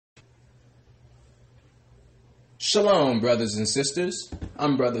Shalom, brothers and sisters.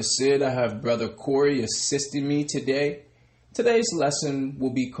 I'm Brother Sid. I have Brother Corey assisting me today. Today's lesson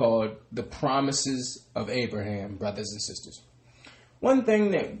will be called The Promises of Abraham, brothers and sisters. One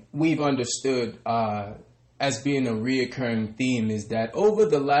thing that we've understood as being a reoccurring theme is that over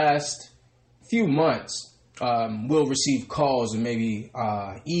the last few months, we'll receive calls or maybe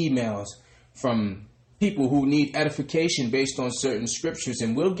emails from people who need edification based on certain scriptures,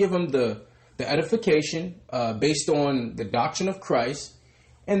 and we'll give them the edification based on the doctrine of Christ,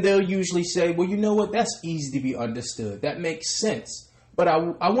 and they'll usually say, well, you know what, that's easy to be understood. That makes sense. But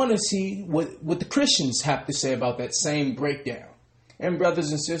I want to see what the Christians have to say about that same breakdown. And brothers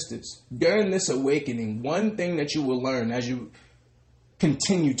and sisters, during this awakening, one thing that you will learn as you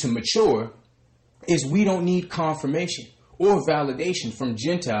continue to mature is we don't need confirmation or validation from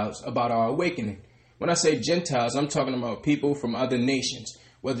Gentiles about our awakening. When I say Gentiles, I'm talking about people from other nations,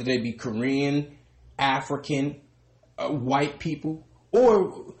 whether they be Korean, African, white people,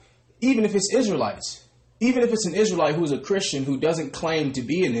 or even if it's Israelites. Even if it's an Israelite who's a Christian who doesn't claim to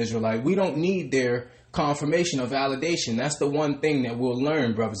be an Israelite, we don't need their confirmation or validation. That's the one thing that we'll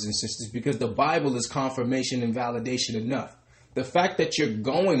learn, brothers and sisters, because the Bible is confirmation and validation enough. The fact that you're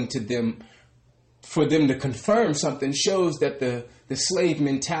going to them for them to confirm something shows that the slave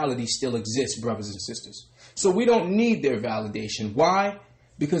mentality still exists, brothers and sisters. So we don't need their validation. Why?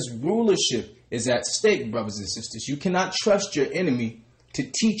 Because rulership is at stake, brothers and sisters. You cannot trust your enemy to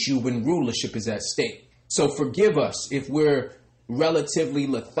teach you when rulership is at stake. So forgive us if we're relatively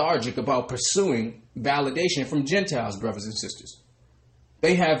lethargic about pursuing validation from Gentiles, brothers and sisters.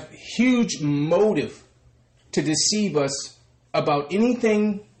 They have huge motive to deceive us about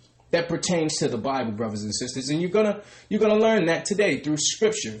anything that pertains to the Bible, brothers and sisters. And you're gonna learn that today through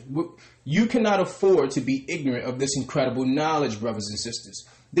Scripture. You cannot afford to be ignorant of this incredible knowledge, brothers and sisters.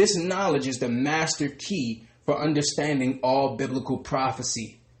 This knowledge is the master key for understanding all biblical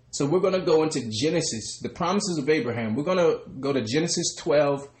prophecy. So we're going to go into Genesis, the promises of Abraham. We're going to go to Genesis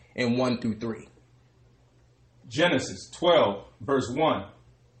 12 and 1 through 3. Genesis 12, verse 1.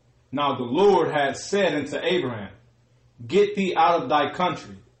 Now the Lord had said unto Abraham, Get thee out of thy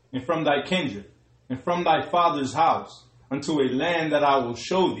country, and from thy kindred, and from thy father's house, unto a land that I will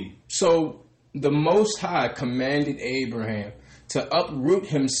show thee. So the Most High commanded Abraham to uproot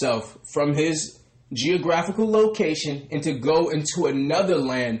himself from his geographical location and to go into another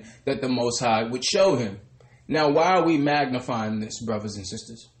land that the Most High would show him. Now, why are we magnifying this, brothers and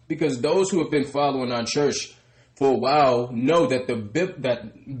sisters? Because those who have been following our church for a while know that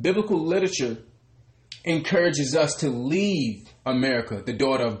that biblical literature encourages us to leave America, the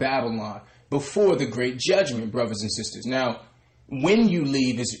daughter of Babylon, before the great judgment, brothers and sisters. Now, when you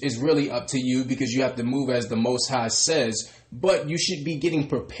leave is really up to you, because you have to move as the Most High says, but you should be getting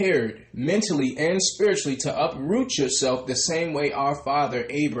prepared mentally and spiritually to uproot yourself the same way our father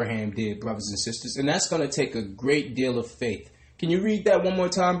Abraham did, brothers and sisters. And that's going to take a great deal of faith. Can you read that one more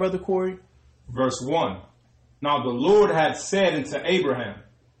time, Brother Corey? Verse 1. Now the Lord had said unto Abraham,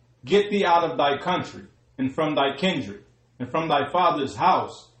 Get thee out of thy country, and from thy kindred, and from thy father's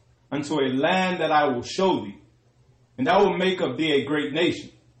house, unto a land that I will show thee. And I will make of thee a great nation,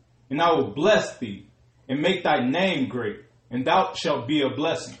 and I will bless thee, and make thy name great, and thou shalt be a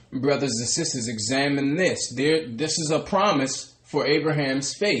blessing. Brothers and sisters, examine this. This is a promise for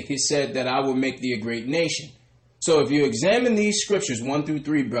Abraham's faith. He said that I will make thee a great nation. So if you examine these scriptures 1 through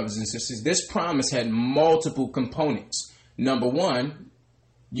 3, brothers and sisters, this promise had multiple components. Number one,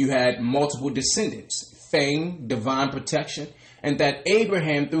 you had multiple descendants, fame, divine protection, and that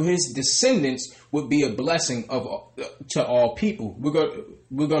Abraham, through his descendants, would be a blessing to all people.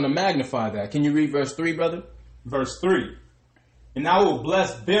 We're going to magnify that. Can you read verse 3, brother? Verse 3. And I will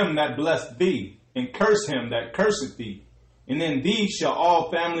bless them that bless thee, and curse him that curseth thee. And in thee shall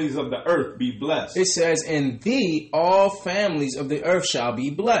all families of the earth be blessed. It says, in thee all families of the earth shall be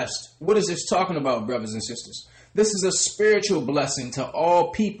blessed. What is this talking about, brothers and sisters? This is a spiritual blessing to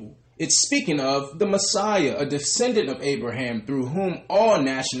all people. It's speaking of the Messiah, a descendant of Abraham, through whom all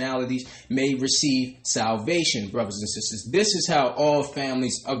nationalities may receive salvation, brothers and sisters. This is how all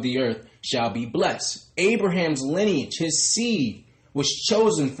families of the earth shall be blessed. Abraham's lineage, his seed, was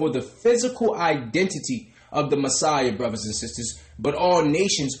chosen for the physical identity of the Messiah, brothers and sisters. But all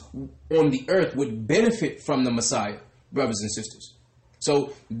nations on the earth would benefit from the Messiah, brothers and sisters.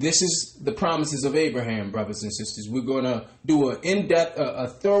 So this is the promises of Abraham, brothers and sisters. We're going to do an in-depth, a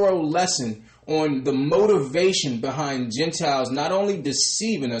thorough lesson on the motivation behind Gentiles not only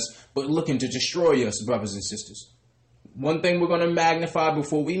deceiving us, but looking to destroy us, brothers and sisters. One thing we're going to magnify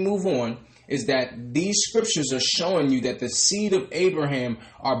before we move on is that these scriptures are showing you that the seed of Abraham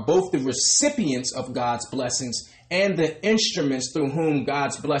are both the recipients of God's blessings and the instruments through whom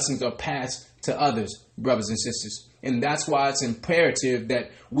God's blessings are passed to others, brothers and sisters. And that's why it's imperative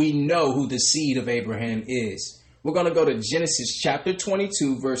that we know who the seed of Abraham is. We're going to go to Genesis chapter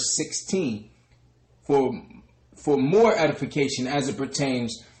 22, verse 16 for more edification as it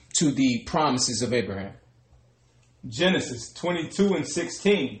pertains to the promises of Abraham. Genesis 22 and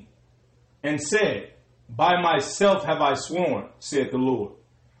 16. And said, By myself have I sworn, said the Lord.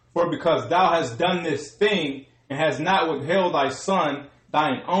 For because thou hast done this thing, and hast not withheld thy son,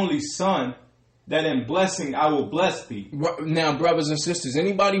 thine only son, that in blessing I will bless thee. Now, brothers and sisters,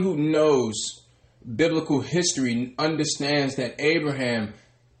 anybody who knows biblical history understands that Abraham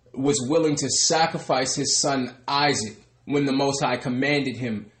was willing to sacrifice his son Isaac when the Most High commanded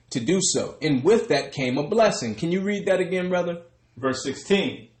him to do so. And with that came a blessing. Can you read that again, brother? Verse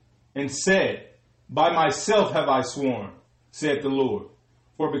 16. And said, By myself have I sworn, said the Lord.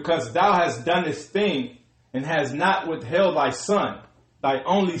 For because thou hast done this thing, and hast not withheld thy son, thy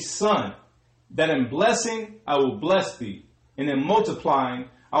only son, that in blessing I will bless thee, and in multiplying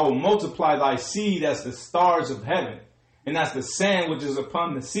I will multiply thy seed as the stars of heaven, and as the sand which is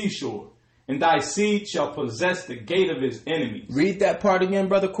upon the seashore. And thy seed shall possess the gate of his enemies. Read that part again,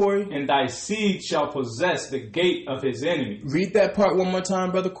 Brother Corey. And thy seed shall possess the gate of his enemies. Read that part one more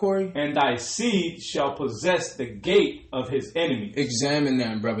time, Brother Corey. And thy seed shall possess the gate of his enemies. Examine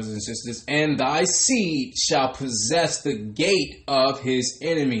that, brothers and sisters. And thy seed shall possess the gate of his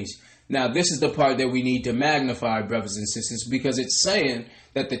enemies. Now, this is the part that we need to magnify, brothers and sisters, because it's saying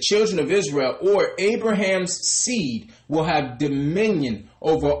that the children of Israel, or Abraham's seed, will have dominion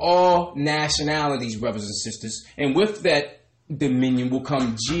over all nationalities, brothers and sisters. And with that dominion will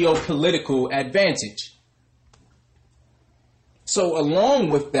come geopolitical advantage. So along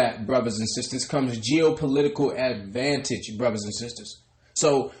with that, brothers and sisters, comes geopolitical advantage, brothers and sisters.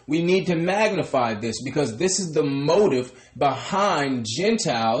 So we need to magnify this because this is the motive behind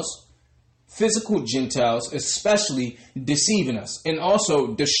Gentiles, physical Gentiles, especially deceiving us and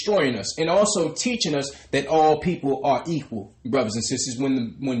also destroying us and also teaching us that all people are equal, brothers and sisters,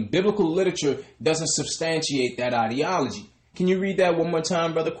 when biblical literature doesn't substantiate that ideology. Can you read that one more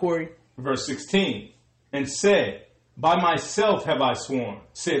time, Brother Corey? Verse 16, and said, By myself have I sworn,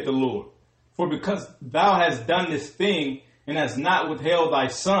 said the Lord, for because thou hast done this thing and hast not withheld thy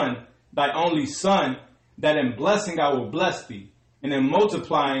son, thy only son, that in blessing I will bless thee, and in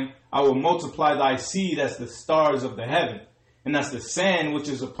multiplying I will multiply thy seed as the stars of the heaven, and as the sand which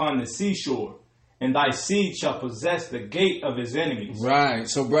is upon the seashore. And thy seed shall possess the gate of his enemies. Right.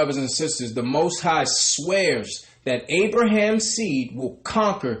 So, brothers and sisters, the Most High swears that Abraham's seed will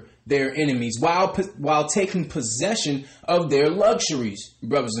conquer their enemies while taking possession of their luxuries,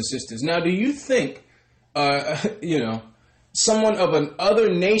 brothers and sisters. Now, do you think, someone of an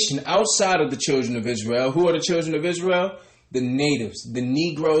other nation outside of the children of Israel, who are the children of Israel? The natives, the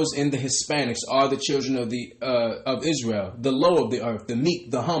Negroes, and the Hispanics are the children of Israel, the low of the earth, the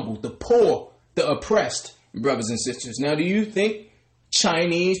meek, the humble, the poor, the oppressed, brothers and sisters. Now, do you think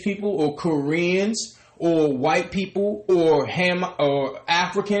Chinese people or Koreans or white people or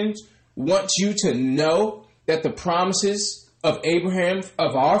Africans want you to know that the promises of Abraham,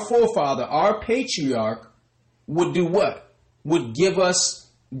 of our forefather, our patriarch, would do what? Would give us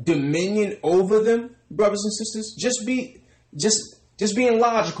dominion over them, brothers and sisters? Just being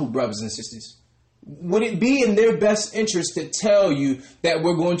logical, brothers and sisters. Would it be in their best interest to tell you that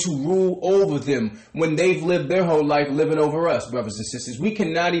we're going to rule over them when they've lived their whole life living over us, brothers and sisters? We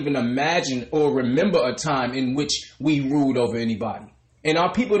cannot even imagine or remember a time in which we ruled over anybody. And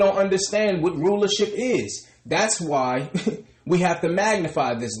our people don't understand what rulership is. That's why we have to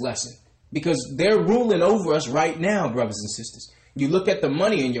magnify this lesson, because they're ruling over us right now, brothers and sisters. You look at the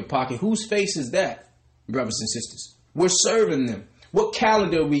money in your pocket. Whose face is that, brothers and sisters? We're serving them. What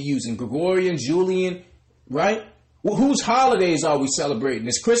calendar are we using? Gregorian, Julian, right? Well, whose holidays are we celebrating?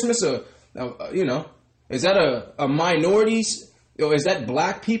 Is Christmas is that a minorities, or is that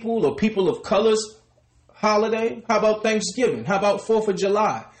black people or people of colors holiday? How about Thanksgiving? How about 4th of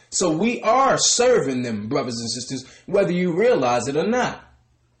July? So we are serving them, brothers and sisters, whether you realize it or not.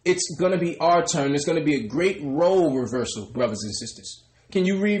 It's going to be our turn. It's going to be a great role reversal, brothers and sisters. Can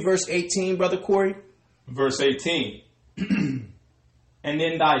you read verse 18, Brother Corey? Verse 18. And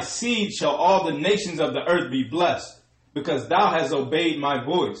in thy seed shall all the nations of the earth be blessed, because thou hast obeyed my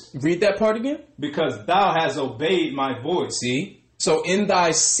voice. Read that part again. Because thou hast obeyed my voice. See? So in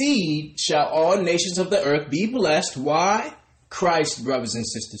thy seed shall all nations of the earth be blessed. Why? Christ, brothers and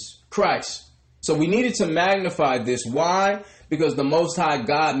sisters. Christ. So we needed to magnify this. Why? Because the Most High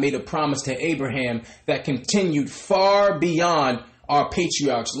God made a promise to Abraham that continued far beyond our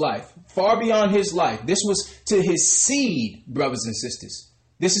patriarch's life, far beyond his life. This was to his seed, brothers and sisters.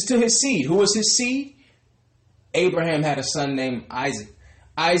 This is to his seed. Who was his seed? Abraham had a son named Isaac.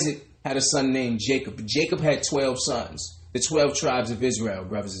 Isaac had a son named Jacob. Jacob had 12 sons, the 12 tribes of Israel,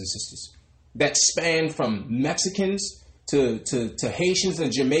 brothers and sisters, that spanned from Mexicans to Haitians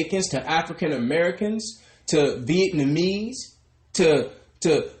and Jamaicans to African Americans to Vietnamese to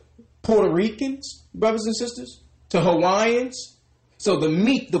Puerto Ricans, brothers and sisters, to Hawaiians. So the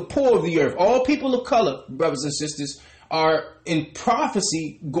meek, the poor of the earth, all people of color, brothers and sisters, are in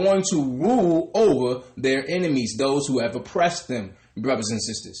prophecy going to rule over their enemies, those who have oppressed them, brothers and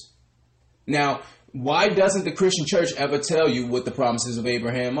sisters. Now, why doesn't the Christian church ever tell you what the promises of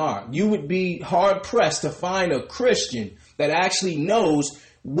Abraham are? You would be hard pressed to find a Christian that actually knows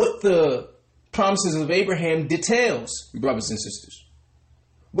what the promises of Abraham details, brothers and sisters.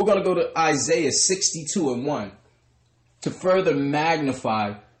 We're going to go to Isaiah 62:1 to further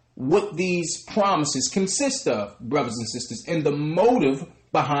magnify what these promises consist of, brothers and sisters, and the motive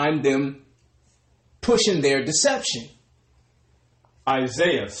behind them pushing their deception.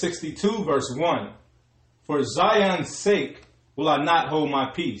 Isaiah 62 verse 1. For Zion's sake will I not hold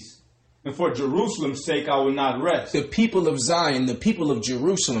my peace, and for Jerusalem's sake I will not rest. The people of Zion, the people of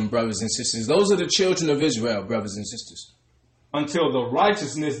Jerusalem, brothers and sisters, those are the children of Israel, brothers and sisters. Until the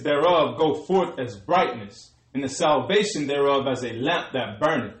righteousness thereof go forth as brightness, and the salvation thereof as a lamp that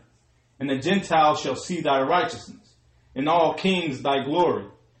burneth. And the Gentiles shall see thy righteousness, and all kings thy glory.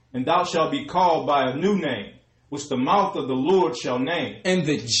 And thou shalt be called by a new name, which the mouth of the Lord shall name. And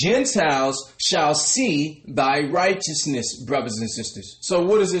the Gentiles shall see thy righteousness, brothers and sisters. So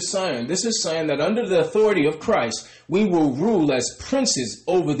what is this saying? This is saying that under the authority of Christ, we will rule as princes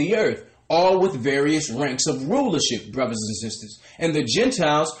over the earth, all with various ranks of rulership, brothers and sisters. And the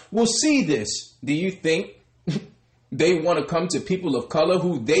Gentiles will see this. Do you think they want to come to people of color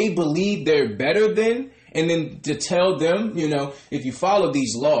who they believe they're better than? And then to tell them, if you follow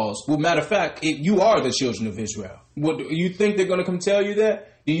these laws, well, matter of fact, you are the children of Israel. What, you think they're going to come tell you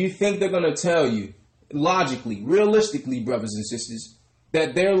that? Do you think they're going to tell you, logically, realistically, brothers and sisters,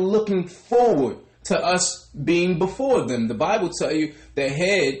 that they're looking forward to us being before them? The Bible tells you the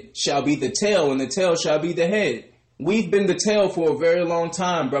head shall be the tail and the tail shall be the head. We've been the tail for a very long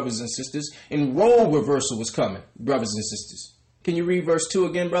time, brothers and sisters, and role reversal was coming, brothers and sisters. Can you read verse 2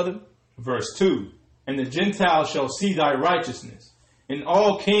 again, brother? Verse 2. And the Gentiles shall see thy righteousness, and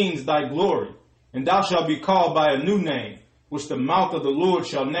all kings thy glory. And thou shalt be called by a new name, which the mouth of the Lord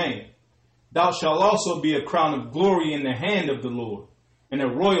shall name. Thou shalt also be a crown of glory in the hand of the Lord, and a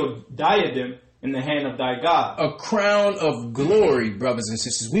royal diadem in the hand of thy God. A crown of glory, brothers and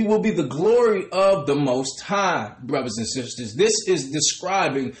sisters. We will be the glory of the Most High, brothers and sisters. This is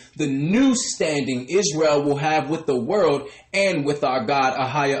describing the new standing Israel will have with the world and with our God,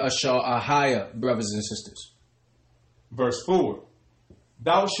 Ahaya Ashar Ahaya, brothers and sisters. Verse 4.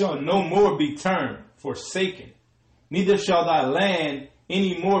 Thou shalt no more be termed forsaken, neither shall thy land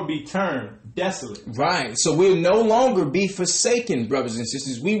any more be termed desolate. Right. So we'll no longer be forsaken, brothers and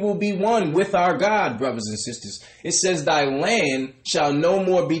sisters. We will be one with our God, brothers and sisters. It says thy land shall no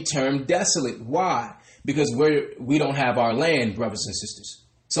more be termed desolate. Why? Because we don't have our land, brothers and sisters.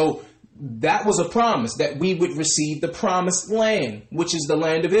 So that was a promise that we would receive the promised land, which is the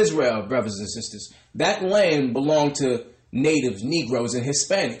land of Israel, brothers and sisters. That land belonged to natives, Negroes, and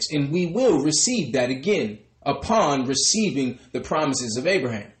Hispanics, and we will receive that again upon receiving the promises of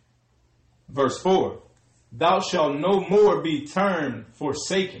Abraham. Verse 4. Thou shalt no more be termed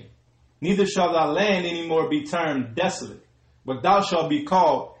forsaken, neither shall thy land any more be termed desolate, but thou shalt be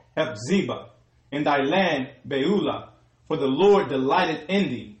called Hephzibah, and thy land Beulah, for the Lord delighteth in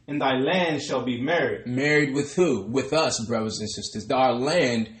thee, and thy land shall be married. Married with who? With us, brothers and sisters. Our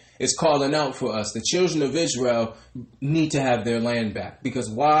land is calling out for us. The children of Israel need to have their land back. Because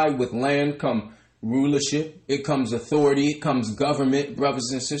why? With land come rulership, it comes authority, it comes government, brothers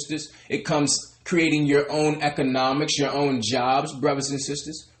and sisters. It comes creating your own economics, your own jobs, brothers and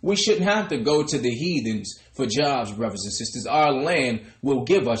sisters. We shouldn't have to go to the heathens for jobs, brothers and sisters. Our land will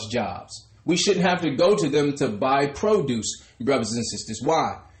give us jobs. We shouldn't have to go to them to buy produce, brothers and sisters.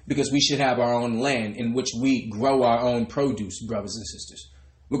 Why? Because we should have our own land in which we grow our own produce, brothers and sisters.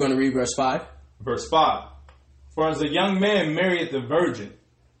 We're going to read verse 5. Verse 5. For as a young man marrieth a virgin,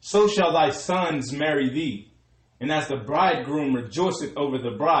 so shall thy sons marry thee. And as the bridegroom rejoiceth over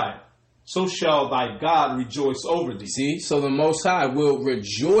the bride, so shall thy God rejoice over thee. See, so the Most High will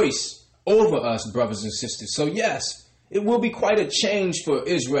rejoice over us, brothers and sisters. So yes, It will be quite a change for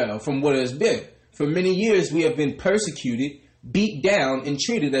Israel from what it has been. For many years, we have been persecuted, beat down, and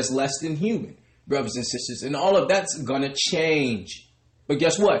treated as less than human, brothers and sisters. And all of that's going to change. But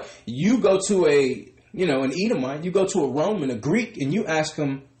guess what? You go to an Edomite, you go to a Roman, a Greek, and you ask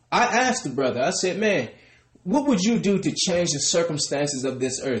him, I asked the brother, I said, man, what would you do to change the circumstances of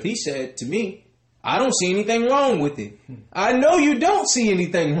this earth? He said to me, I don't see anything wrong with it. I know you don't see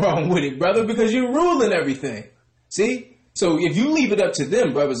anything wrong with it, brother, because you're ruling everything. See? So if you leave it up to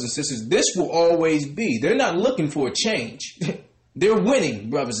them, brothers and sisters, this will always be. They're not looking for a change. They're winning,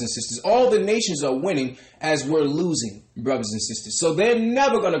 brothers and sisters. All the nations are winning as we're losing, brothers and sisters. So they're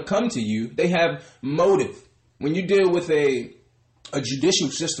never going to come to you. They have motive. When you deal with a judicial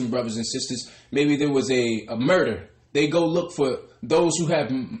system, brothers and sisters, maybe there was a murder. They go look for those who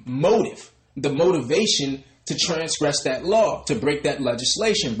have motive, the motivation to transgress that law, to break that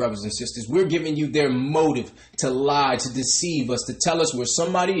legislation, brothers and sisters. We're giving you their motive to lie, to deceive us, to tell us we're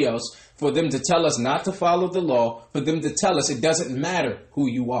somebody else, for them to tell us not to follow the law, for them to tell us it doesn't matter who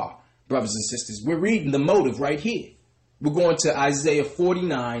you are, brothers and sisters. We're reading the motive right here. We're going to Isaiah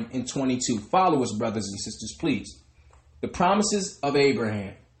 49 and 22. Follow us, brothers and sisters, please. The promises of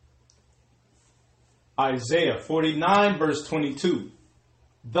Abraham. Isaiah 49 verse 22.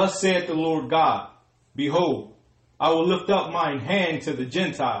 Thus saith the Lord God, Behold, I will lift up mine hand to the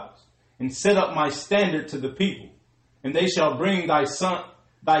Gentiles, and set up my standard to the people, and they shall bring thy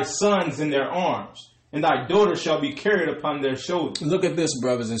sons in their arms, and thy daughters shall be carried upon their shoulders. Look at this,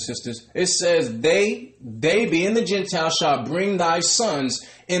 brothers and sisters. It says, they being the Gentiles, shall bring thy sons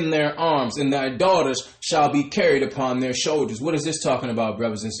in their arms, and thy daughters shall be carried upon their shoulders. What is this talking about,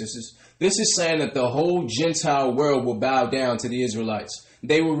 brothers and sisters? This is saying that the whole Gentile world will bow down to the Israelites.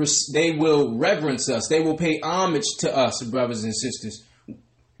 They will reverence us. They will pay homage to us, brothers and sisters.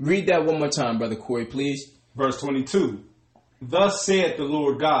 Read that one more time, Brother Corey, please. Verse 22. Thus saith the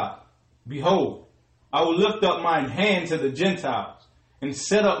Lord God, Behold, I will lift up mine hand to the Gentiles, and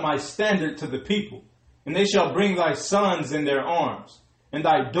set up my standard to the people, and they shall bring thy sons in their arms, and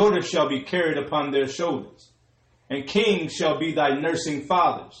thy daughters shall be carried upon their shoulders. And kings shall be thy nursing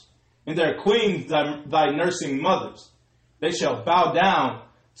fathers, and their queens thy nursing mothers. They shall bow down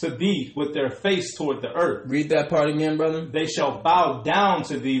to thee with their face toward the earth. Read that part again, brother. They shall bow down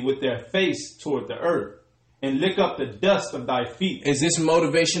to thee with their face toward the earth, and lick up the dust of thy feet. Is this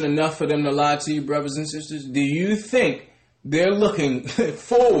motivation enough for them to lie to you, brothers and sisters? Do you think they're looking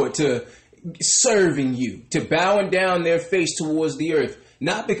forward to serving you, to bowing down their face towards the earth?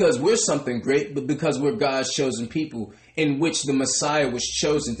 Not because we're something great, but because we're God's chosen people, in which the Messiah was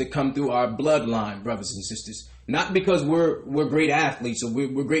chosen to come through our bloodline, brothers and sisters. Not because we're great athletes or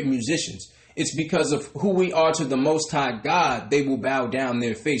we're great musicians. It's because of who we are to the Most High God. They will bow down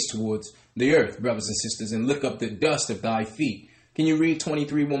their face towards the earth, brothers and sisters, and lick up the dust of thy feet. Can you read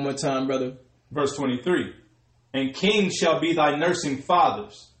 23 one more time, brother? Verse 23. And kings shall be thy nursing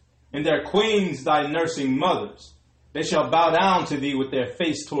fathers, and their queens thy nursing mothers. They shall bow down to thee with their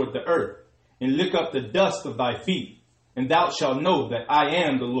face toward the earth, and lick up the dust of thy feet. And thou shalt know that I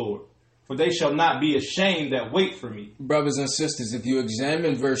am the Lord, for they shall not be ashamed that wait for me. Brothers and sisters, if you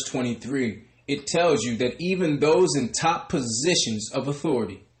examine verse 23, it tells you that even those in top positions of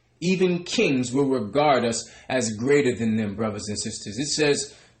authority, even kings, will regard us as greater than them, brothers and sisters. It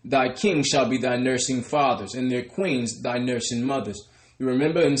says, thy kings shall be thy nursing fathers, and their queens thy nursing mothers. You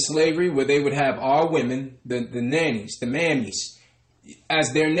remember in slavery where they would have our women, the nannies, the mammies,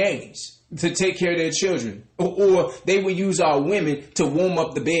 as their nannies to take care of their children. Or they would use our women to warm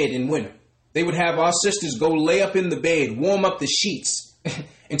up the bed in winter. They would have our sisters go lay up in the bed, warm up the sheets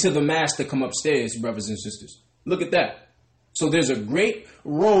until the master come upstairs, brothers and sisters. Look at that. So there's a great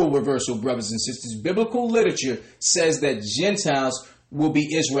role reversal, brothers and sisters. Biblical literature says that Gentiles will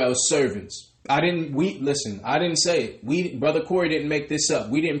be Israel's servants. I didn't say it. Brother Corey didn't make this up.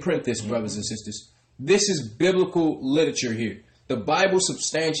 We didn't print this, brothers and sisters. This is biblical literature here. The Bible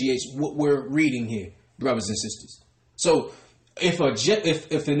substantiates what we're reading here, brothers and sisters. So if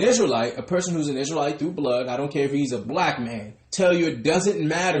an Israelite, a person who's an Israelite through blood, I don't care if he's a black man, tell you it doesn't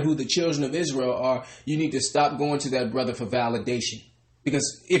matter who the children of Israel are, you need to stop going to that brother for validation.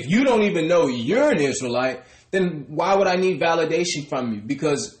 Because if you don't even know you're an Israelite, then why would I need validation from you?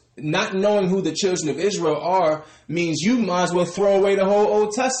 Because not knowing who the children of Israel are means you might as well throw away the whole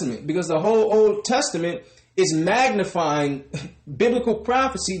Old Testament. Because the whole Old Testament is magnifying biblical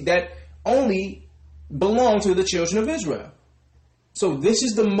prophecy that only belong to the children of Israel. So this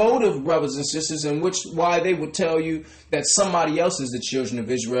is the motive, brothers and sisters, in which why they would tell you that somebody else is the children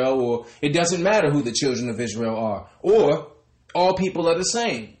of Israel, or it doesn't matter who the children of Israel are, or all people are the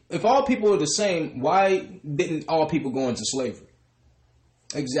same. If all people are the same, why didn't all people go into slavery?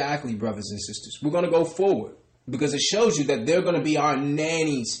 Exactly, brothers and sisters. We're going to go forward because it shows you that they're going to be our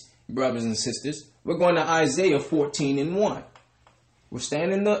nannies, brothers and sisters. We're going to Isaiah 14:1. We're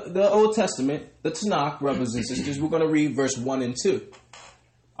staying in the Old Testament, the Tanakh, brothers and sisters. We're going to read verse 1 and 2.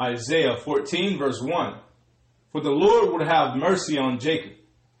 Isaiah 14, verse 1. For the Lord would have mercy on Jacob,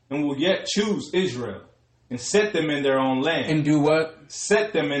 and will yet choose Israel, and set them in their own land. And do what?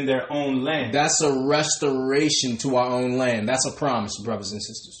 Set them in their own land. That's a restoration to our own land. That's a promise, brothers and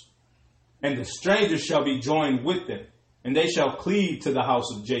sisters. And the strangers shall be joined with them, and they shall cleave to the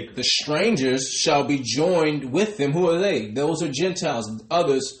house of Jacob. The strangers shall be joined with them. Who are they? Those are Gentiles,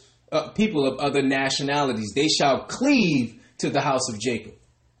 others, people of other nationalities. They shall cleave to the house of Jacob.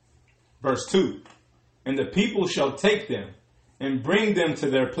 Verse 2. And the people shall take them, and bring them to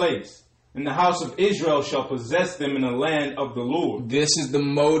their place. And the house of Israel shall possess them in the land of the Lord. This is the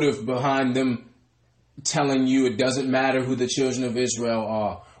motive behind them telling you it doesn't matter who the children of Israel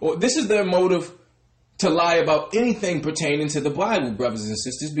are. Or this is their motive to lie about anything pertaining to the Bible, brothers and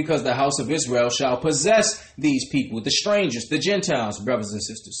sisters, because the house of Israel shall possess these people, the strangers, the Gentiles, brothers and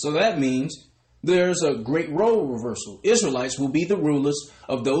sisters. So that means there's a great role reversal. Israelites will be the rulers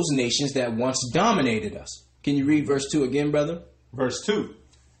of those nations that once dominated us. Can you read verse 2 again, brother? Verse 2.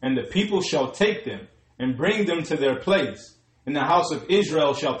 And the people shall take them, and bring them to their place. And the house of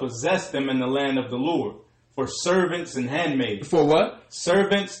Israel shall possess them in the land of the Lord, for servants and handmaids. For what?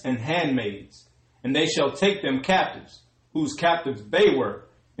 Servants and handmaids. And they shall take them captives, whose captives they were,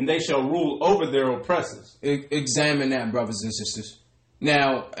 and they shall rule over their oppressors. Examine that, brothers and sisters.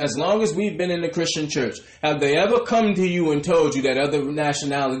 Now, as long as we've been in the Christian church, have they ever come to you and told you that other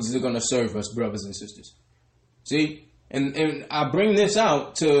nationalities are going to serve us, brothers and sisters? See? And I bring this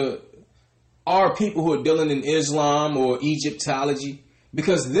out to our people who are dealing in Islam or Egyptology,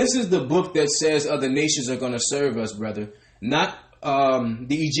 because this is the book that says other nations are going to serve us, brother, not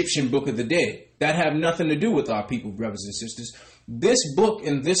the Egyptian book of the dead. That have nothing to do with our people, brothers and sisters. This book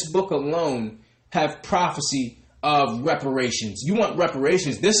and this book alone have prophecy of reparations. You want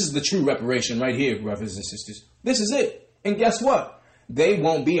reparations? This is the true reparation right here, brothers and sisters. This is it. And guess what? They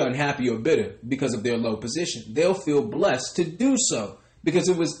won't be unhappy or bitter because of their low position. They'll feel blessed to do so because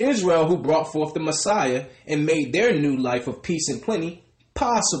it was Israel who brought forth the Messiah and made their new life of peace and plenty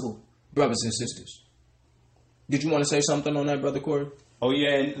possible, brothers and sisters. Did you want to say something on that, Brother Corey? Oh,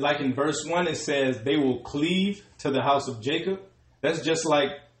 yeah. And like in verse 1, it says they will cleave to the house of Jacob. That's just like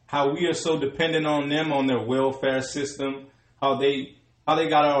how we are so dependent on them, on their welfare system, how they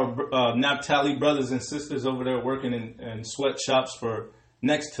got our Naphtali brothers and sisters over there working in sweatshops for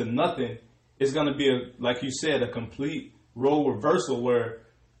next to nothing. It's going to be, like you said, a complete role reversal where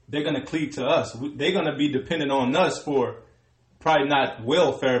they're going to cleave to us. They're going to be dependent on us for probably not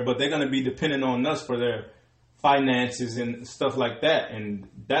welfare, but they're going to be dependent on us for their finances and stuff like that. And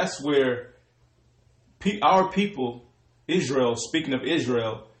that's where our people, Israel, speaking of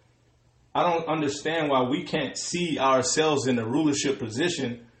Israel, I don't understand why we can't see ourselves in a rulership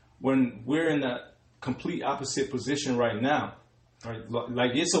position when we're in a complete opposite position right now. Right?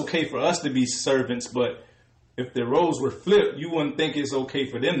 Like, it's okay for us to be servants, but if the roles were flipped, you wouldn't think it's okay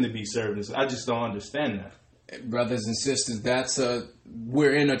for them to be servants. I just don't understand that. Brothers and sisters,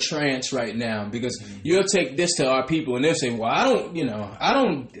 we're in a trance right now because you'll take this to our people and they'll say, well, I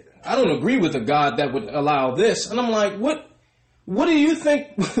don't agree with a God that would allow this. And I'm like, what do you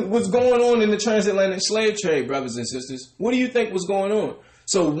think was going on in the transatlantic slave trade, brothers and sisters? What do you think was going on?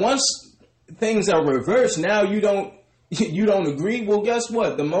 So once things are reversed, now you don't agree. Well, guess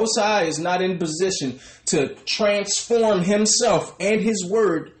what? The Most High is not in position to transform himself and his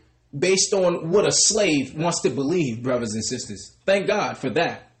word based on what a slave wants to believe, brothers and sisters. Thank God for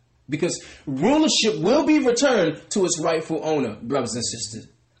that. Because rulership will be returned to its rightful owner, brothers and sisters.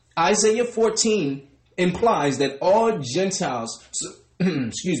 Isaiah 14 implies that all Gentiles,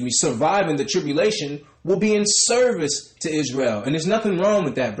 surviving the tribulation will be in service to Israel. And there's nothing wrong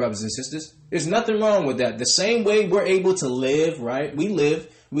with that, brothers and sisters. There's nothing wrong with that. The same way we're able to live, right? We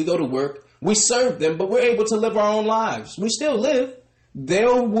live, we go to work, we serve them, but we're able to live our own lives. We still live. They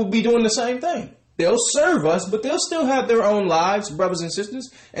will be doing the same thing. They'll serve us, but they'll still have their own lives, brothers and sisters,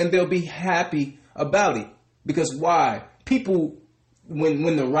 and they'll be happy about it. Because why? People,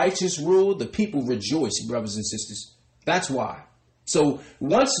 when the righteous rule, the people rejoice, brothers and sisters. That's why. So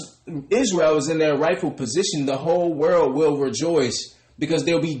once Israel is in their rightful position, the whole world will rejoice because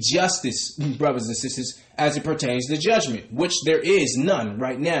there'll be justice, brothers and sisters, as it pertains to judgment, which there is none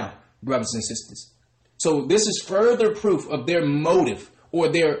right now, brothers and sisters. So this is further proof of their motive or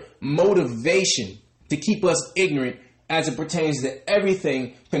their motivation to keep us ignorant as it pertains to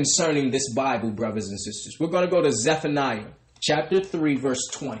everything concerning this Bible, brothers and sisters. We're going to go to Zephaniah chapter 3, verse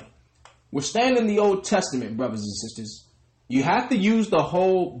 20. We're staying in the Old Testament, brothers and sisters. You have to use the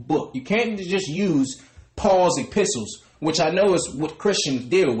whole book. You can't just use Paul's epistles, which I know is what Christians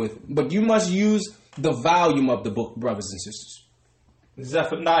deal with, but you must use the volume of the book, brothers and sisters.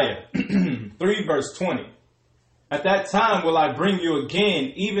 Zephaniah 3 verse 20. At that time will I bring you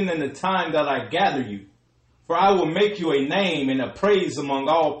again, even in the time that I gather you. For I will make you a name and a praise among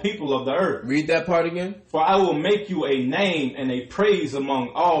all people of the earth. Read that part again. For I will make you a name and a praise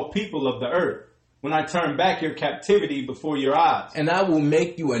among all people of the earth, when I turn back your captivity before your eyes. And I will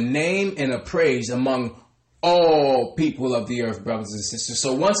make you a name and a praise among all people of the earth, brothers and sisters.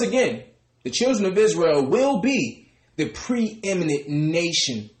 So once again, the children of Israel will be the preeminent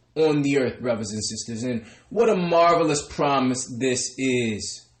nation on the earth, brothers and sisters. And what a marvelous promise this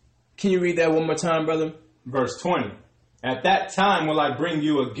is. Can you read that one more time, brother? Verse 20. At that time will I bring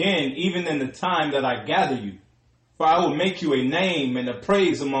you again, even in the time that I gather you. For I will make you a name and a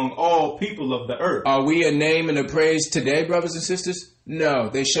praise among all people of the earth. Are we a name and a praise today, brothers and sisters? No,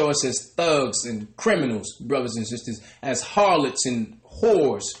 they show us as thugs and criminals, brothers and sisters, as harlots and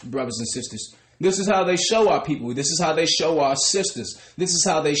whores, brothers and sisters. This is how they show our people. This is how they show our sisters. This is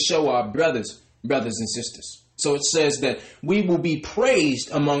how they show our brothers and sisters. So it says that we will be praised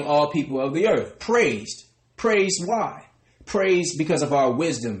among all people of the earth. Praised. Praised why? Praised because of our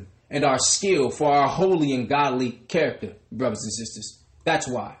wisdom and our skill for our holy and godly character, brothers and sisters. That's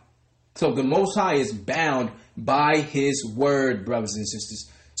why. So the Most High is bound by his word, brothers and sisters.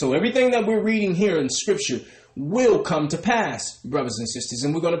 So everything that we're reading here in Scripture will come to pass, brothers and sisters.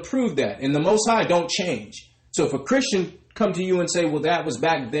 And we're going to prove that. And the Most High don't change. So if a Christian come to you and say, well, that was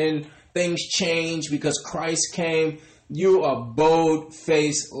back then, things changed because Christ came, you're a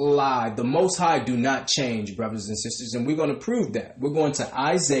bold-faced lie. The Most High do not change, brothers and sisters. And we're going to prove that. We're going to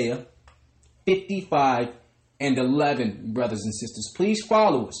Isaiah 55 and 11, brothers and sisters. Please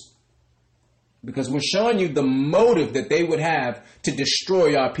follow us, because we're showing you the motive that they would have to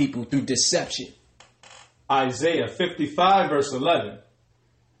destroy our people through deception. Isaiah 55 verse 11.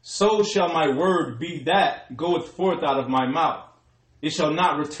 So shall my word be that goeth forth out of my mouth. It shall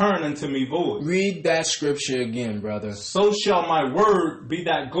not return unto me void. Read that scripture again, brother. So shall my word be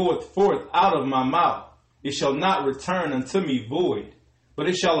that goeth forth out of my mouth. It shall not return unto me void, but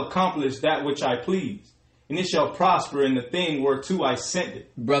it shall accomplish that which I please, and it shall prosper in the thing whereto I sent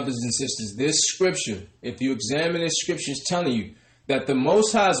it. Brothers and sisters, this scripture, if you examine this scripture, is telling you that the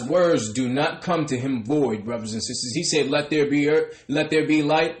Most High's words do not come to him void, brothers and sisters. He said, let there be earth, let there be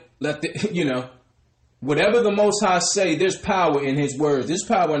light, whatever the Most High say, there's power in his words. There's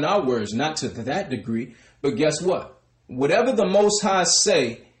power in our words, not to that degree. But guess what? Whatever the Most High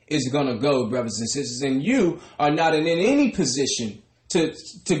say is going to go, brothers and sisters. And you are not in any position to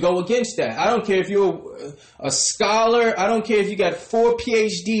go against that. I don't care if you're a scholar. I don't care if you got 4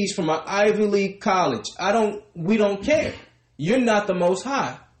 PhDs from an Ivy League college. We don't care. You're not the Most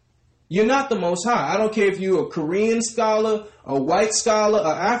High. You're not the Most High. I don't care if you're a Korean scholar, a white scholar,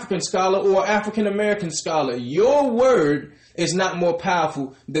 an African scholar, or African American scholar. Your word is not more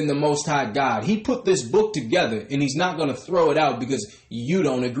powerful than the Most High God. He put this book together, and he's not going to throw it out because you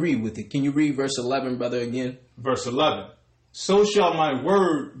don't agree with it. Can you read verse 11, brother, again? Verse 11. So shall my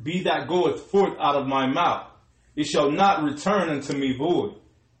word be that goeth forth out of my mouth. It shall not return unto me void,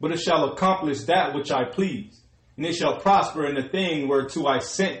 but it shall accomplish that which I please, and it shall prosper in the thing whereto I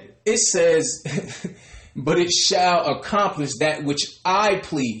sent it. It says, but it shall accomplish that which I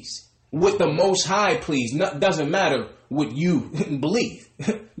please. What the Most High please. Doesn't matter what you believe.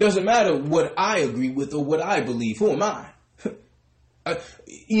 Doesn't matter what I agree with or what I believe. Who am I?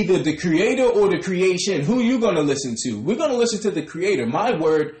 Either the creator or the creation. Who are you going to listen to? We're going to listen to the creator. My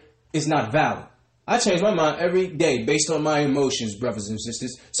word is not valid. I change my mind every day based on my emotions, brothers and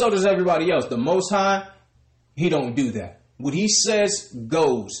sisters. So does everybody else. The Most High, he don't do that. What he says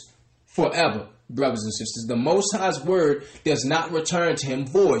goes forever, brothers and sisters. The Most High's word does not return to him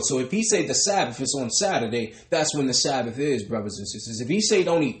void. So if he say the Sabbath is on Saturday, that's when the Sabbath is, brothers and sisters. If he say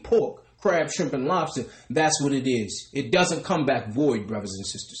don't eat pork, crab, shrimp, and lobster, that's what it is. It doesn't come back void, brothers and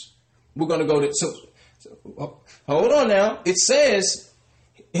sisters. We're going to go to... So, hold on now. It says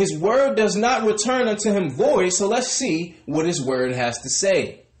his word does not return unto him void. So let's see what his word has to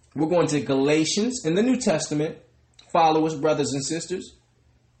say. We're going to Galatians in the New Testament. Follow us, brothers and sisters.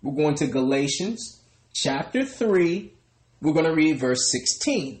 We're going to Galatians chapter 3. We're going to read verse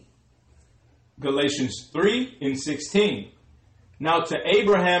 16. Galatians 3 and 16. Now to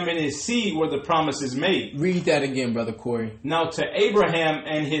Abraham and his seed were the promises made. Read that again, Brother Corey. Now to Abraham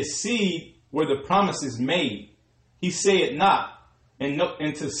and his seed were the promises made. He saith not,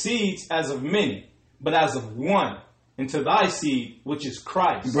 and to seeds as of many, but as of one, and to thy seed, which is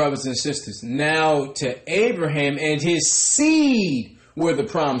Christ. Brothers and sisters, now to Abraham and his seed were the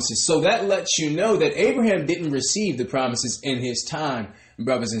promises. So that lets you know that Abraham didn't receive the promises in his time,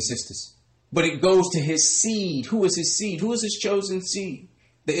 brothers and sisters. But it goes to his seed. Who is his seed? Who is his chosen seed?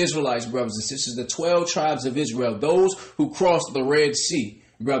 The Israelites, brothers and sisters, the 12 tribes of Israel, those who crossed the Red Sea,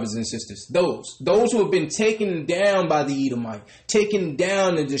 brothers and sisters, those who have been taken down by the Edomite, taken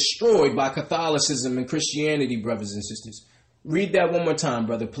down and destroyed by Catholicism and Christianity, brothers and sisters. Read that one more time,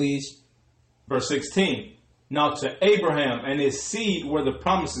 brother, please. Verse 16. Now to Abraham and his seed were the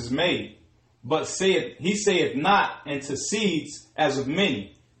promises made, but he saith not unto seeds as of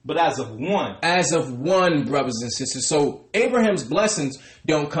many, but as of one. As of one, brothers and sisters. So Abraham's blessings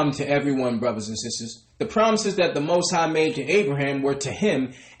don't come to everyone, brothers and sisters. The promises that the Most High made to Abraham were to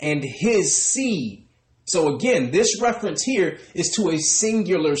him and his seed. So again, this reference here is to a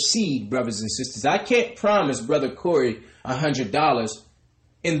singular seed, brothers and sisters. I can't promise Brother Corey $100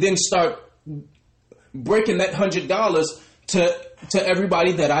 and then start breaking that $100 to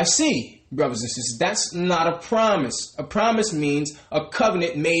everybody that I see, brothers and sisters. That's not a promise. A promise means a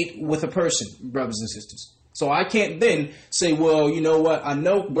covenant made with a person, brothers and sisters. So I can't then say, well, you know what? I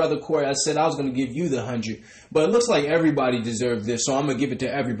know, Brother Corey, I said I was going to give you the 100, but it looks like everybody deserved this, so I'm going to give it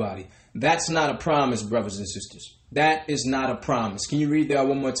to everybody. That's not a promise, brothers and sisters. That is not a promise. Can you read that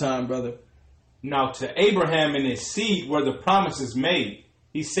one more time, brother? Now to Abraham and his seed were the promises made.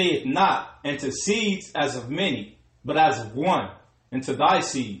 He saith not, and to seeds as of many, but as of one, and to thy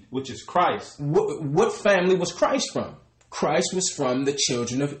seed, which is Christ. What family was Christ from? Christ was from the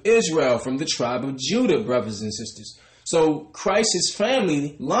children of Israel, from the tribe of Judah, brothers and sisters. So Christ's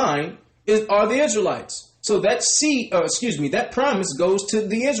family line are the Israelites. So that that promise goes to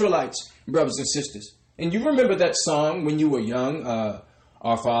the Israelites, brothers and sisters. And you remember that song when you were young,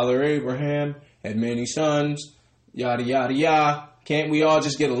 our father Abraham had many sons, yada, yada, yada. Can't we all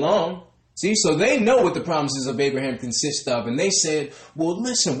just get along? See, so they know what the promises of Abraham consist of. And they said, well,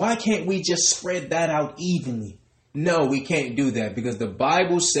 listen, why can't we just spread that out evenly? No, we can't do that because the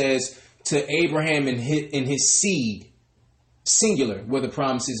Bible says to Abraham and his seed, singular, were the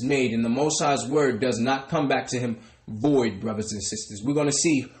promises made. And the Most High's word does not come back to him void, brothers and sisters. We're going to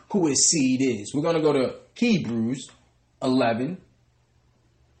see who his seed is. We're going to go to Hebrews 11.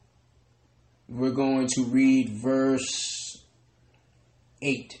 We're going to read verse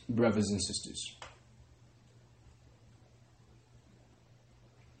 8, brothers and sisters.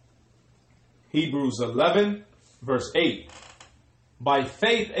 Hebrews 11, verse 8. By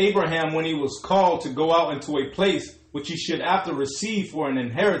faith Abraham, when he was called to go out into a place which he should after receive for an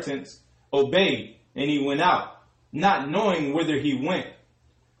inheritance, obeyed, and he went out, not knowing whither he went.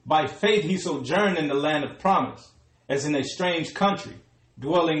 By faith he sojourned in the land of promise, as in a strange country,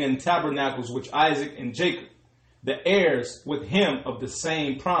 dwelling in tabernacles with Isaac and Jacob, the heirs with him of the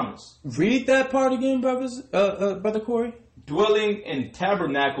same promise. Read that part again, Brother Corey. Dwelling in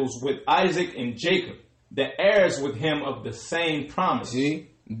tabernacles with Isaac and Jacob, the heirs with him of the same promise. See,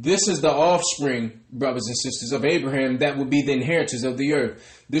 this is the offspring, brothers and sisters, of Abraham that will be the inheritors of the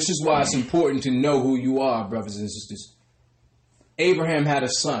earth. This is why it's important to know who you are, brothers and sisters. Abraham had a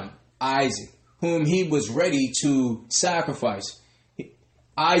son, Isaac, whom he was ready to sacrifice.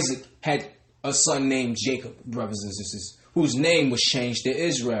 Isaac had a son named Jacob, brothers and sisters, whose name was changed to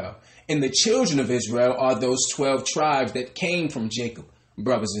Israel. And the children of Israel are those 12 tribes that came from Jacob,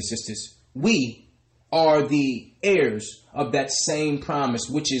 brothers and sisters. We are the heirs of that same promise,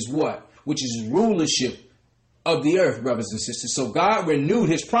 which is what? Which is rulership of the earth, brothers and sisters. So God renewed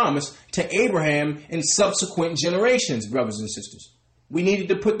his promise to Abraham in subsequent generations, brothers and sisters. We needed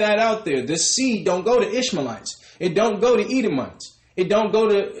to put that out there. This seed don't go to Ishmaelites. It don't go to Edomites. It don't go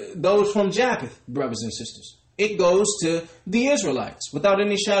to those from Japheth, brothers and sisters. It goes to the Israelites without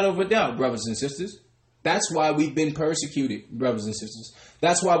any shadow of a doubt, brothers and sisters. That's why we've been persecuted, brothers and sisters.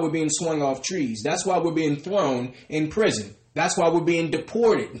 That's why we're being swung off trees. That's why we're being thrown in prison. That's why we're being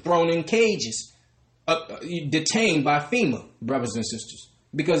deported, thrown in cages, detained by FEMA, brothers and sisters,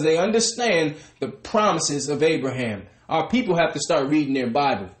 because they understand the promises of Abraham. Our people have to start reading their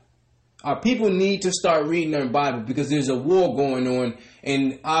Bible. Our people need to start reading their Bible because there's a war going on,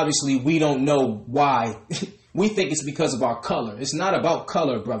 and obviously we don't know why. We think it's because of our color. It's not about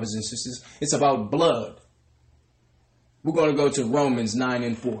color, brothers and sisters. It's about blood. We're going to go to Romans 9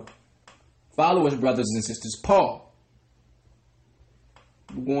 and 4. Follow us, brothers and sisters. Paul.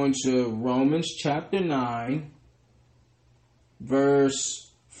 We're going to Romans chapter 9,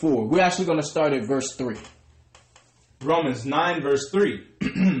 verse 4. We're actually going to start at verse 3. Romans 9, verse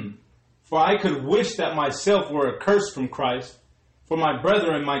 3. For I could wish that myself were accursed from Christ, for my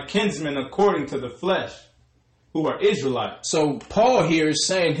brethren, my kinsmen according to the flesh, who are Israelites. So Paul here is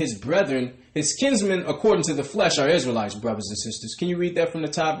saying his brethren, his kinsmen according to the flesh are Israelites, brothers and sisters. Can you read that from the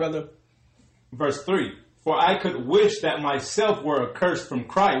top, brother? Verse 3. For I could wish that myself were accursed from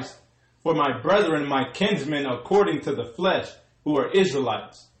Christ, for my brethren, my kinsmen according to the flesh, who are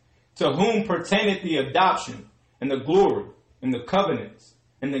Israelites, to whom pertaineth the adoption, and the glory, and the covenants,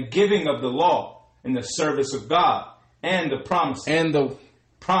 and the giving of the law, and the service of God, and the promises. And the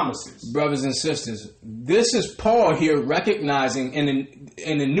promises. Brothers and sisters, this is Paul here recognizing and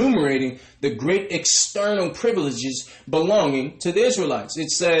enumerating the great external privileges belonging to the Israelites. It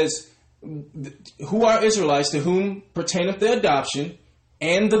says, who are Israelites, to whom pertaineth the adoption,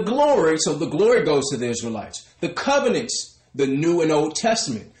 and the glory. So the glory goes to the Israelites. The covenants, the New and Old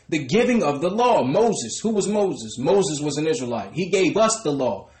Testament. The giving of the law. Moses. Who was Moses? Moses was an Israelite. He gave us the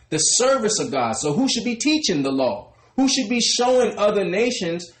law. The service of God. So who should be teaching the law? Who should be showing other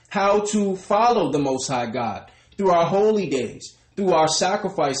nations how to follow the Most High God? Through our holy days. Through our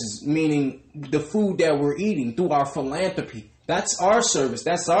sacrifices, meaning the food that we're eating. Through our philanthropy. That's our service.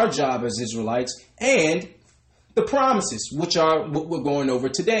 That's our job as Israelites. And the promises, which are what we're going over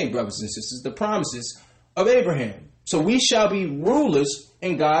today, brothers and sisters. The promises of Abraham. So we shall be rulers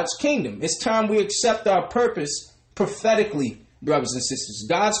in God's kingdom. It's time we accept our purpose prophetically, brothers and sisters.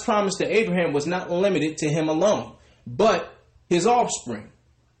 God's promise to Abraham was not limited to him alone, but his offspring,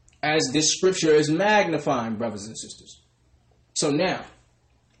 as this scripture is magnifying, brothers and sisters. So now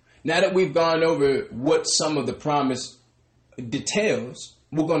that we've gone over what some of the promise details,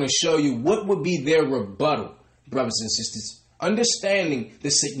 we're going to show you what would be their rebuttal, brothers and sisters. Understanding the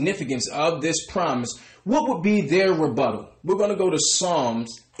significance of this promise, what would be their rebuttal? We're going to go to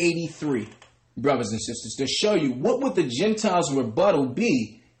Psalms 83, brothers and sisters, to show you what would the Gentiles' rebuttal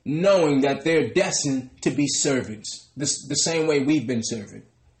be, knowing that they're destined to be servants, the same way we've been serving.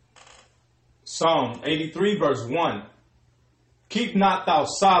 Psalm 83, verse 1. Keep not thou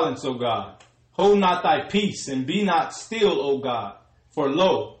silence, O God. Hold not thy peace, and be not still, O God. For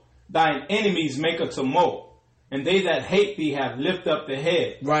lo, thine enemies make a tumult, and they that hate thee have lift up the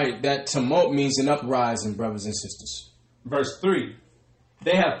head. Right, that tumult means an uprising, brothers and sisters. Verse 3.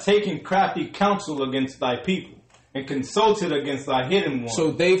 They have taken crafty counsel against thy people, and consulted against thy hidden ones.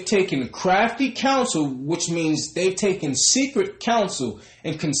 So they've taken crafty counsel, which means they've taken secret counsel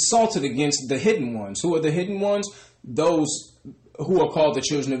and consulted against the hidden ones. Who are the hidden ones? Those who are called the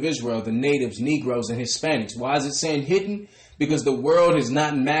children of Israel, the natives, Negroes, and Hispanics. Why is it saying hidden? Because the world is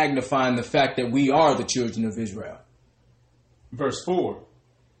not magnifying the fact that we are the children of Israel. Verse 4.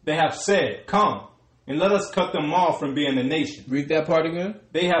 They have said, come, and let us cut them off from being a nation. Read that part again.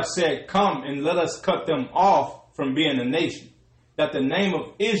 They have said, come, and let us cut them off from being a nation, that the name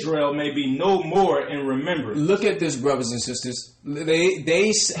of Israel may be no more in remembrance. Look at this, brothers and sisters.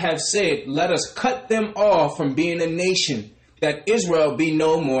 They have said, let us cut them off from being a nation, that Israel be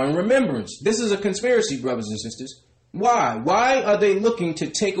no more in remembrance. This is a conspiracy, brothers and sisters. Why? Why are they looking to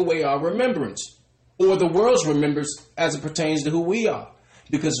take away our remembrance, or the world's remembrance as it pertains to who we are?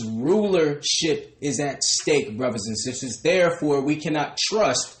 Because rulership is at stake, brothers and sisters. Therefore, we cannot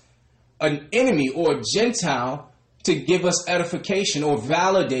trust an enemy or a Gentile to give us edification or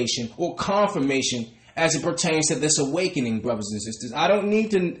validation or confirmation as it pertains to this awakening, brothers and sisters. I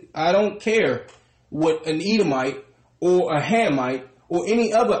don't care what an Edomite or a Hamite or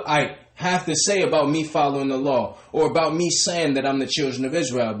any other ite have to say about me following the law, or about me saying that I'm the children of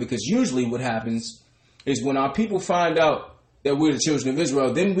Israel. Because usually what happens is when our people find out that we're the children of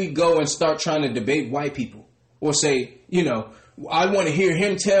Israel, then we go and start trying to debate white people, or say, I want to hear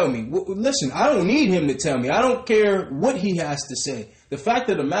him tell me. Listen, I don't need him to tell me. I don't care what he has to say. The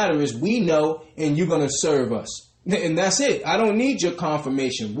fact of the matter is we know, and you're going to serve us. And that's it. I don't need your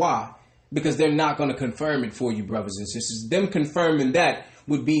confirmation. Why? Because they're not going to confirm it for you, brothers and sisters. Them confirming that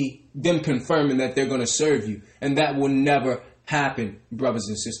would be them confirming that they're going to serve you. And that will never happen, brothers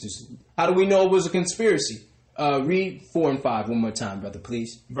and sisters. How do we know it was a conspiracy? Read 4 and 5 one more time, brother,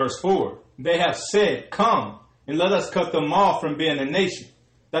 please. Verse 4. They have said, come, and let us cut them off from being a nation,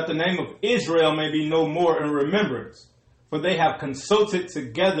 that the name of Israel may be no more in remembrance. For they have consulted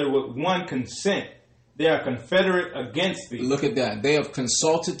together with one consent. They are confederate against thee. Look at that. They have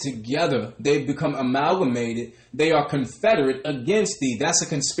consulted together. They've become amalgamated. They are confederate against thee. That's a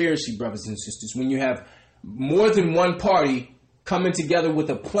conspiracy, brothers and sisters. When you have more than one party coming together with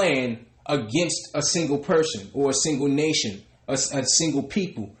a plan against a single person or a single nation, a single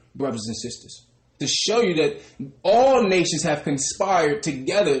people, brothers and sisters. to show you that all nations have conspired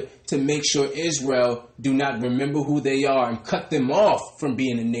together to make sure Israel do not remember who they are and cut them off from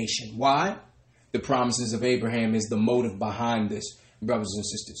being a nation. Why? The promises of Abraham is the motive behind this, brothers and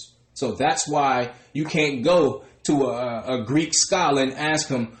sisters. So that's why you can't go to a Greek scholar and ask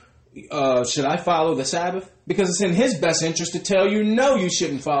him, should I follow the Sabbath? Because it's in his best interest to tell you, no, you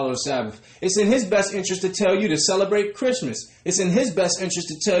shouldn't follow the Sabbath. It's in his best interest to tell you to celebrate Christmas. It's in his best interest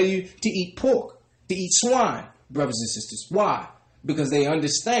to tell you to eat pork, to eat swine, brothers and sisters. Why? Because they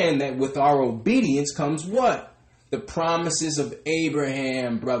understand that with our obedience comes what? The promises of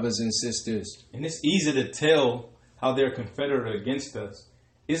Abraham, brothers and sisters. And it's easy to tell how they're confederate against us.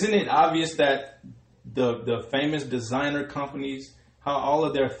 Isn't it obvious that the famous designer companies, how all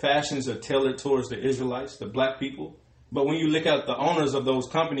of their fashions are tailored towards the Israelites, the black people? But when you look at the owners of those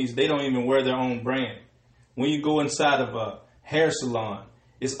companies, they don't even wear their own brand. When you go inside of a hair salon,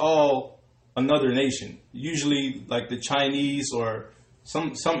 it's all another nation, usually like the Chinese or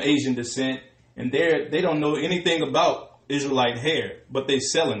some Asian descent, and they don't know anything about Israelite hair, but they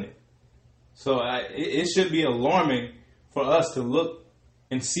selling it. So it should be alarming for us to look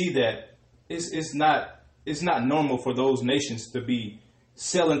and see that it's not normal for those nations to be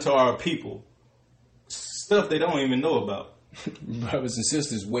selling to our people stuff they don't even know about. Brothers and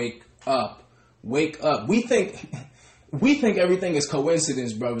sisters, wake up. Wake up. We think everything is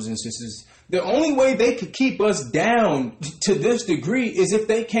coincidence, brothers and sisters. The only way they could keep us down to this degree is if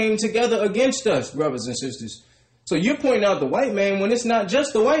they came together against us, brothers and sisters. So you're pointing out the white man when it's not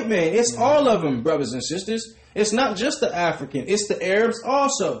just the white man. It's all of them, brothers and sisters. It's not just the African. It's the Arabs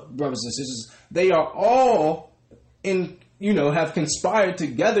also, brothers and sisters. They are all have conspired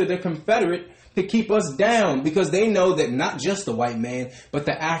together. They're confederate to keep us down because they know that not just the white man, but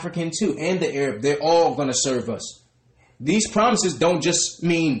the African too and the Arab, they're all going to serve us. These promises don't just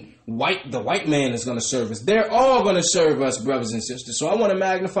mean the white man is going to serve us. They're all going to serve us, brothers and sisters. So I want to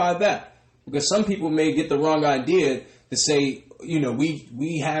magnify that because some people may get the wrong idea to say,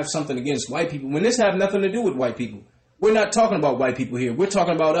 we have something against white people when this have nothing to do with white people. We're not talking about white people here. We're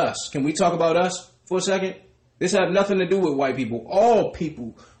talking about us. Can we talk about us for a second? This have nothing to do with white people. All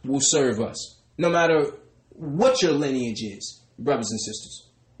people will serve us, no matter what your lineage is, brothers and sisters.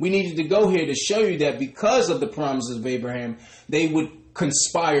 We needed to go here to show you that because of the promises of Abraham, they would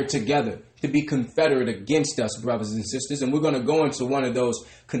conspire together to be confederate against us, brothers and sisters. And we're going to go into one of those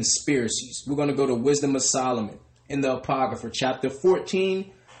conspiracies. We're going to go to Wisdom of Solomon in the Apocrypha, chapter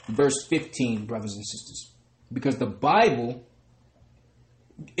 14, verse 15, brothers and sisters. Because the Bible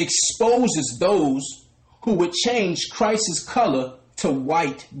exposes those who would change Christ's color to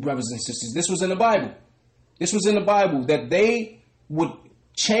white, brothers and sisters. This was in the Bible. This was in the Bible that they would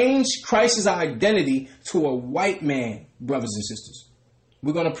change Christ's identity to a white man, brothers and sisters.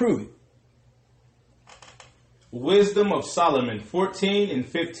 We're going to prove it. Wisdom of Solomon 14 and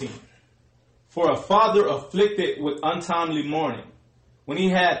 15. For a father afflicted with untimely mourning, when he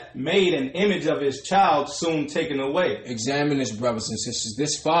had made an image of his child soon taken away. Examine this, brothers and sisters.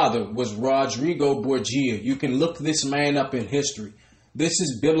 This father was Rodrigo Borgia. You can look this man up in history. This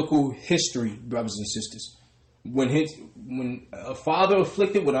is biblical history, brothers and sisters. When a father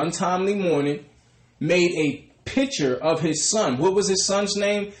afflicted with untimely mourning made a picture of his son. What was his son's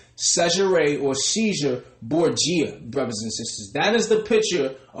name? Caesar Borgia, brothers and sisters. That is the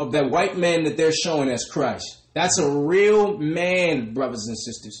picture of that white man that they're showing as Christ. That's a real man, brothers and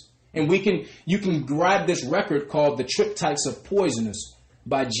sisters. And you can grab this record called The Triptychs of Poisoners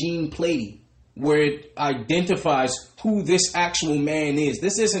by Jean Plady, where it identifies who this actual man is.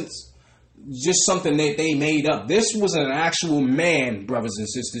 This isn't just something that they made up. This was an actual man, brothers and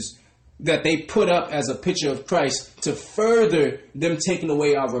sisters, that they put up as a picture of Christ to further them taking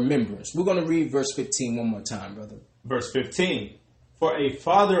away our remembrance. We're going to read verse 15 one more time, brother. Verse 15. For a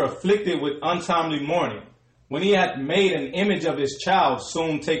father afflicted with untimely mourning, when he had made an image of his child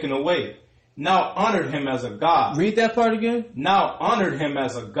soon taken away, now honored him as a god. Read that part again. Now honored him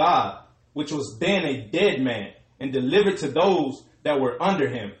as a god, which was then a dead man, and delivered to those that were under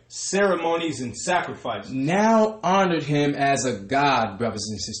him ceremonies and sacrifices. Now honored him as a god, brothers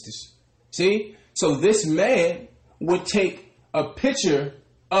and sisters. See? So this man would take a picture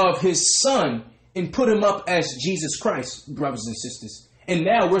of his son and put him up as Jesus Christ, brothers and sisters. And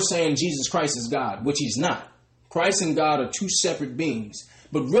now we're saying Jesus Christ is God, which he's not. Christ and God are two separate beings.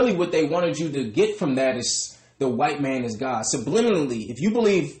 But really what they wanted you to get from that is the white man is God. Subliminally, if you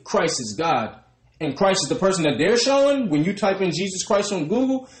believe Christ is God and Christ is the person that they're showing, when you type in Jesus Christ on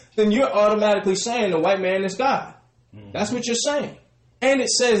Google, then you're automatically saying the white man is God. Mm-hmm. That's what you're saying. And it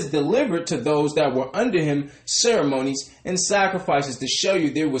says delivered to those that were under him ceremonies and sacrifices to show you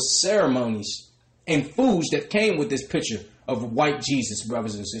there was ceremonies and foods that came with this picture of white Jesus,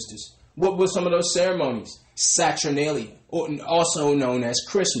 brothers and sisters. What were some of those ceremonies? Saturnalia, or also known as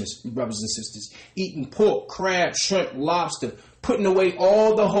Christmas, brothers and sisters. Eating pork, crab, shrimp, lobster, putting away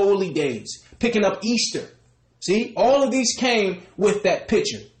all the holy days, picking up Easter. See, all of these came with that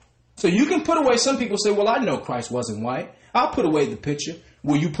picture. So you can put away, some people say, well, I know Christ wasn't white. I'll put away the picture.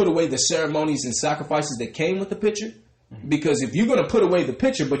 Will you put away the ceremonies and sacrifices that came with the picture? Because if you're going to put away the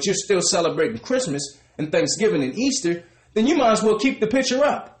picture, but you're still celebrating Christmas and Thanksgiving and Easter, then you might as well keep the picture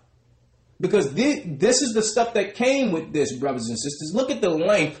up. Because this is the stuff that came with this, brothers and sisters. Look at the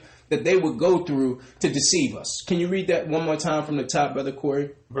length that they would go through to deceive us. Can you read that one more time from the top, Brother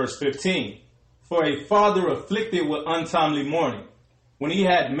Corey? Verse 15. For a father afflicted with untimely mourning, when he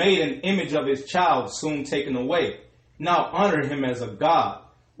had made an image of his child soon taken away, now honor him as a god,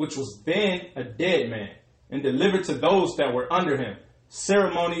 which was then a dead man, and delivered to those that were under him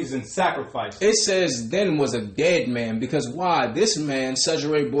ceremonies and sacrifices. It says then was a dead man, because why? This man,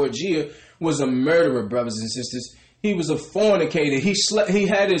 Cesare Borgia, was a murderer, brothers and sisters. He was a fornicator. He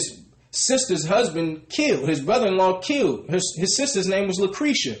had his sister's husband killed, his brother-in-law killed. His sister's name was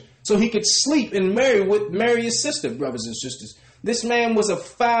Lucretia, so he could sleep and marry his sister, brothers and sisters. This man was a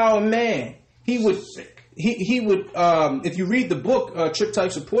foul man. He would, if you read the book, Trip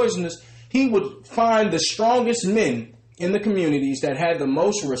Types of Poisonous, he would find the strongest men in the communities that had the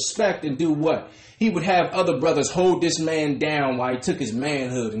most respect and do what? He would have other brothers hold this man down while he took his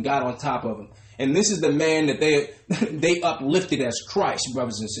manhood and got on top of him. And this is the man that they uplifted as Christ,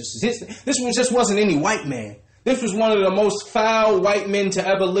 brothers and sisters. This just wasn't any white man. This was one of the most foul white men to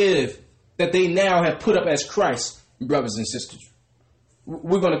ever live that they now have put up as Christ, brothers and sisters.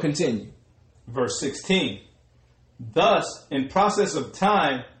 We're going to continue. Verse 16. Thus, in process of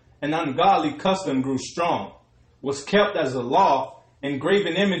time, an ungodly custom grew strong, was kept as a law, and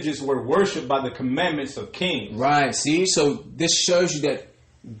graven images were worshipped by the commandments of kings. Right, see? So this shows you that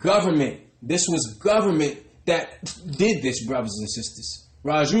this was government that did this, brothers and sisters.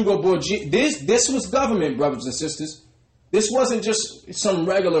 Rodrigo Borgia, this was government, brothers and sisters. This wasn't just some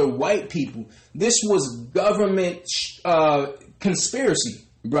regular white people. This was government conspiracy,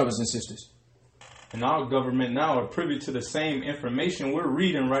 brothers and sisters. And our government now are privy to the same information we're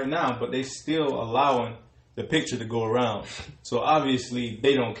reading right now, but they still allowing the picture to go around. So obviously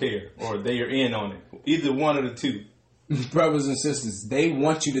they don't care, or they are in on it. Either one of the two. Brothers and sisters, they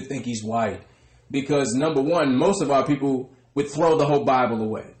want you to think he's white. Because number one, most of our people would throw the whole Bible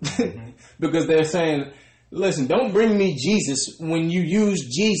away. Because they're saying, listen, don't bring me Jesus when you use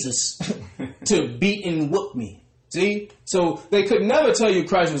Jesus to beat and whoop me. See? So they could never tell you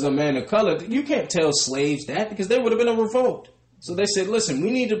Christ was a man of color. You can't tell slaves that, because there would have been a revolt. So they said, listen,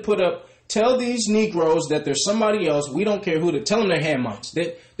 we need to tell these Negroes that there's somebody else. We don't care who. Tell them they're Hamites.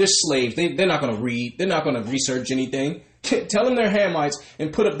 They're slaves. They're not going to read. They're not going to research anything. Tell them they're Hamites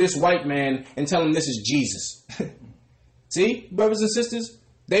and put up this white man and tell them this is Jesus. See, brothers and sisters,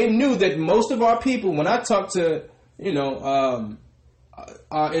 they knew that most of our people, when I talk to,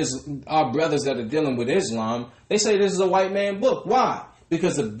 our brothers that are dealing with Islam, they say this is a white man book. Why?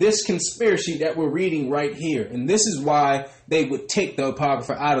 Because of this conspiracy that we're reading right here. And this is why they would take the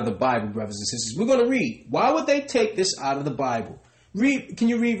Apocrypha out of the Bible, brothers and sisters. We're going to read. Why would they take this out of the Bible? Can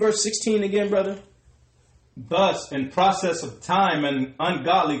you read verse 16 again, brother? Thus, in process of time, an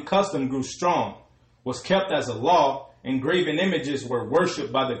ungodly custom grew strong, was kept as a law, and graven images were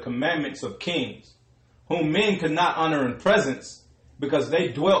worshipped by the commandments of kings, whom men could not honor in presence, because they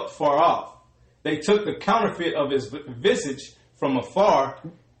dwelt far off. They took the counterfeit of his visage from afar.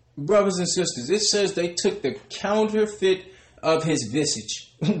 Brothers and sisters, it says they took the counterfeit of his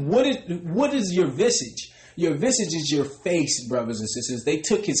visage. What is your visage? Your visage is your face, brothers and sisters. They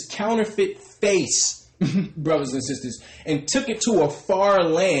took his counterfeit face, brothers and sisters, and took it to a far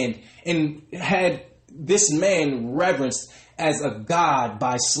land and had this man reverenced as a god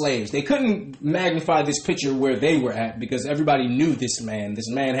by slaves. They couldn't magnify this picture where they were at because everybody knew this man. This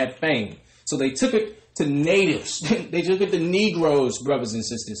man had fame. So they took it to natives. They took it to Negroes, brothers and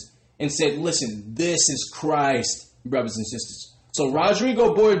sisters, and said, listen, this is Christ, brothers and sisters. So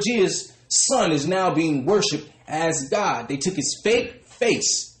Rodrigo Borgia's son is now being worshipped as God. They took his fake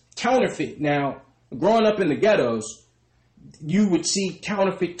face, counterfeit. Now, growing up in the ghettos, you would see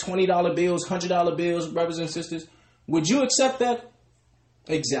counterfeit $20 bills, $100 bills, brothers and sisters. Would you accept that?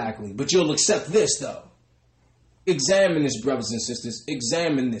 Exactly. But you'll accept this, though. Examine this, brothers and sisters.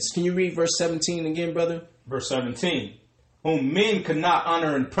 Examine this. Can you read verse 17 again, brother? Verse 17. Whom men could not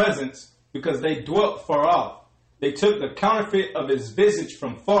honor in presence, because they dwelt far off. They took the counterfeit of his visage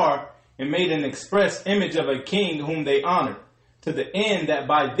from far, and made an express image of a king whom they honored, to the end that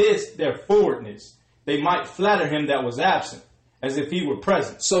by this their forwardness they might flatter him that was absent, as if he were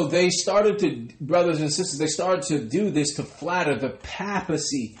present. So they started to, brothers and sisters, they started to do this to flatter the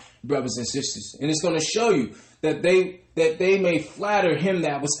papacy, brothers and sisters. And it's going to show you that they may flatter him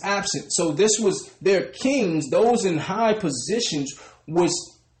that was absent. So this was their kings, those in high positions,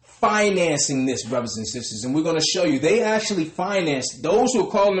 was financing this, brothers and sisters. And we're going to show you they actually financed, those who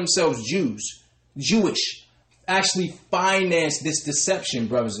are calling themselves Jewish, actually financed this deception,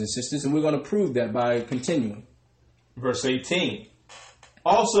 brothers and sisters. And we're going to prove that by continuing. Verse 18.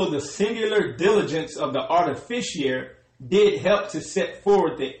 Also the singular diligence of the artificer did help to set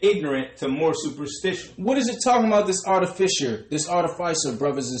forward the ignorant to more superstition. What is it talking about, this artificer,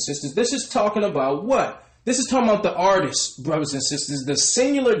 brothers and sisters? This is talking about what? This is talking about the artist, brothers and sisters. The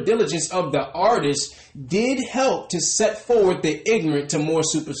singular diligence of the artist did help to set forward the ignorant to more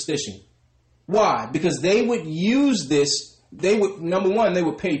superstition. Why? Because they would use this, number one, they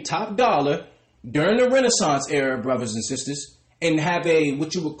would pay top dollar during the Renaissance era, brothers and sisters, and have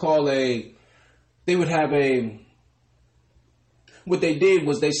what they did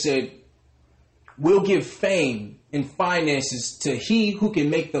was they said, we'll give fame and finances to he who can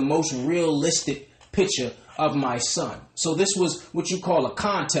make the most realistic picture of my son. So this was what you call a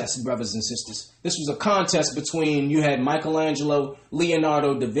contest, brothers and sisters. This was a contest between, you had Michelangelo,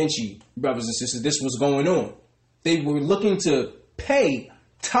 Leonardo da Vinci, brothers and sisters. This was going on. They were looking to pay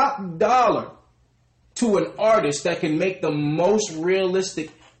top dollar to an artist that can make the most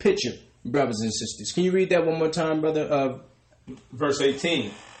realistic picture, brothers and sisters. Can you read that one more time, brother? Verse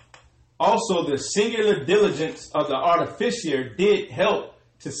 18. Also the singular diligence of the artificer did help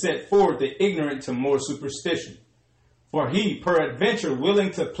to set forward the ignorant to more superstition. For he, peradventure,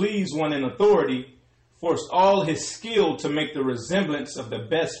 willing to please one in authority, forced all his skill to make the resemblance of the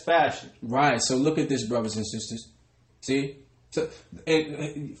best fashion. Right, so look at this, brothers and sisters. See? So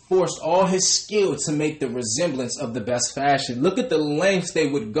it forced all his skill to make the resemblance of the best fashion. Look at the lengths they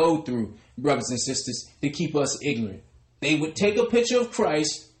would go through, brothers and sisters, to keep us ignorant. They would take a picture of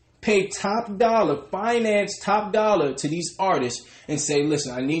Christ, pay top dollar, finance top dollar to these artists, and say,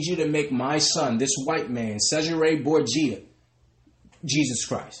 listen, I need you to make my son, this white man, Cesare Borgia, Jesus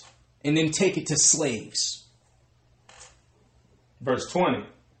Christ. And then take it to slaves. Verse 20.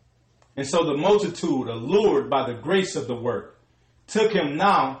 And so the multitude, allured by the grace of the work, took him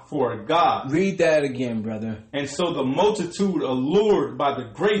now for a god. Read that again, brother. And so the multitude, allured by the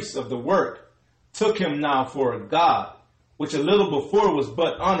grace of the work, took him now for a god, which a little before was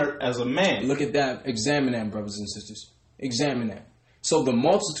but honored as a man. Look at that. Examine that, brothers and sisters. Examine that. So the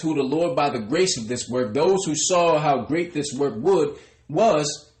multitude, allured by the grace of this work, those who saw how great this work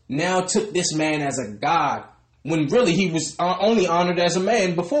was, now took this man as a god, when really he was only honored as a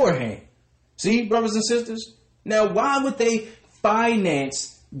man beforehand. See, brothers and sisters? Now, why would they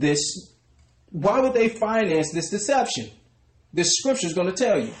finance this? Why would they finance this deception? This scripture is going to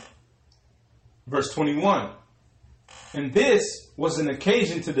tell you. Verse 21. And this was an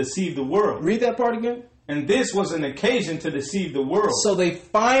occasion to deceive the world. Read that part again. And this was an occasion to deceive the world. So they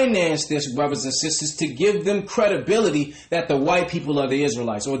financed this, brothers and sisters, to give them credibility that the white people are the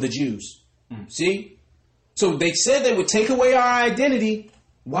Israelites or the Jews. See? So they said they would take away our identity.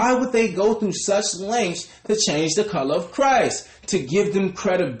 Why would they go through such lengths to change the color of Christ? To give them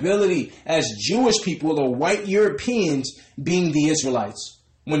credibility as Jewish people or white Europeans being the Israelites.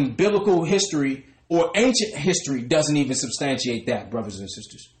 When biblical history or ancient history doesn't even substantiate that, brothers and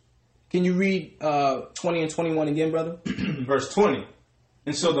sisters. Can you read 20 and 21 again, brother? Verse 20.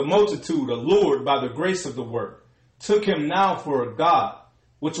 And so the multitude, allured by the grace of the work, took him now for a god,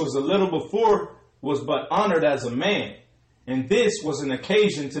 which was a little before was but honored as a man. And this was an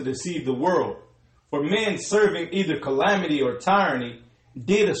occasion to deceive the world. For men serving either calamity or tyranny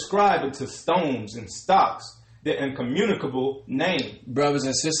did ascribe unto stones and stocks the incommunicable name. Brothers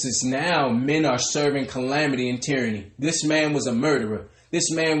and sisters, now men are serving calamity and tyranny. This man was a murderer.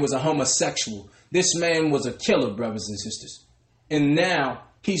 This man was a homosexual. This man was a killer, brothers and sisters. And now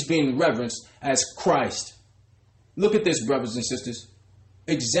he's being reverenced as Christ. Look at this, brothers and sisters.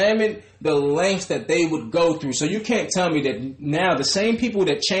 Examine the lengths that they would go through. So you can't tell me that now the same people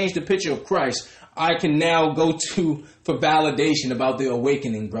that changed the picture of Christ, I can now go to for validation about the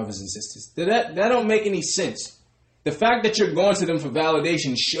awakening, brothers and sisters. That don't make any sense. The fact that you're going to them for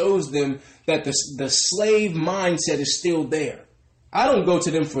validation shows them that the slave mindset is still there. I don't go to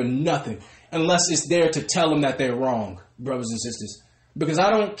them for nothing unless it's there to tell them that they're wrong, brothers and sisters. Because I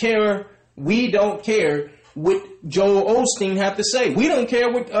don't care, we don't care what Joel Osteen have to say. We don't care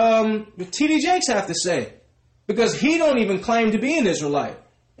what T.D. Jakes have to say. Because he don't even claim to be an Israelite.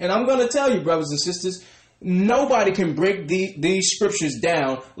 And I'm going to tell you, brothers and sisters, Nobody can break these scriptures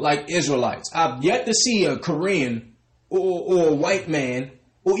down like Israelites. I've yet to see a Korean or a white man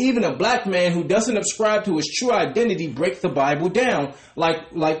or even a black man who doesn't ascribe to his true identity break the Bible down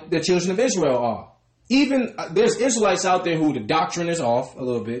like the children of Israel are. Even there's Israelites out there who the doctrine is off a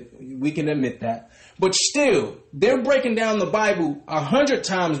little bit. We can admit that. But still, they're breaking down the Bible 100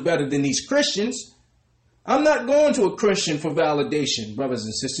 times better than these Christians. I'm not going to a Christian for validation, brothers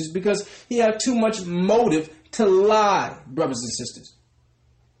and sisters, because he has too much motive to lie, brothers and sisters.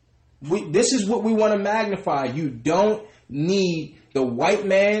 This is what we want to magnify. You don't need the white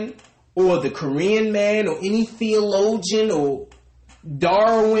man or the Korean man or any theologian or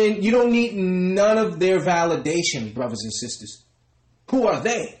Darwin. You don't need none of their validation, brothers and sisters. Who are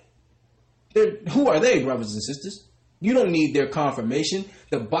they? Who are they, brothers and sisters? You don't need their confirmation.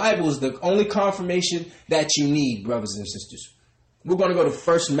 The Bible is the only confirmation that you need, brothers and sisters. We're going to go to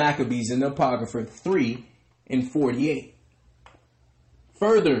 1 Maccabees in the Apocrypha 3 and 48.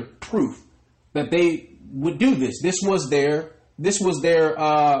 Further proof that they would do this. This was their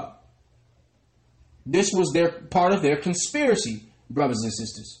part of their conspiracy, brothers and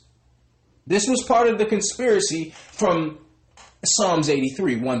sisters. This was part of the conspiracy from Psalms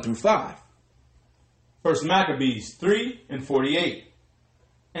 83, 1 through 5. 1 Maccabees 3 and 48.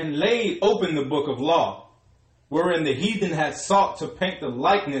 And laid open the book of law, wherein the heathen had sought to paint the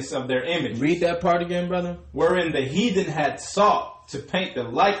likeness of their images. Read that part again, brother. Wherein the heathen had sought to paint the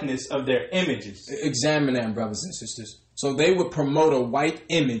likeness of their images. Examine that, brothers and sisters. So they would promote a white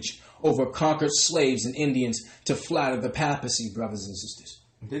image over conquered slaves and Indians to flatter the papacy, brothers and sisters.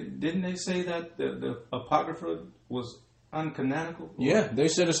 Didn't they say that the Apocrypha was uncanonical? Yeah, they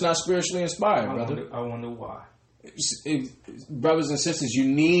said it's not spiritually inspired, brother. I wonder why. Brothers and sisters, you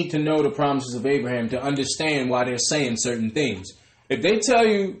need to know the promises of Abraham to understand why they're saying certain things. If they tell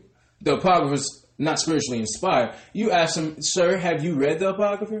you the Apocrypha is not spiritually inspired, you ask them, sir, have you read the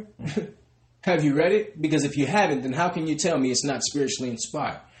Apocrypha? Have you read it? Because if you haven't, then how can you tell me it's not spiritually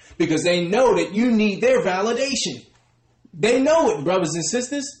inspired? Because they know that you need their validation. They know it, brothers and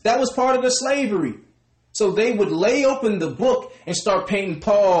sisters. That was part of the slavery. So they would lay open the book and start painting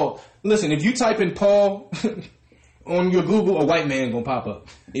Paul. Listen, if you type in Paul on your Google, a white man gonna pop up.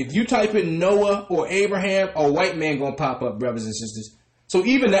 If you type in Noah or Abraham, a white man gonna pop up, brothers and sisters. So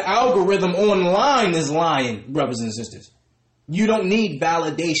even the algorithm online is lying, brothers and sisters. You don't need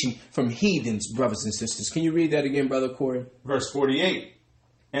validation from heathens, brothers and sisters. Can you read that again, Brother Corey? Verse 48.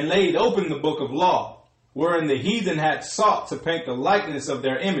 And laid open the book of law, wherein the heathen had sought to paint the likeness of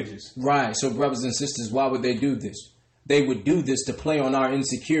their images. Right. So, brothers and sisters, why would they do this? They would do this to play on our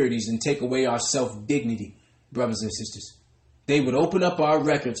insecurities and take away our self-dignity, brothers and sisters. They would open up our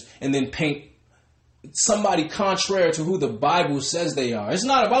records and then paint somebody contrary to who the Bible says they are. It's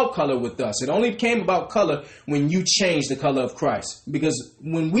not about color with us. It only came about color when you changed the color of Christ. Because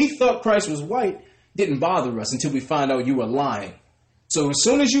when we thought Christ was white, it didn't bother us until we find out you were lying. So as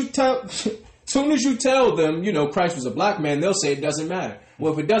soon as you tell them, you know, Christ was a black man, they'll say it doesn't matter.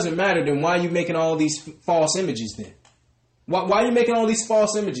 Well, if it doesn't matter, then why are you making all these false images then? Why are you making all these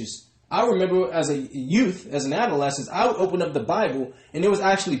false images? I remember as a youth, as an adolescent, I would open up the Bible and there was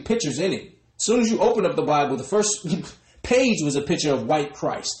actually pictures in it. As soon as you open up the Bible, the first page was a picture of white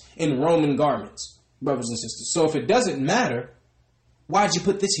Christ in Roman garments, brothers and sisters. So if it doesn't matter, why'd you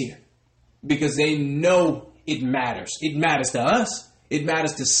put this here? Because they know it matters. It matters to us. It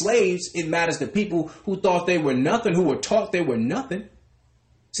matters to slaves. It matters to people who thought they were nothing, who were taught they were nothing.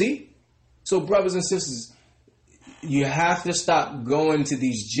 See? So, brothers and sisters, you have to stop going to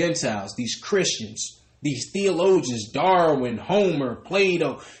these Gentiles, these Christians, these theologians, Darwin, Homer,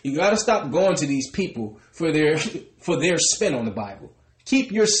 Plato. You got to stop going to these people for their spin on the Bible.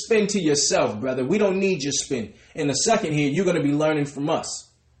 Keep your spin to yourself, brother. We don't need your spin. In a second here, you're going to be learning from us.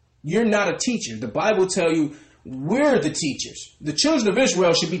 You're not a teacher. The Bible tells you we're the teachers. The children of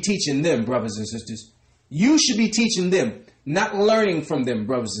Israel should be teaching them, brothers and sisters. You should be teaching them, not learning from them,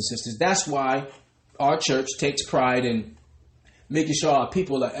 brothers and sisters. That's why our church takes pride in making sure our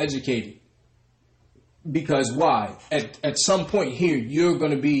people are educated. Because why? At some point here, you're going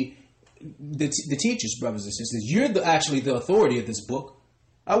to be the teachers, brothers and sisters. You're actually the authority of this book.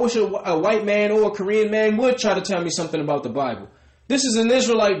 I wish a white man or a Korean man would try to tell me something about the Bible. This is an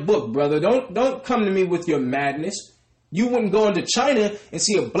Israelite book, brother. Don't come to me with your madness. You wouldn't go into China and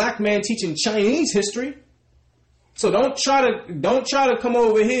see a black man teaching Chinese history. So don't try to come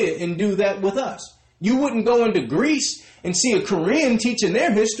over here and do that with us. You wouldn't go into Greece and see a Korean teaching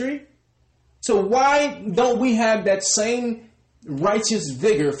their history. So why don't we have that same righteous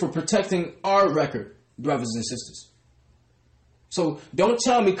vigor for protecting our record, brothers and sisters? So don't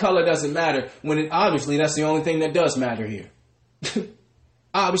tell me color doesn't matter when obviously that's the only thing that does matter here.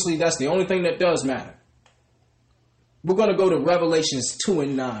 Obviously, that's the only thing that does matter. We're going to go to Revelations 2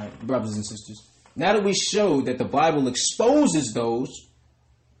 and 9, brothers and sisters. Now that we showed that the Bible exposes those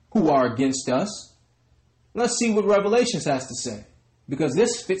who are against us, let's see what Revelations has to say. Because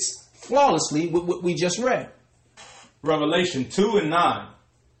this fits flawlessly with what we just read. Revelation 2 and 9.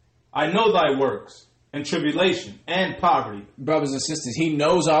 I know thy works, and tribulation, and poverty. Brothers and sisters, he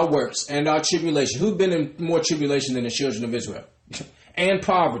knows our works and our tribulation. Who's been in more tribulation than the children of Israel? And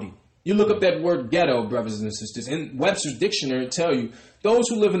poverty. You look up that word ghetto, brothers and sisters. In Webster's dictionary, it tell you those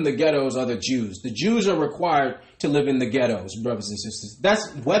who live in the ghettos are the Jews. The Jews are required to live in the ghettos, brothers and sisters.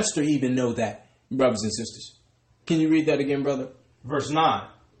 That's Webster even know that, brothers and sisters. Can you read that again, brother? Verse 9.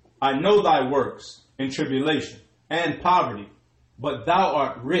 I know thy works, and tribulation, and poverty, but thou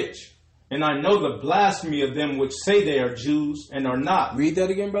art rich. And I know the blasphemy of them which say they are Jews and are not. Read that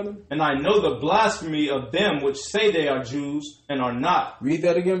again, brother. And I know the blasphemy of them which say they are Jews and are not. Read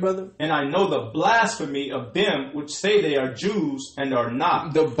that again, brother. And I know the blasphemy of them which say they are Jews and are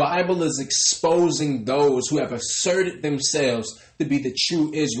not. The Bible is exposing those who have asserted themselves to be the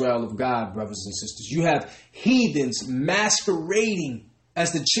true Israel of God, brothers and sisters. You have heathens masquerading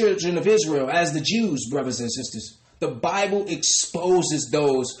as the children of Israel, as the Jews, brothers and sisters. The Bible exposes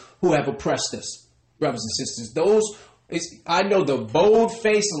those who have oppressed us, brothers and sisters. I know the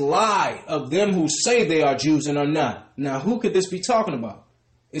bold-faced lie of them who say they are Jews and are not. Now, who could this be talking about?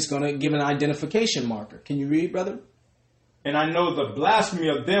 It's going to give an identification marker. Can you read, brother? And I know the blasphemy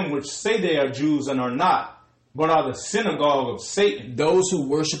of them which say they are Jews and are not, but are the synagogue of Satan. Those who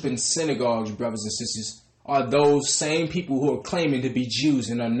worship in synagogues, brothers and sisters, are those same people who are claiming to be Jews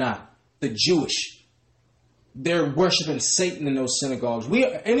and are not. The Jewish. They're worshiping Satan in those synagogues. We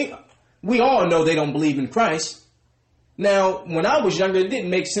all know they don't believe in Christ. Now, when I was younger, it didn't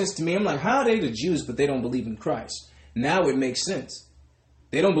make sense to me. I'm like, how are they the Jews, but they don't believe in Christ? Now it makes sense.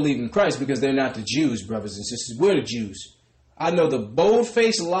 They don't believe in Christ because they're not the Jews, brothers and sisters. We're the Jews. I know the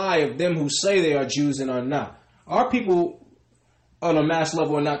bold-faced lie of them who say they are Jews and are not. Our people on a mass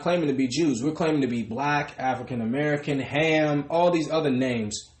level are not claiming to be Jews. We're claiming to be black, African American, Ham, all these other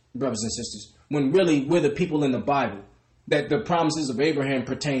names, brothers and sisters. When really we're the people in the Bible that the promises of Abraham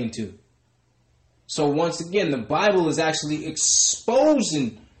pertain to. So once again, the Bible is actually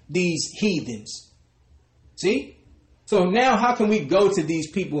exposing these heathens. See? So now how can we go to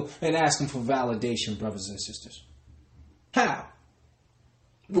these people and ask them for validation, brothers and sisters? How?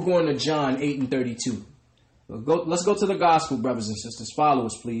 We're going to John 8 and 32. Let's go to the gospel, brothers and sisters. Follow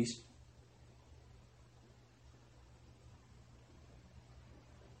us, please.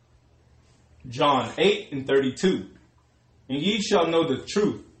 John 8 and 32. And ye shall know the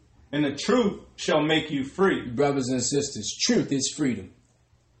truth, and the truth shall make you free. Brothers and sisters, truth is freedom.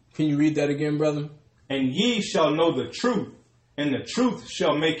 Can you read that again, brother? And ye shall know the truth, and the truth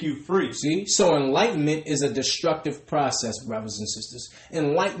shall make you free. See? So enlightenment is a destructive process, brothers and sisters.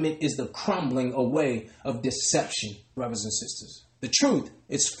 Enlightenment is the crumbling away of deception, brothers and sisters. The truth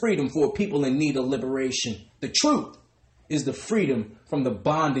is freedom for people in need of liberation. The truth is the freedom from the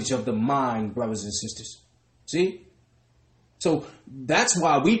bondage of the mind, brothers and sisters. See? So that's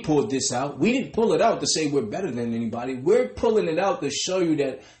why we pulled this out. We didn't pull it out to say we're better than anybody. We're pulling it out to show you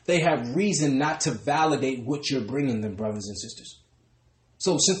that they have reason not to validate what you're bringing them, brothers and sisters.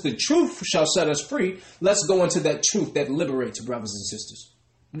 So since the truth shall set us free, let's go into that truth that liberates, brothers and sisters.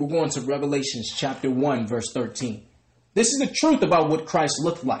 We're going to Revelation chapter 1, verse 13. This is the truth about what Christ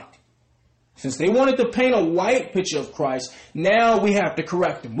looked like. Since they wanted to paint a white picture of Christ, now we have to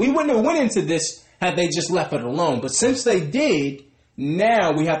correct them. We wouldn't have went into this had they just left it alone. But since they did,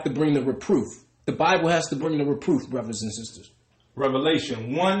 now we have to bring the reproof. The Bible has to bring the reproof, brothers and sisters.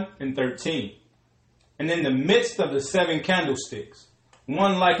 Revelation 1 and 13. And in the midst of the 7 candlesticks,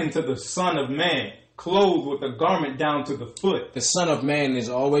 one likened to the Son of Man, clothed with a garment down to the foot. The Son of Man has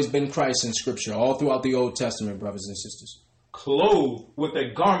always been Christ in Scripture, all throughout the Old Testament, brothers and sisters. Clothed with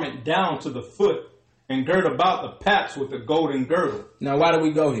a garment down to the foot, and girt about the paps with a golden girdle. Now, why do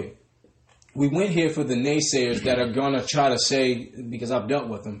we go here? We went here for the naysayers that are going to try to say, because I've dealt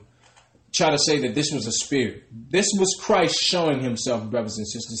with them, try to say that this was a spirit. This was Christ showing himself, brothers and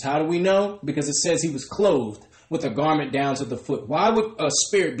sisters. How do we know? Because it says he was clothed with a garment down to the foot. Why would a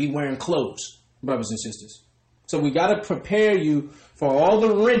spirit be wearing clothes, brothers and sisters? So we got to prepare you for all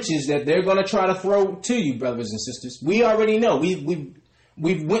the wrenches that they're going to try to throw to you, brothers and sisters. We already know.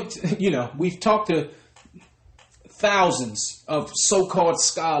 We've talked to thousands of so-called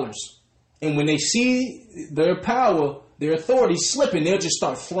scholars. And when they see their power, their authority slipping, they'll just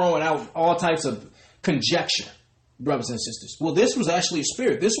start throwing out all types of conjecture, brothers and sisters. Well, this was actually a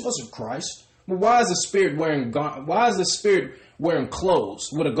spirit. This wasn't Christ. Well, why is the spirit wearing clothes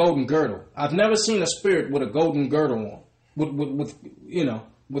with a golden girdle? I've never seen a spirit with a golden girdle on,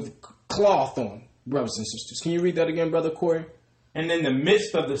 with cloth on, brothers and sisters. Can you read that again, Brother Corey? And in the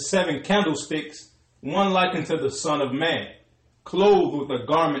midst of the 7 candlesticks, one like unto the Son of Man, clothed with a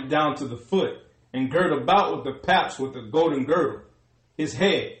garment down to the foot, and girt about with the paps with a golden girdle. His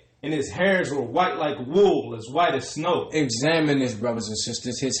head and his hairs were white like wool, as white as snow. Examine this, brothers and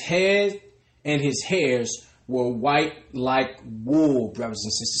sisters. His head and his hairs were white like wool, brothers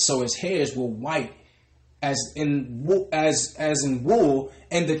and sisters. So his hairs were white as in wool,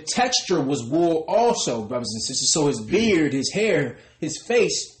 and the texture was wool also, brothers and sisters. So his beard, his hair, his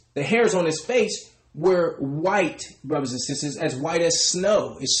face, the hairs on his face were white, brothers and sisters, as white as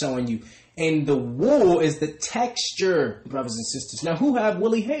snow is showing you. And the wool is the texture, brothers and sisters. Now, who have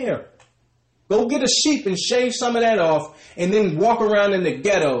woolly hair? Go get a sheep and shave some of that off, and then walk around in the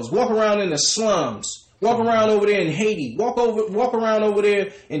ghettos, walk around in the slums, walk around over there in Haiti, walk around over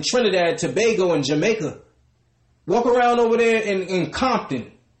there in Trinidad, Tobago, and Jamaica. Walk around over there in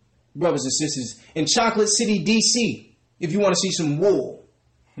Compton, brothers and sisters, in Chocolate City, D.C., if you want to see some wool.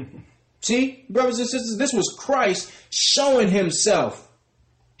 See, brothers and sisters, this was Christ showing himself.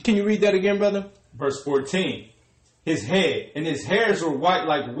 Can you read that again, brother? Verse 14. His head and his hairs were white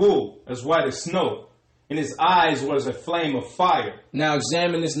like wool, as white as snow, and his eyes was a flame of fire. Now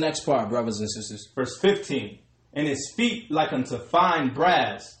examine this next part, brothers and sisters. Verse 15. And his feet like unto fine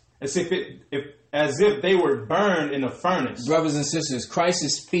brass, as if they were burned in a furnace. Brothers and sisters,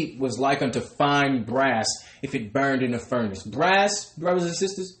 Christ's feet was like unto fine brass, if it burned in a furnace. Brass, brothers and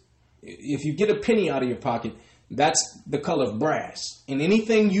sisters, if you get a penny out of your pocket, that's the color of brass. And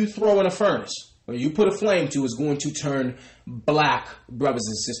anything you throw in a furnace or you put a flame to is going to turn black, brothers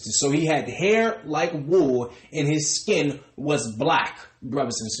and sisters. So he had hair like wool and his skin was black,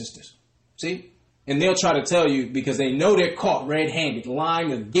 brothers and sisters. See? And they'll try to tell you, because they know they're caught red-handed,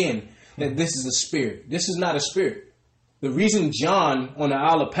 lying again, that this is a spirit. This is not a spirit. The reason John on the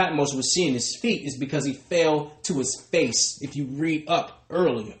Isle of Patmos was seeing his feet is because he fell to his face. If you read up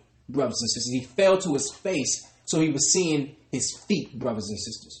earlier, brothers and sisters, he fell to his face. So he was seeing his feet, brothers and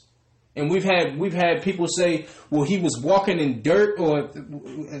sisters. And we've had people say, well, he was walking in dirt, or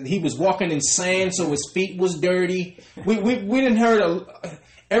he was walking in sand, so his feet was dirty. We didn't heard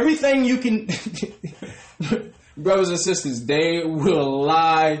everything you can. Brothers and sisters, they will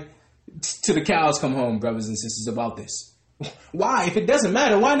lie till the cows come home, brothers and sisters, about this. Why? If it doesn't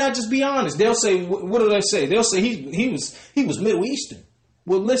matter, why not just be honest? They'll say, what do they say? They'll say he was Middle Eastern.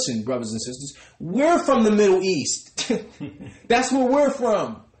 Well, listen, brothers and sisters, we're from the Middle East. That's where we're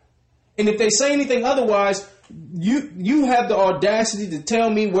from. And if they say anything otherwise, you have the audacity to tell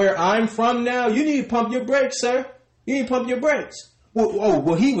me where I'm from now? You need to pump your brakes, sir. You need to pump your brakes.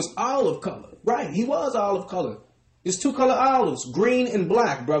 Well, he was olive color. Right, he was olive color. There's 2 color olives, green and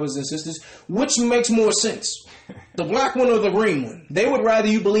black, brothers and sisters. Which makes more sense? The black one or the green one? They would rather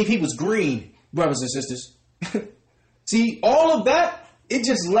you believe he was green, brothers and sisters. See, all of that, it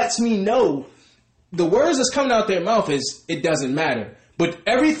just lets me know the words that's coming out their mouth is, it doesn't matter. But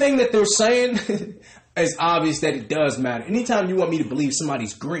everything that they're saying is obvious that it does matter. Anytime you want me to believe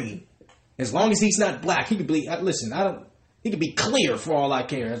somebody's green, as long as he's not black, he could believe, listen, he could be clear for all I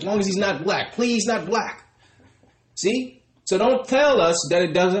care. As long as he's not black, please not black. See? So don't tell us that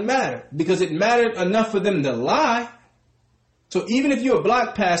it doesn't matter, because it mattered enough for them to lie. So even if you're a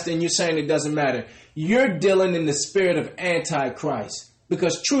black pastor and you're saying it doesn't matter, you're dealing in the spirit of Antichrist.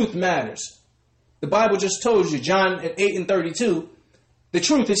 Because truth matters. The Bible just told you, John 8:32, the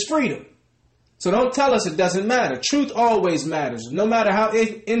truth is freedom. So don't tell us it doesn't matter. Truth always matters, no matter how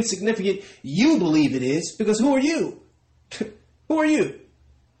insignificant you believe it is, because who are you? Who are you?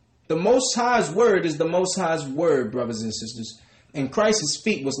 The Most High's word is the Most High's word, brothers and sisters. And Christ's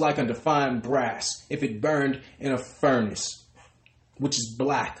feet was like unto fine brass, if it burned in a furnace, which is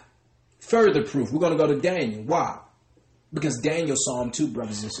black. Further proof, we're going to go to Daniel. Why? Because Daniel saw him too,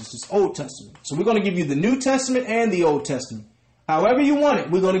 brothers and sisters. Old Testament. So we're going to give you the New Testament and the Old Testament. However you want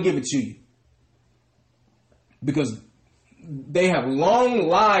it, we're going to give it to you. Because they have long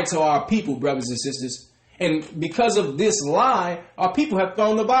lied to our people, brothers and sisters. And because of this lie, our people have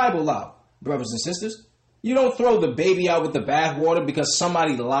thrown the Bible out, brothers and sisters. You don't throw the baby out with the bathwater because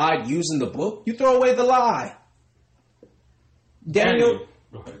somebody lied using the book. You throw away the lie. Daniel.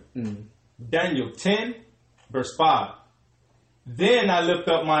 Daniel 10, verse 5. Then I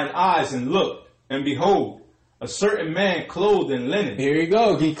lifted up mine eyes and looked, and behold, a certain man clothed in linen. Here you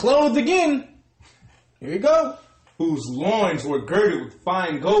go. He clothed again. Here you go. Whose loins were girded with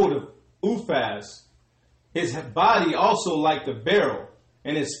fine gold of Uphaz, His body also like the beryl,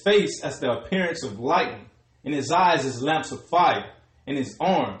 and his face as the appearance of lightning, and his eyes as lamps of fire, and his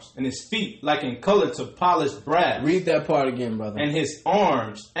arms and his feet like in color to polished brass. Read that part again, brother. And his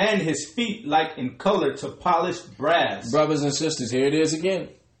arms and his feet like in color to polished brass. Brothers and sisters, here it is again.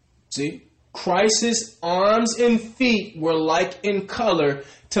 See? Christ's arms and feet were like in color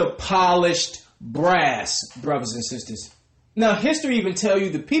to polished brass, brothers and sisters. Now, history even tell you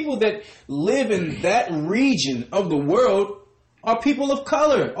the people that live in that region of the world are people of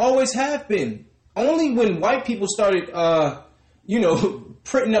color, always have been. Only when white people started,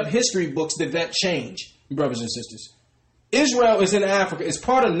 printing up history books did that change, brothers and sisters. Israel is in Africa. It's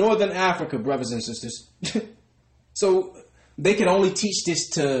part of northern Africa, brothers and sisters. So they could only teach this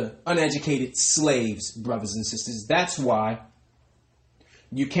to uneducated slaves, brothers and sisters. That's why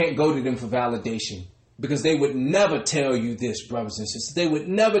you can't go to them for validation. Because they would never tell you this, brothers and sisters. They would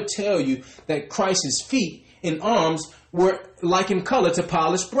never tell you that Christ's feet and arms were like in color to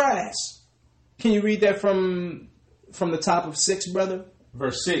polished brass. Can you read that from the top of 6, brother?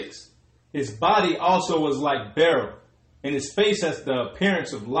 Verse 6. His body also was like beryl, and his face as the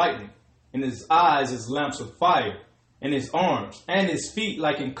appearance of lightning, and his eyes as lamps of fire, and his arms and his feet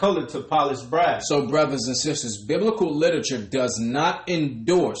like in color to polished brass. So, brothers and sisters, biblical literature does not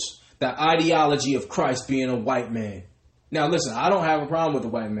endorse the ideology of Christ being a white man. Now, listen, I don't have a problem with a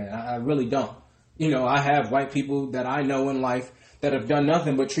white man. I really don't. I have white people that I know in life that have done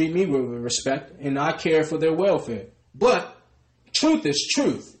nothing but treat me with respect, and I care for their welfare. But truth is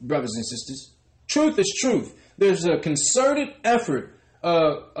truth, brothers and sisters. Truth is truth. There's a concerted effort,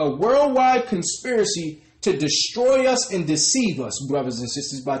 a worldwide conspiracy to destroy us and deceive us, brothers and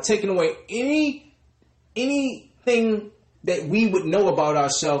sisters, by taking away anything that we would know about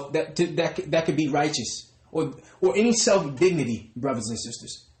ourselves that could be righteous, or any self-dignity, brothers and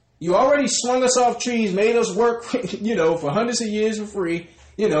sisters. You already swung us off trees, made us work, for hundreds of years for free,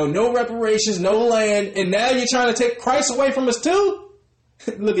 no reparations, no land, and now you're trying to take Christ away from us too?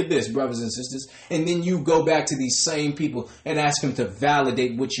 Look at this, brothers and sisters. And then you go back to these same people and ask them to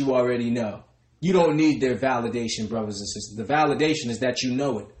validate what you already know. You don't need their validation, brothers and sisters. The validation is that you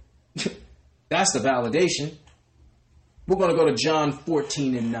know it. That's the validation. We're going to go to John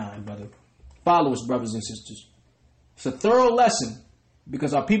 14:9, brother. Follow us, brothers and sisters. It's a thorough lesson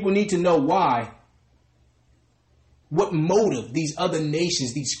because our people need to know why, what motive these other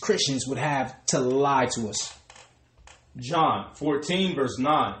nations, these Christians would have to lie to us. John 14, verse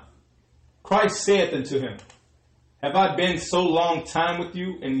 9. Christ saith unto him, Have I been so long time with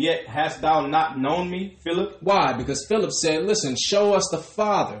you, and yet hast thou not known me, Philip? Why? Because Philip said, listen, show us the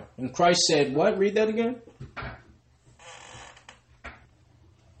Father. And Christ said, what? Read that again.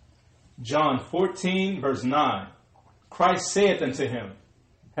 John 14, verse 9. Christ saith unto him,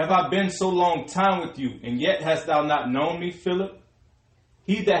 Have I been so long time with you, and yet hast thou not known me, Philip?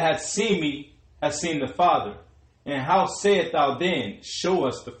 He that hath seen me hath seen the Father. And how sayest thou then, show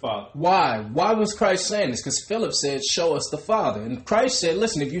us the Father? Why? Why was Christ saying this? Because Philip said, show us the Father. And Christ said,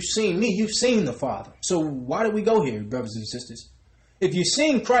 listen, if you've seen me, you've seen the Father. So why do we go here, brothers and sisters? If you've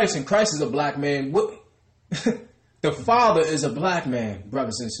seen Christ and Christ is a black man, the Father is a black man,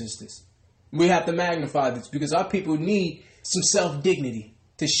 brothers and sisters. We have to magnify this because our people need some self-dignity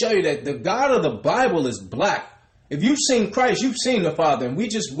to show you that the God of the Bible is black. If you've seen Christ, you've seen the Father. And we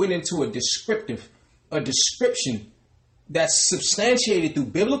just went into a description that's substantiated through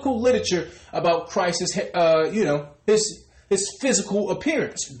biblical literature about Christ's, his physical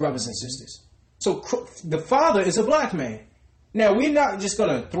appearance, brothers and sisters. So the Father is a black man. Now, we're not just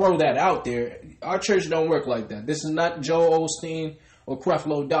going to throw that out there. Our church don't work like that. This is not Joel Osteen or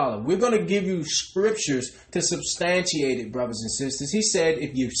Creflo Dollar. We're going to give you scriptures to substantiate it, brothers and sisters. He said,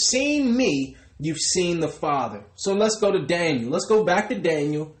 if you've seen me, you've seen the Father. So let's go to Daniel. Let's go back to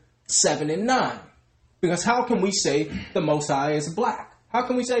Daniel 7 and 9. Because how can we say the Most High is black? How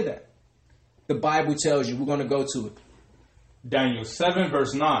can we say that? The Bible tells you. We're going to go to it. Daniel 7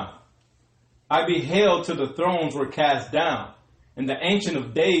 verse 9. I beheld till the thrones were cast down, and the Ancient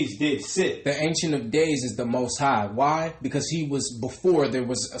of Days did sit. The Ancient of Days is the Most High. Why? Because he was before there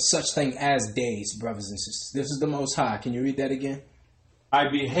was a such thing as days, brothers and sisters. This is the Most High. Can you read that again? I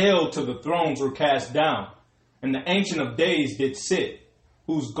beheld till the thrones were cast down, and the Ancient of Days did sit,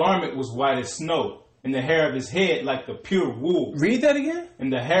 whose garment was white as snow, and the hair of his head like the pure wool. Read that again.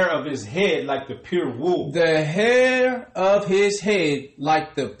 And the hair of his head like the pure wool. The hair of his head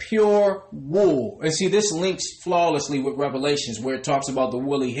like the pure wool. And see, this links flawlessly with Revelations where it talks about the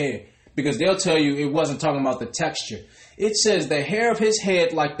woolly hair. Because they'll tell you it wasn't talking about the texture. It says the hair of his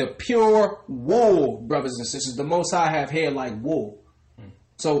head like the pure wool, brothers and sisters. The Most High have hair like wool.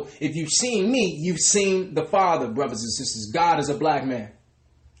 So if you've seen me, you've seen the Father, brothers and sisters. God is a black man.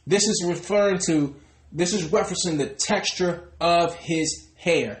 This is referencing the texture of his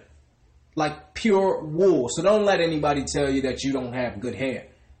hair, like pure wool. So don't let anybody tell you that you don't have good hair,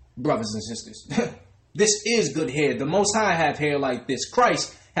 brothers and sisters. This is good hair. The Most High have hair like this.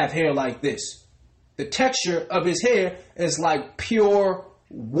 Christ have hair like this. The texture of his hair is like pure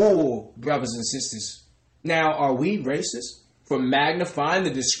wool, brothers and sisters. Now, are we racist for magnifying the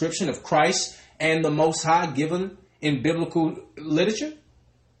description of Christ and the Most High given in biblical literature?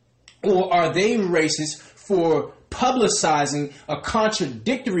 Or are they racist for publicizing a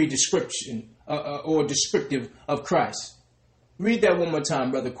contradictory description or descriptive of Christ? Read that one more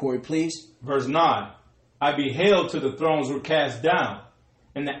time, Brother Corey, please. Verse 9. I beheld till the thrones were cast down,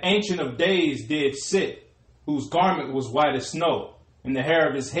 and the Ancient of Days did sit, whose garment was white as snow, and the hair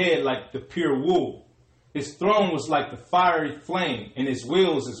of his head like the pure wool. His throne was like the fiery flame, and his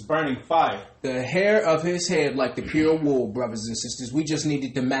wheels as burning fire. The hair of his head like the pure wool, brothers and sisters. We just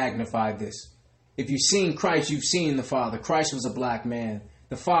needed to magnify this. If you've seen Christ, you've seen the Father. Christ was a black man.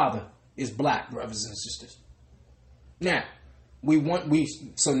 The Father is black, brothers and sisters. Now,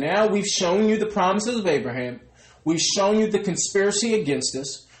 now we've shown you the promises of Abraham. We've shown you the conspiracy against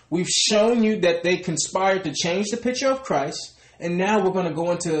us. We've shown you that they conspired to change the picture of Christ. And now we're going to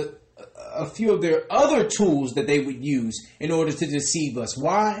go into a few of their other tools that they would use in order to deceive us.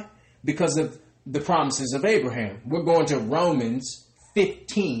 Why? Because of the promises of Abraham. We're going to Romans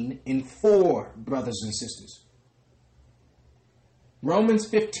 15:4, brothers and sisters. Romans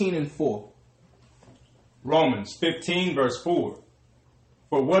 15:4. Romans 15, verse 4.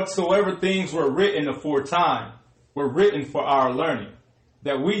 For whatsoever things were written aforetime were written for our learning,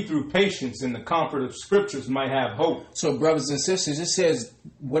 that we through patience in the comfort of scriptures might have hope. So, brothers and sisters, it says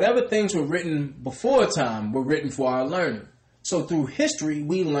whatever things were written before time were written for our learning. So through history,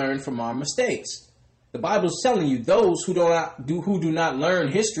 we learn from our mistakes. The Bible's telling you those who do not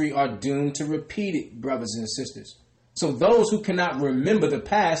learn history are doomed to repeat it, brothers and sisters. So those who cannot remember the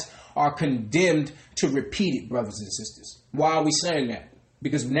past are condemned to repeat it, brothers and sisters. Why are we saying that?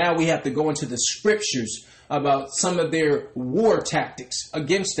 Because now we have to go into the scriptures about some of their war tactics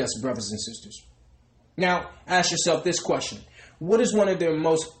against us, brothers and sisters. Now, ask yourself this question. What is one of their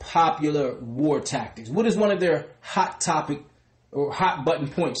most popular war tactics? What is one of their hot topic or hot button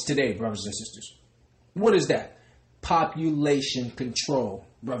points today, brothers and sisters? What is that? Population control,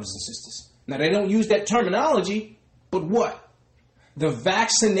 brothers and sisters. Now, they don't use that terminology, but what? The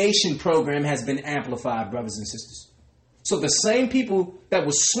vaccination program has been amplified, brothers and sisters. So the same people that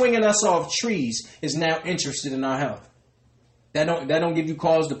was swinging us off trees is now interested in our health. That don't give you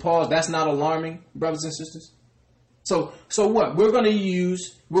cause to pause. That's not alarming, brothers and sisters. So what? We're going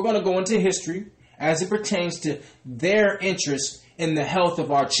to go into history as it pertains to their interest in the health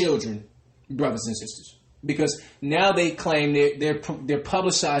of our children, brothers and sisters. Because now they claim they're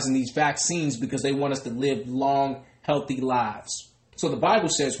publicizing these vaccines because they want us to live long, healthy lives. So the Bible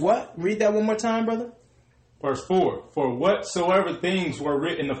says what? Read that one more time, brother. Verse 4, for whatsoever things were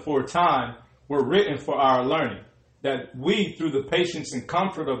written aforetime were written for our learning, that we through the patience and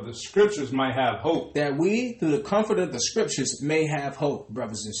comfort of the scriptures might have hope. That we through the comfort of the scriptures may have hope,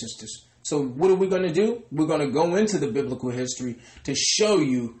 brothers and sisters. So what are we going to do? We're going to go into the biblical history to show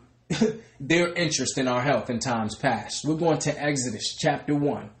you their interest in our health in times past. We're going to Exodus chapter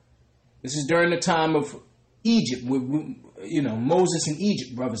 1. This is during the time of Egypt, with, Moses in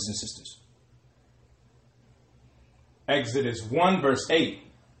Egypt, brothers and sisters. Exodus 1 verse 8.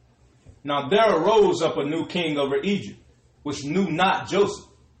 Now there arose up a new king over Egypt, which knew not Joseph.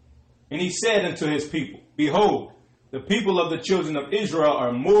 And he said unto his people, behold, the people of the children of Israel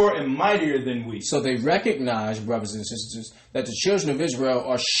are more and mightier than we. So they recognize, brothers and sisters, that the children of Israel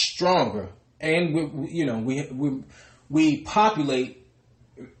are stronger. And we populate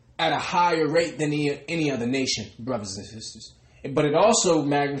at a higher rate than any other nation, brothers and sisters. But it also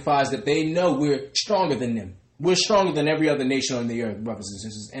magnifies that they know we're stronger than them. We're stronger than every other nation on the earth, brothers and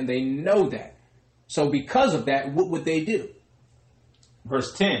sisters, and they know that. So because of that, what would they do?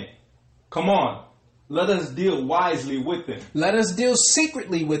 Verse 10, come on, let us deal wisely with them. Let us deal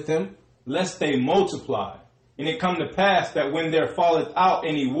secretly with them, lest they multiply. And it come to pass that when there falleth out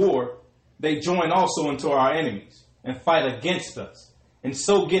any war, they join also unto our enemies, and fight against us, and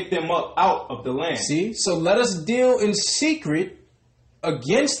so get them up out of the land. See, so let us deal in secret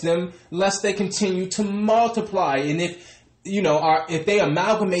against them, lest they continue to multiply. And if they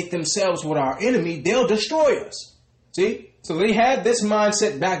amalgamate themselves with our enemy, they'll destroy us. See? So they had this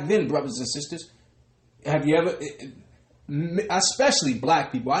mindset back then, brothers and sisters. Have you ever, especially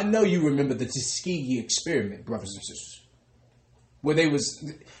black people, I know you remember the Tuskegee experiment, brothers and sisters. where they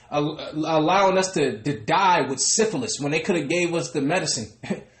was allowing us to die with syphilis when they could have gave us the medicine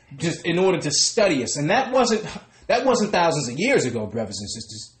just in order to study us. And that wasn't thousands of years ago, brothers and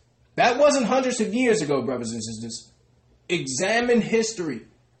sisters. That wasn't hundreds of years ago, brothers and sisters. Examine history.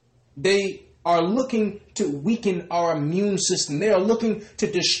 They are looking to weaken our immune system. They are looking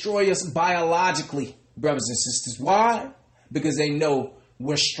to destroy us biologically, brothers and sisters. Why? Because they know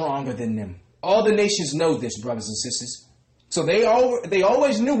we're stronger than them. All the nations know this, brothers and sisters. So they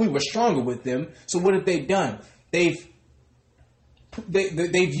always knew we were stronger with them. So what have they done? They've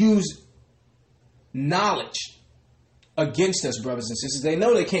used knowledge against us, brothers and sisters. They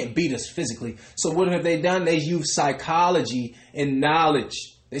know they can't beat us physically. So what have they done? They use psychology and knowledge.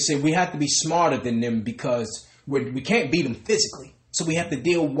 They say we have to be smarter than them because we can't beat them physically. So we have to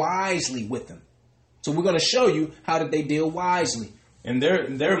deal wisely with them. So we're going to show you how did they deal wisely. And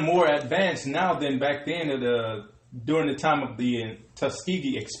they're more advanced now than back then. During the time of the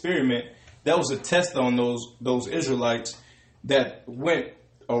Tuskegee experiment, that was a test on those Israelites that went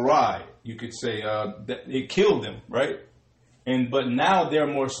awry. You could say that it killed them, right? But now they're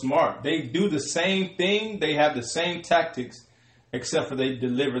more smart. They do the same thing. They have the same tactics, except for they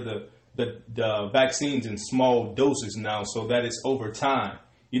deliver the vaccines in small doses now, so that it's over time.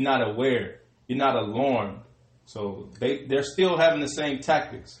 You're not aware. You're not alarmed. So they're still having the same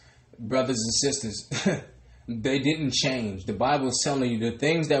tactics. Brothers and sisters, they didn't change. The Bible is telling you the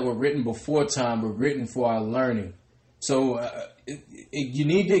things that were written before time were written for our learning. So you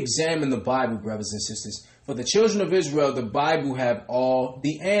need to examine the Bible, brothers and sisters. For the children of Israel, the Bible have all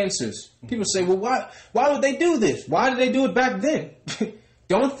the answers. People say, well, why would they do this? Why did they do it back then?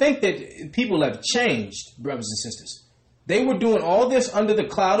 Don't think that people have changed, brothers and sisters. They were doing all this under the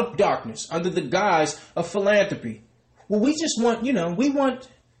cloud of darkness, under the guise of philanthropy. Well, we just want,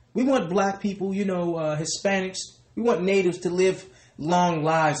 we want black people, Hispanics. We want natives to live long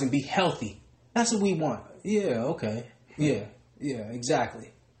lives and be healthy. That's what we want. Yeah, okay. Yeah,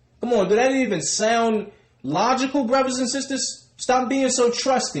 exactly. Come on, did that even sound logical, brothers and sisters? Stop being so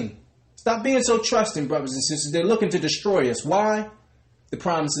trusting. Stop being so trusting, brothers and sisters. They're looking to destroy us. Why? The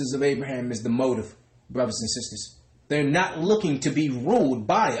promises of Abraham is the motive, brothers and sisters. They're not looking to be ruled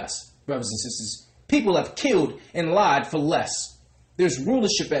by us, brothers and sisters. People have killed and lied for less. There's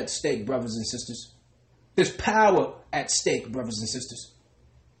rulership at stake, brothers and sisters. There's power at stake, brothers and sisters.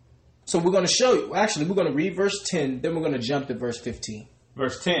 So we're going to show you. Actually, we're going to read verse 10, then we're going to jump to verse 15.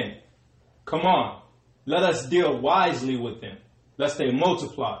 Verse 10. Come on, let us deal wisely with them, lest they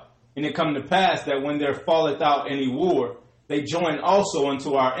multiply. And it come to pass that when there falleth out any war, they join also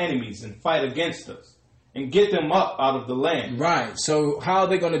unto our enemies and fight against us, and get them up out of the land. Right. So how are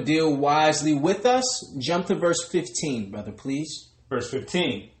they going to deal wisely with us? Jump to verse 15, brother, please. Verse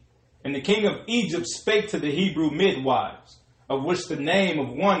 15. And the king of Egypt spake to the Hebrew midwives, of which the name of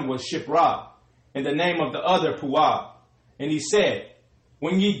one was Shiphrah, and the name of the other Puah. And he said,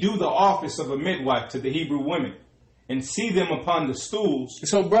 when ye do the office of a midwife to the Hebrew women, and see them upon the stools.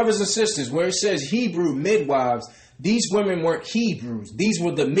 So, brothers and sisters, where it says Hebrew midwives, these women weren't Hebrews. These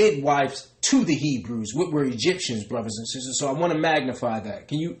were the midwives to the Hebrews, which were Egyptians, brothers and sisters. So I want to magnify that.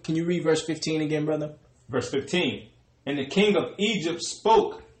 Can you read verse 15 again, brother? Verse 15. And the king of Egypt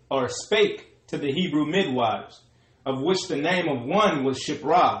spake to the Hebrew midwives, of which the name of one was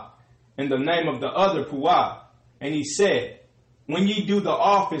Shiphrah, and the name of the other Puah. And he said, when ye do the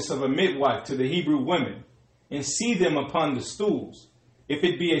office of a midwife to the Hebrew women, and see them upon the stools, if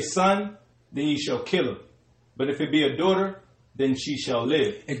it be a son, then ye shall kill him. But if it be a daughter, then she shall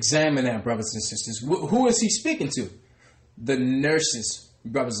live. Examine that, brothers and sisters. Who is he speaking to? The nurses,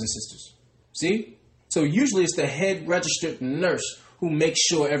 brothers and sisters. See? So usually it's the head registered nurse who makes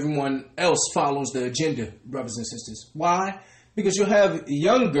sure everyone else follows the agenda, brothers and sisters. Why? Because you'll have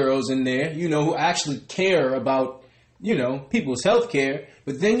young girls in there, who actually care about, people's health care.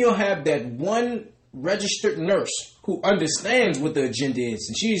 But then you'll have that one registered nurse who understands what the agenda is.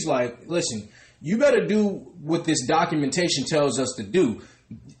 And she's like, listen, you better do what this documentation tells us to do.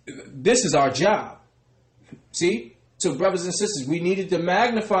 This is our job. See? So, brothers and sisters, we needed to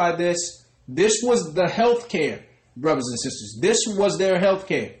magnify this. This was the health care, brothers and sisters. This was their health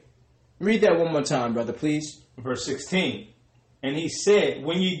care. Read that one more time, brother, please. Verse 16. And he said,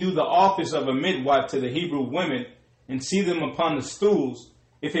 when ye do the office of a midwife to the Hebrew women, and see them upon the stools,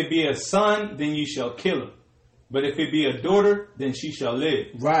 if it be a son, then ye shall kill him. But if it be a daughter, then she shall live.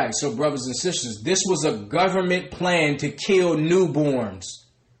 Right. So, brothers and sisters, this was a government plan to kill newborns.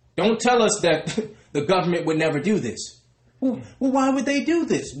 Don't tell us that the government would never do this. Well, why would they do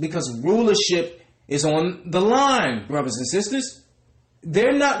this? Because rulership is on the line, brothers and sisters.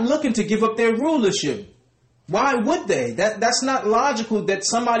 They're not looking to give up their rulership. Why would they? That's not logical that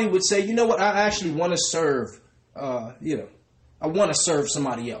somebody would say, you know what, I actually want to serve, I want to serve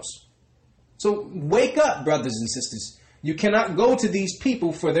somebody else. So wake up, brothers and sisters. You cannot go to these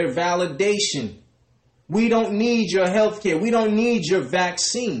people for their validation. We don't need your health care. We don't need your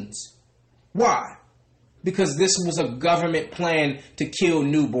vaccines. Why? Because this was a government plan to kill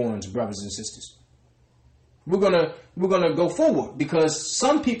newborns, brothers and sisters. We're gonna go forward because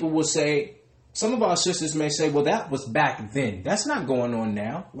some people will say, some of our sisters may say, well, that was back then. That's not going on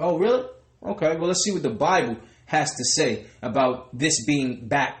now. Oh, really? Okay, well, let's see what the Bible has to say about this being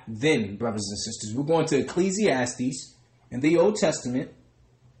back then, brothers and sisters. We're going to Ecclesiastes in the Old Testament,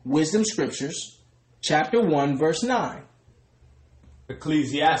 Wisdom Scriptures, chapter 1, verse 9.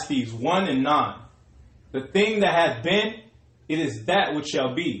 Ecclesiastes 1 and 9. The thing that hath been, it is that which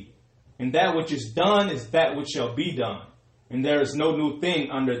shall be. And that which is done is that which shall be done. And there is no new thing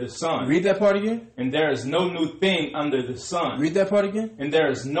under the sun. Read that part again. And there is no new thing under the sun. Read that part again. And there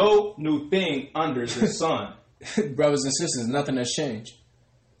is no new thing under the sun. Brothers and sisters, nothing has changed.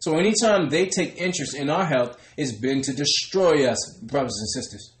 So anytime they take interest in our health, it's been to destroy us, brothers and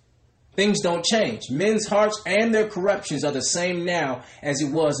sisters. Things don't change. Men's hearts and their corruptions are the same now as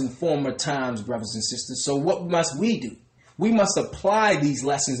it was in former times, brothers and sisters. So what must we do? We must apply these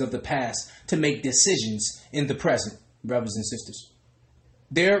lessons of the past to make decisions in the present, brothers and sisters.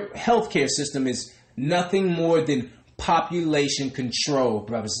 Their healthcare system is nothing more than population control,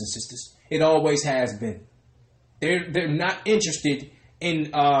 brothers and sisters. It always has been. They're not interested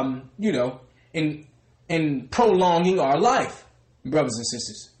in in prolonging our life, brothers and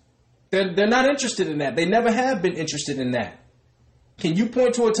sisters. They're not interested in that. They never have been interested in that. Can you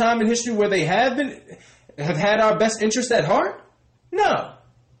point to a time in history where they have had our best interest at heart? No.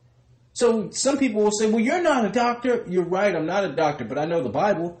 So some people will say, well, you're not a doctor. You're right, I'm not a doctor, but I know the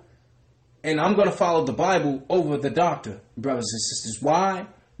Bible. And I'm going to follow the Bible over the doctor, brothers and sisters. Why?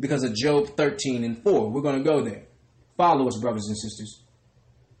 Because of Job 13 and 4. We're going to go there. Follow us, brothers and sisters.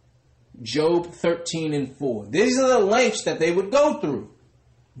 Job 13 and 4. These are the lengths that they would go through.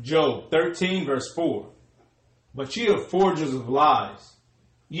 Job 13 verse 4. But ye are forgers of lies.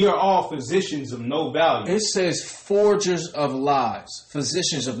 Ye are all physicians of no value. It says forgers of lies,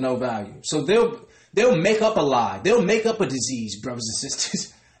 physicians of no value. So they'll make up a lie. They'll make up a disease, brothers and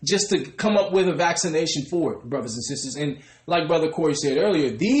sisters, just to come up with a vaccination for it, brothers and sisters. And like Brother Corey said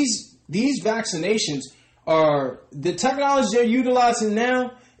earlier, these vaccinations are, the technology they're utilizing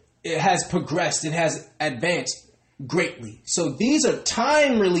now, it has progressed. It has advanced greatly. So these are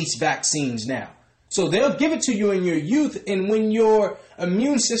time-release vaccines now. So they'll give it to you in your youth, and when your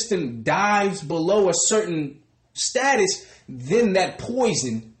immune system dives below a certain status, then that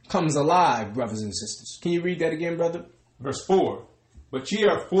poison comes alive, brothers and sisters. Can you read that again, brother? Verse 4. But ye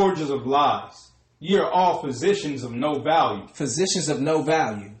are forgers of lies. Ye are all physicians of no value. Physicians of no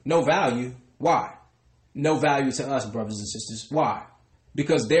value. No value? Why? No value to us, brothers and sisters. Why?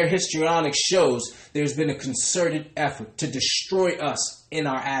 Because their histrionics shows there's been a concerted effort to destroy us in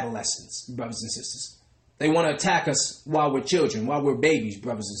our adolescence, brothers and sisters. They want to attack us while we're children, while we're babies,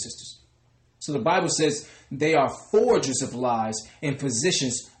 brothers and sisters. So the Bible says they are forgers of lies and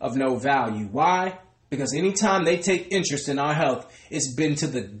physicians of no value. Why? Because anytime they take interest in our health, it's been to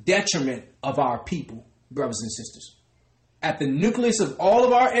the detriment of our people, brothers and sisters. At the nucleus of all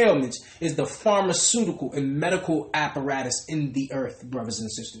of our ailments is the pharmaceutical and medical apparatus in the earth, brothers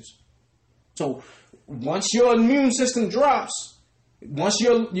and sisters. So once your immune system drops, once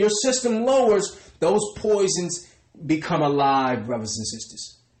your system lowers, those poisons become alive, brothers and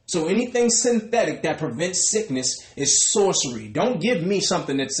sisters. So anything synthetic that prevents sickness is sorcery. Don't give me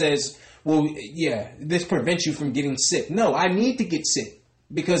something that says, well, yeah, this prevents you from getting sick. No, I need to get sick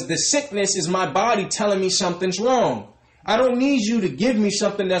because the sickness is my body telling me something's wrong. I don't need you to give me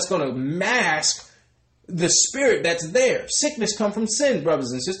something that's going to mask the spirit that's there. Sickness comes from sin,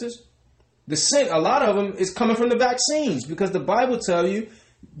 brothers and sisters. The sin, a lot of them is coming from the vaccines because the Bible tells you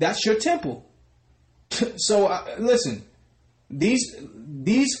that's your temple. So listen,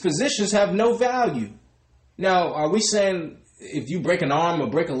 these physicians have no value. Now, are we saying if you break an arm or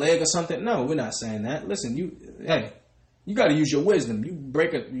break a leg or something? No, we're not saying that. Listen, you got to use your wisdom. You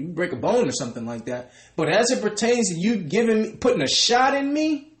break a bone or something like that. But as it pertains to you putting a shot in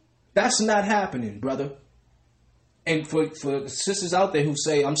me, that's not happening, brother. And for the sisters out there who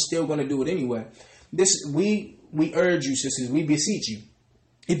say, I'm still going to do it anyway, we urge you, sisters, we beseech you,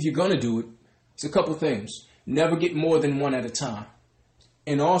 if you're going to do it, it's a couple things. Never get more than one at a time.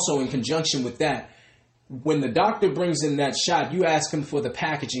 And also in conjunction with that, when the doctor brings in that shot, you ask him for the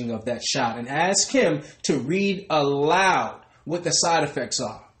packaging of that shot and ask him to read aloud what the side effects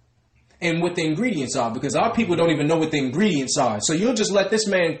are. and what the ingredients are, because our people don't even know what the ingredients are. So you'll just let this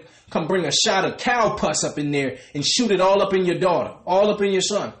man come bring a shot of cow pus up in there and shoot it all up in your daughter, all up in your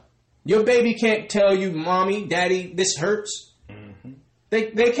son. Your baby can't tell you, mommy, daddy, this hurts. Mm-hmm.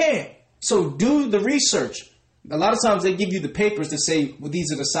 They can't. So do the research. A lot of times they give you the papers to say, well,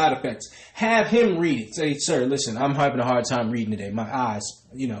 these are the side effects. Have him read it. Say, sir, listen, I'm having a hard time reading today. My eyes,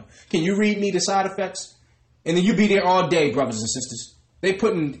 can you read me the side effects? And then you be there all day, brothers and sisters. They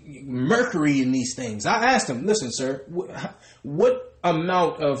putting mercury in these things. I asked them, listen, sir, what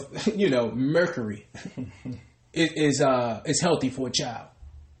amount of, mercury is healthy for a child?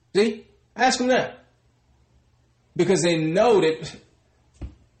 See? Ask them that. Because they know that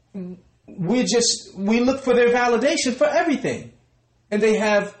we look for their validation for everything. And they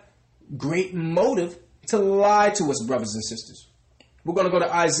have great motive to lie to us, brothers and sisters. We're going to go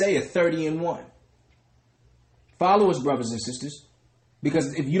to Isaiah 30:1. Follow us, brothers and sisters.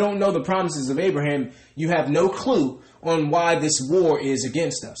 Because if you don't know the promises of Abraham, you have no clue on why this war is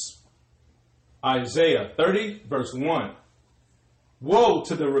against us. Isaiah 30, verse 1. Woe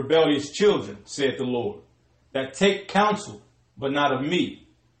to the rebellious children, saith the Lord, that take counsel, but not of me,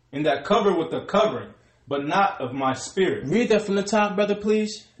 and that cover with the covering, but not of my spirit. Read that from the top, brother,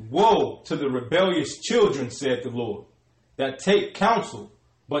 please. Woe to the rebellious children, saith the Lord, that take counsel,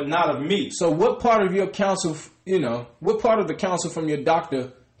 but not of me. So what part of your counsel, what part of the counsel from your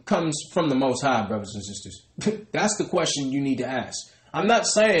doctor comes from the Most High, brothers and sisters? That's the question you need to ask. I'm not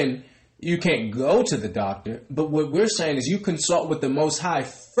saying you can't go to the doctor, but what we're saying is you consult with the Most High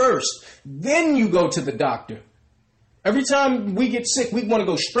first, then you go to the doctor. Every time we get sick, we want to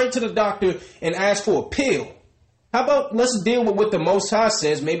go straight to the doctor and ask for a pill. How about let's deal with what the Most High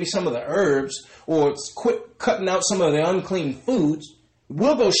says, maybe some of the herbs, or quit cutting out some of the unclean foods.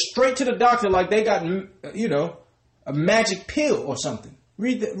 We'll go straight to the doctor like they got, a magic pill or something.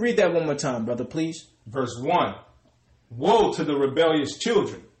 Read that one more time, brother, please. Verse 1. Woe to the rebellious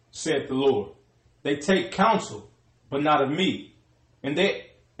children, saith the Lord. They take counsel, but not of me. And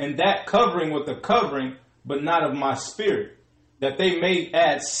that covering with the covering, but not of my spirit, that they may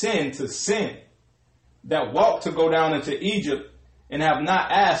add sin to sin, that walk to go down into Egypt, and have not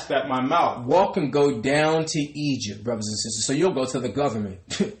asked at my mouth. Walk and go down to Egypt, brothers and sisters. So you'll go to the government.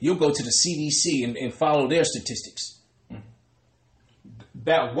 You'll go to the CDC and follow their statistics.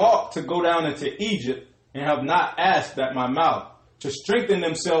 That walk to go down into Egypt and have not asked at my mouth, to strengthen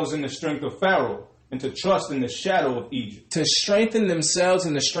themselves in the strength of Pharaoh and to trust in the shadow of Egypt. To strengthen themselves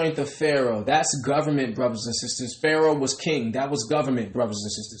in the strength of Pharaoh. That's government, brothers and sisters. Pharaoh was king. That was government, brothers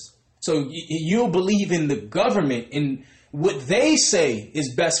and sisters. So you'll believe in the government, in what they say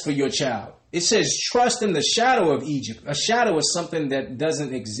is best for your child. It says trust in the shadow of Egypt. A shadow is something that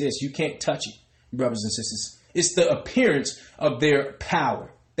doesn't exist. You can't touch it, brothers and sisters. It's the appearance of their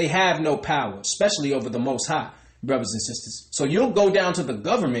power. They have no power, especially over the Most High, brothers and sisters. So you'll go down to the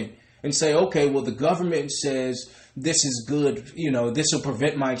government and say, okay, well, the government says this is good. This will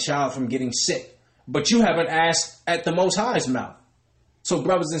prevent my child from getting sick. But you haven't asked at the Most High's mouth. So,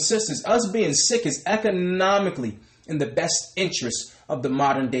 brothers and sisters, us being sick is economically in the best interest of the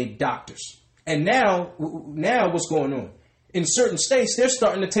modern day doctors. And now what's going on? In certain states, they're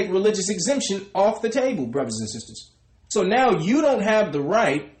starting to take religious exemption off the table, brothers and sisters. So now you don't have the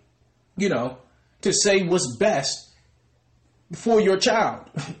right, to say what's best for your child.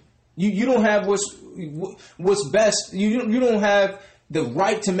 You don't have what's best. You don't have the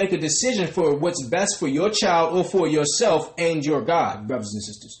right to make a decision for what's best for your child or for yourself and your God, brothers and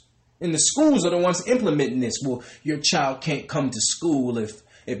sisters. And the schools are the ones implementing this. Well, your child can't come to school if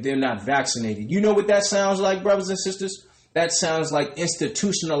they're not vaccinated. You know what that sounds like, brothers and sisters? That sounds like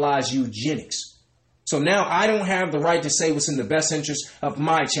institutionalized eugenics. So now I don't have the right to say what's in the best interest of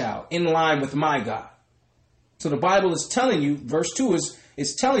my child, in line with my God. So the Bible is telling you, verse 2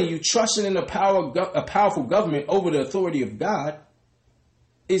 is telling you, trusting in a powerful government over the authority of God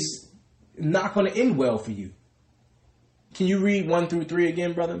is not going to end well for you. Can you read 1 through 3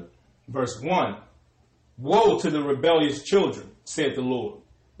 again, brother? Verse 1. Woe to the rebellious children, saith the Lord,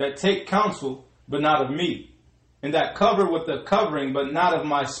 that take counsel, but not of me, and that cover with the covering, but not of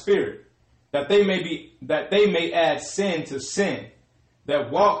my spirit, that they may add sin to sin,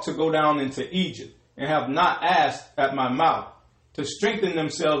 that walk to go down into Egypt, and have not asked at my mouth, to strengthen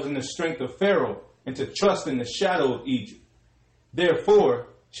themselves in the strength of Pharaoh, and to trust in the shadow of Egypt. Therefore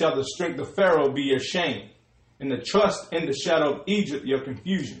shall the strength of Pharaoh be your shame, and the trust in the shadow of Egypt your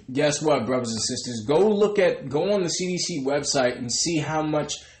confusion. Guess what, brothers and sisters? Go on the CDC website and see how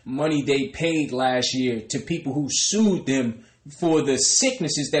much money they paid last year to people who sued them for the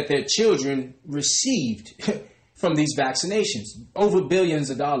sicknesses that their children received from these vaccinations. Over billions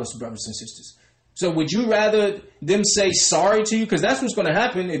of dollars, brothers and sisters. So would you rather them say sorry to you? Because that's what's going to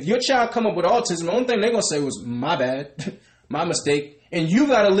happen. If your child come up with autism, the only thing they're going to say was, my bad, my mistake. And you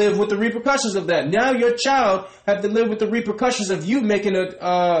got to live with the repercussions of that. Now your child have to live with the repercussions of you making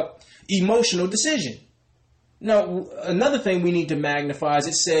a emotional decision. Now, another thing we need to magnify is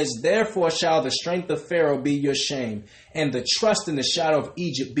it says, therefore shall the strength of Pharaoh be your shame, and the trust in the shadow of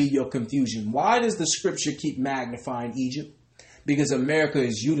Egypt be your confusion. Why does the scripture keep magnifying Egypt? Because America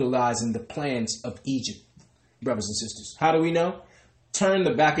is utilizing the plans of Egypt, brothers and sisters. How do we know? Turn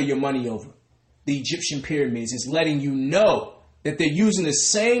the back of your money over. The Egyptian pyramids is letting you know that they're using the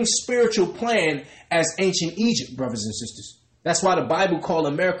same spiritual plan as ancient Egypt, brothers and sisters. That's why the Bible called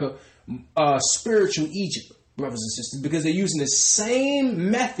America spiritual Egypt, brothers and sisters, because they're using the same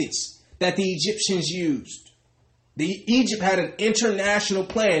methods that the Egyptians used. Egypt had an international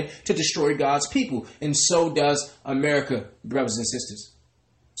plan to destroy God's people, and so does America, brothers and sisters.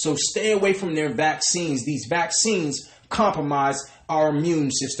 So stay away from their vaccines. These vaccines compromise our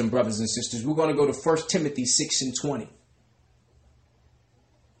immune system, brothers and sisters. We're going to go to 1 Timothy 6:20.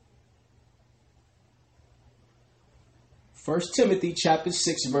 1 Timothy chapter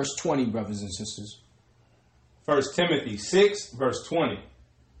 6, verse 20, brothers and sisters. 1 Timothy 6, verse 20.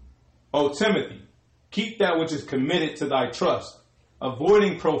 O Timothy, keep that which is committed to thy trust,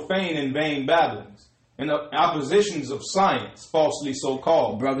 avoiding profane and vain babblings, and oppositions of science, falsely so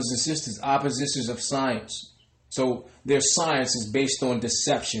called. Brothers and sisters, oppositions of science. So their science is based on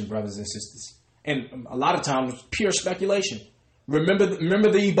deception, brothers and sisters. And a lot of times, pure speculation. Remember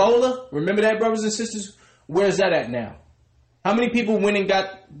the Ebola? Remember that, brothers and sisters? Where's that at now? How many people went and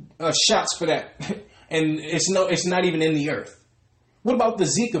got shots for that? And it's not even in the earth. What about the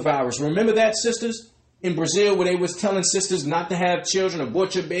Zika virus? Remember that, sisters? In Brazil, where they was telling sisters not to have children,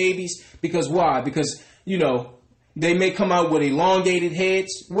 abort your babies. Because why? Because, they may come out with elongated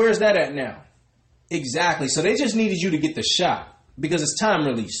heads. Where's that at now? Exactly. So they just needed you to get the shot because it's time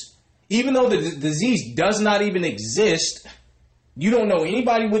release. Even though the disease does not even exist, you don't know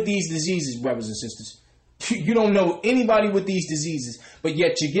anybody with these diseases, brothers and sisters. You don't know anybody with these diseases, but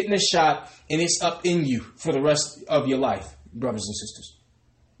yet you're getting a shot and it's up in you for the rest of your life, brothers and sisters.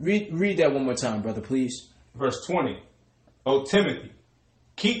 Read that one more time, brother, please. Verse 20. O Timothy,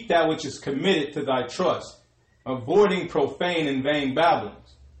 keep that which is committed to thy trust, avoiding profane and vain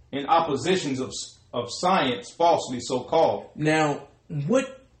babblings, and oppositions of science falsely so called. Now,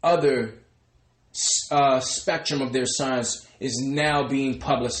 what other spectrum of their science is now being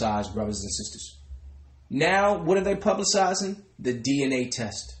publicized, brothers and sisters? Now, what are they publicizing? The DNA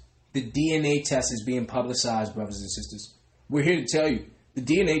test. The DNA test is being publicized, brothers and sisters. We're here to tell you, the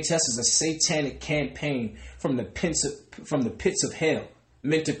DNA test is a satanic campaign from the pits of hell,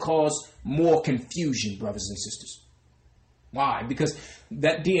 meant to cause more confusion, brothers and sisters. Why? Because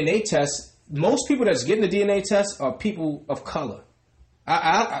that DNA test, most people that's getting the DNA test are people of color.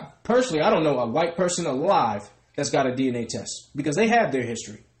 I personally, I don't know a white person alive that's got a DNA test because they have their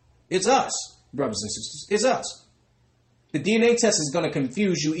history. It's us, brothers and sisters. It's us. The DNA test is going to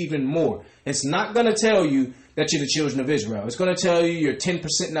confuse you even more. It's not going to tell you that you're the children of Israel. It's going to tell you you're 10%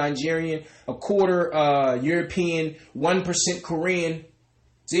 Nigerian, a quarter European, 1% Korean.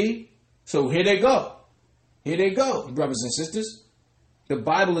 See? So here they go. Here they go, brothers and sisters. The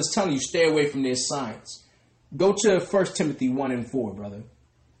Bible is telling you stay away from their science. Go to 1 Timothy 1:4, brother.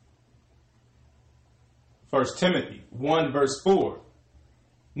 1 Timothy 1 verse 4.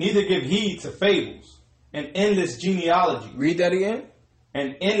 Neither give heed to fables and endless genealogies. Read that again.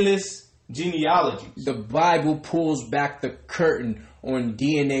 And endless genealogies. The Bible pulls back the curtain on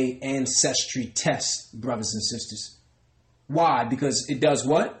DNA ancestry tests, brothers and sisters. Why? Because it does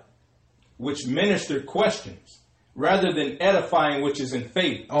what? Which minister questions, rather than edifying which is in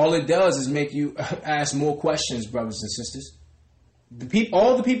faith. All it does is make you ask more questions, brothers and sisters.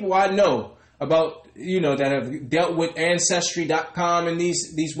 All the people I know about, that have dealt with Ancestry.com and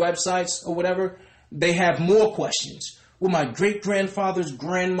these websites or whatever, they have more questions. Well, my great-grandfather's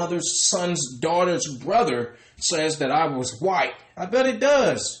grandmother's son's daughter's brother says that I was white. I bet it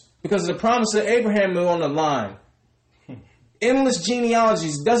does, because the promise of Abraham is on the line. Endless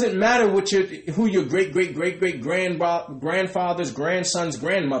genealogies. Doesn't matter who your great-great-great-great-grandfather's grandson's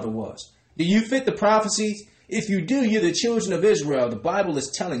grandmother was. Do you fit the prophecies? If you do, you're the children of Israel. The Bible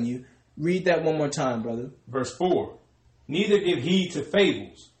is telling you. Read that one more time, brother. Verse 4. Neither give heed to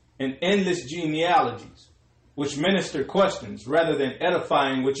fables and endless genealogies, which minister questions rather than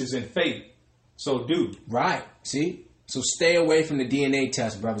edifying which is in faith. So do. Right. See? So stay away from the DNA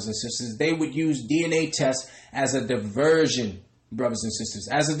test, brothers and sisters. They would use DNA tests as a diversion, brothers and sisters.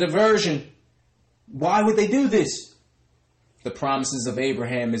 As a diversion. Why would they do this? The promises of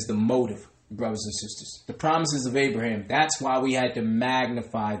Abraham is the motive, brothers and sisters. The promises of Abraham. That's why we had to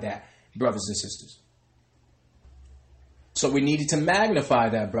magnify that, brothers and sisters. So we needed to magnify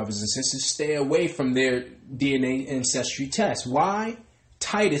that, brothers and sisters. Stay away from their DNA ancestry tests. Why?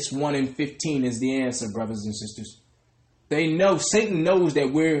 Titus 1:15 is the answer, brothers and sisters. They know, Satan knows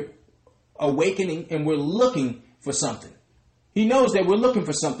that we're awakening and we're looking for something. He knows that we're looking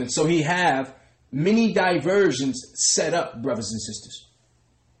for something. So he have many diversions set up, brothers and sisters.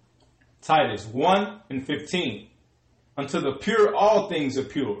 Titus 1:15. Unto the pure all things are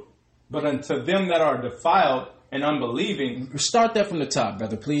pure, but unto them that are defiled and unbelieving. Start that from the top,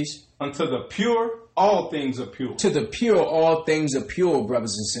 brother, please. Unto the pure all things are pure. To the pure all things are pure,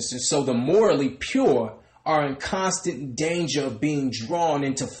 brothers and sisters. So the morally pure are in constant danger of being drawn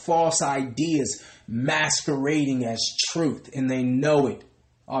into false ideas masquerading as truth, and they know it.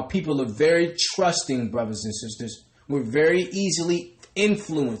 Our people are very trusting, brothers and sisters. We're very easily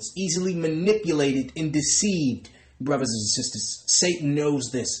influenced, easily manipulated and deceived, brothers and sisters. Satan knows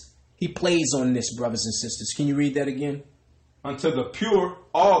this. He plays on this, brothers and sisters. Can you read that again? Unto the pure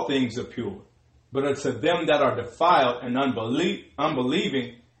all things are pure, but unto them that are defiled and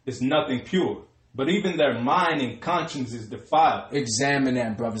unbelieving is nothing pure. But even their mind and conscience is defiled. Examine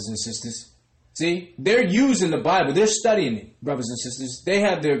that, brothers and sisters. See, they're using the Bible. They're studying it, brothers and sisters. They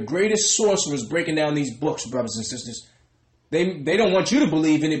have their greatest sorcerers breaking down these books, brothers and sisters. They don't want you to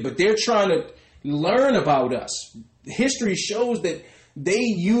believe in it, but they're trying to learn about us. History shows that they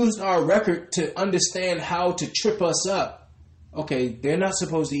used our record to understand how to trip us up. Okay, they're not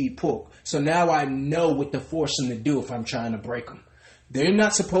supposed to eat pork. So now I know what to force them to do if I'm trying to break them. They're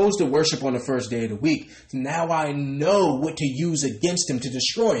not supposed to worship on the first day of the week. So now I know what to use against them to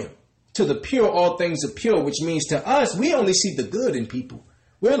destroy them. To the pure, all things are pure, which means to us, we only see the good in people.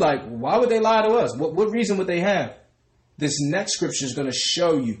 We're like, why would they lie to us? What reason would they have? This next scripture is going to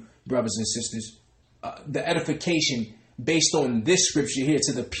show you, brothers and sisters, the edification based on this scripture here.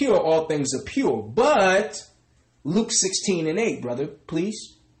 To the pure, all things are pure. But Luke 16:8, brother,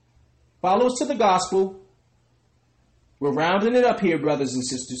 please. Follow us to the gospel. We're rounding it up here, brothers and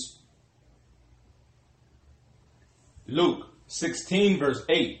sisters. Luke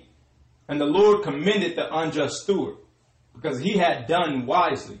 16:8. And the Lord commended the unjust steward, because he had done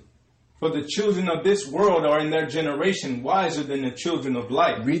wisely. For the children of this world are in their generation wiser than the children of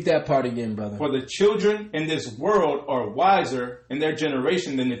light. Read that part again, brother. For the children in this world are wiser in their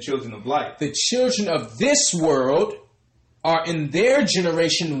generation than the children of light. The children of this world are in their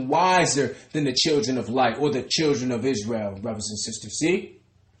generation wiser than the children of light, or the children of Israel, brothers and sisters. See?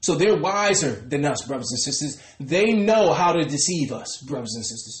 So they're wiser than us, brothers and sisters. They know how to deceive us, brothers and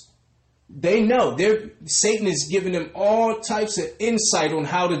sisters. They know. Satan is giving them all types of insight on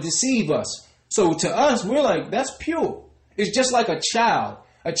how to deceive us. So to us, we're like, that's pure. It's just like a child.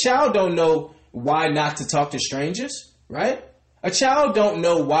 A child don't know why not to talk to strangers, right? A child don't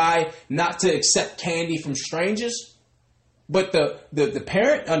know why not to accept candy from strangers. But the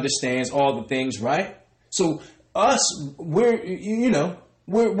parent understands all the things, right? So us,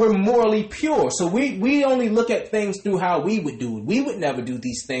 we're morally pure. So we only look at things through how we would do it. We would never do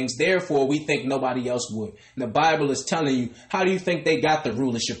these things. Therefore, we think nobody else would. And the Bible is telling you, how do you think they got the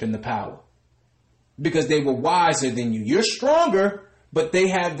rulership and the power? Because they were wiser than you. You're stronger, but they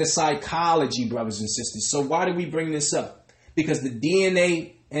have the psychology, brothers and sisters. So why do we bring this up? Because the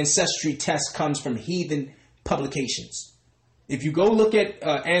DNA ancestry test comes from heathen publications. If you go look at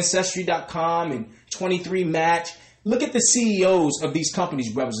Ancestry.com and 23Match, look at the CEOs of these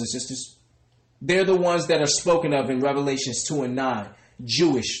companies, brothers and sisters. They're the ones that are spoken of in Revelations 2:9.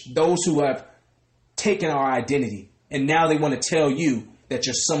 Jewish, those who have taken our identity. And now they want to tell you that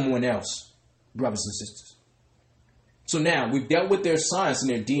you're someone else, brothers and sisters. So now, we've dealt with their science and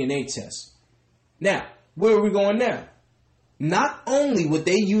their DNA tests. Now, where are we going now? Not only would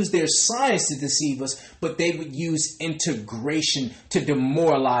they use their science to deceive us, but they would use integration to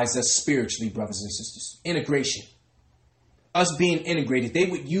demoralize us spiritually, brothers and sisters. Integration. Us being integrated. They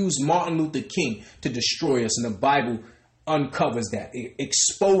would use Martin Luther King to destroy us, and the Bible uncovers that. It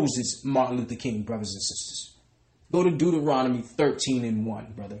exposes Martin Luther King, brothers and sisters. Go to Deuteronomy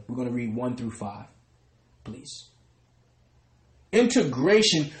 13:1, brother. We're going to read 1 through 5, please.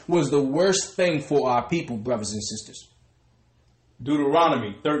 Integration was the worst thing for our people, brothers and sisters.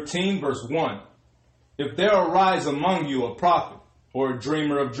 Deuteronomy 13:1. If there arise among you a prophet or a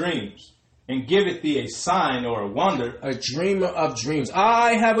dreamer of dreams, and giveth thee a sign or a wonder. A dreamer of dreams.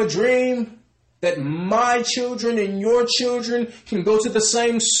 I have a dream that my children and your children can go to the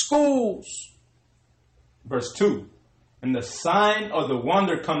same schools. Verse 2. And the sign or the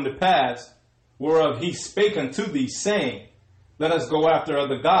wonder come to pass, whereof he spake unto thee, saying, let us go after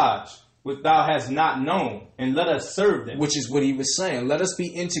other gods, which thou hast not known, and let us serve them. Which is what he was saying. Let us be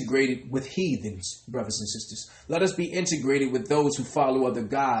integrated with heathens, brothers and sisters. Let us be integrated with those who follow other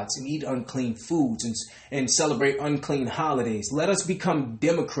gods and eat unclean foods and celebrate unclean holidays. Let us become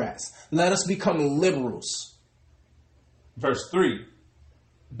Democrats. Let us become liberals. Verse 3,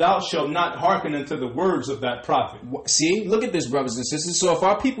 thou shalt not hearken unto the words of that prophet. See, look at this, brothers and sisters. So if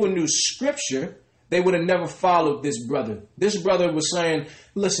our people knew scripture, they would have never followed this brother. This brother was saying,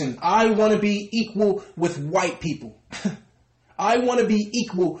 listen, I want to be equal with white people. I want to be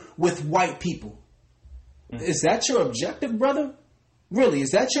equal with white people. Is that your objective, brother? Really,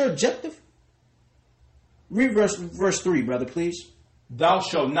 is that your objective? Read verse 3, brother, please. Thou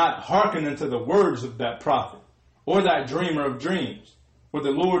shalt not hearken unto the words of that prophet, or that dreamer of dreams. For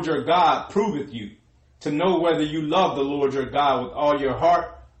the Lord your God proveth you, to know whether you love the Lord your God with all your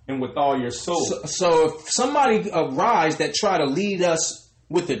heart and with all your soul. So if somebody arise that try to lead us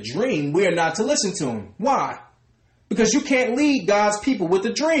with a dream, we are not to listen to him. Why? Because you can't lead God's people with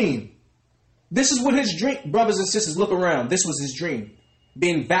a dream. This is what his dream, brothers and sisters, look around. This was his dream.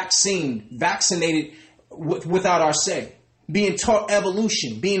 Being vaccinated without our say. Being taught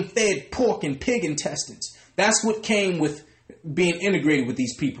evolution. Being fed pork and pig intestines. That's what came with being integrated with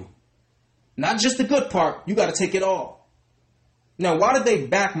these people. Not just the good part. You got to take it all. Now, why did they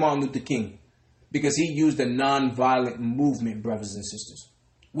back Martin Luther King? Because he used a nonviolent movement, brothers and sisters,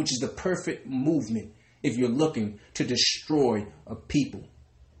 which is the perfect movement if you're looking to destroy a people.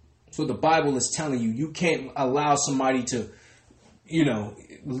 So the Bible is telling you, you can't allow somebody to,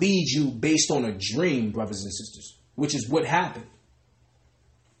 lead you based on a dream, brothers and sisters, which is what happened.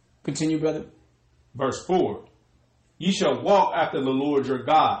 Continue, brother. Verse 4, ye shall walk after the Lord your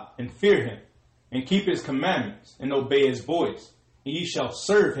God, and fear him, and keep his commandments, and obey his voice. And ye shall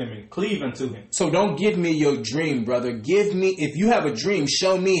serve him and cleave unto him. So don't give me your dream, brother. Give me, if you have a dream,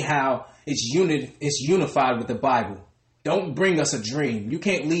 show me how it's unified with the Bible. Don't bring us a dream. You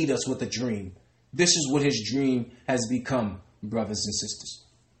can't lead us with a dream. This is what his dream has become, brothers and sisters.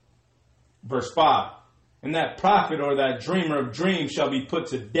 Verse 5, and that prophet or that dreamer of dreams shall be put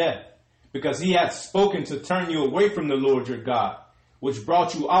to death, because he hath spoken to turn you away from the Lord your God, which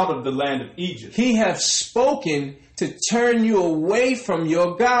brought you out of the land of Egypt. He hath spoken to turn you away from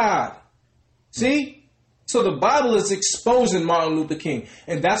your God. See? So the Bible is exposing Martin Luther King.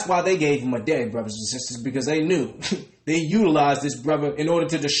 And that's why they gave him a day, brothers and sisters, because they knew. They utilized this brother in order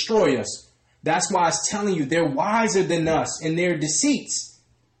to destroy us. That's why it's telling you they're wiser than us in their deceits.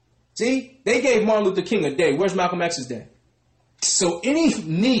 See? They gave Martin Luther King a day. Where's Malcolm X's day? So any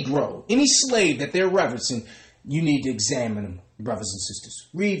Negro, any slave that they're reverencing, you need to examine them, brothers and sisters.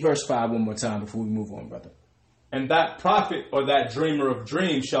 Read verse 5 one more time before we move on, brother. And that prophet or that dreamer of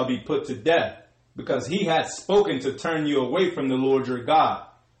dreams shall be put to death, because he hath spoken to turn you away from the Lord your God,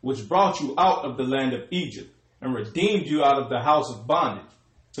 which brought you out of the land of Egypt, and redeemed you out of the house of bondage,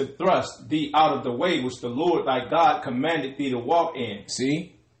 to thrust thee out of the way which the Lord thy God commanded thee to walk in.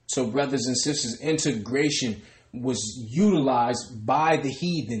 See? So, brothers and sisters, integration was utilized by the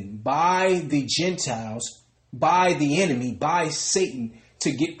heathen, by the Gentiles, by the enemy, by Satan,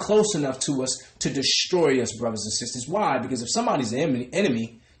 to get close enough to us to destroy us, brothers and sisters. Why? Because if somebody's an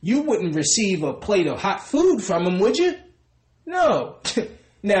enemy, you wouldn't receive a plate of hot food from them, would you? No.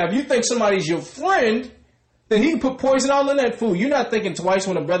 Now, if you think somebody's your friend, then he can put poison all in that food. You're not thinking twice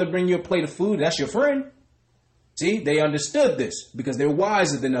when a brother bring you a plate of food. That's your friend. See, they understood this because they're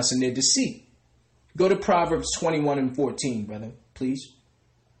wiser than us in their deceit. Go to Proverbs 21 and 14, brother, please.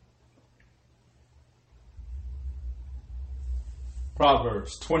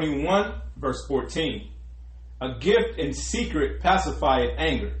 Proverbs 21, verse 14. A gift in secret pacifieth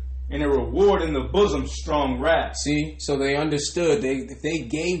anger, and a reward in the bosom strong wrath. See, so they understood if they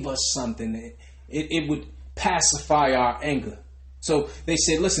gave us something, it would pacify our anger. So they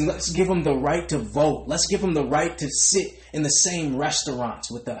said, listen, let's give them the right to vote. Let's give them the right to sit in the same restaurants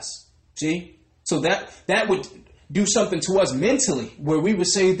with us. See? So that would do something to us mentally, where we would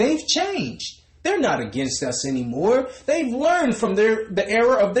say they've changed. They're not against us anymore. They've learned from the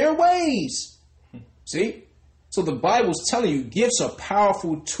error of their ways. See? So the Bible's telling you gifts are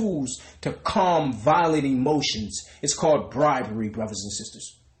powerful tools to calm violent emotions. It's called bribery, brothers and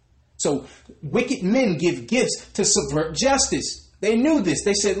sisters. So wicked men give gifts to subvert justice. They knew this.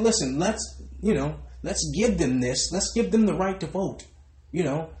 They said, listen, let's give them this. Let's give them the right to vote.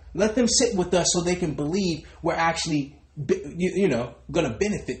 Let them sit with us so they can believe we're actually, going to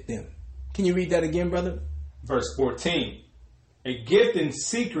benefit them. Can you read that again, brother? Verse 14. A gift in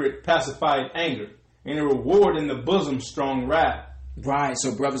secret pacified anger, and a reward in the bosom strong wrath. Right.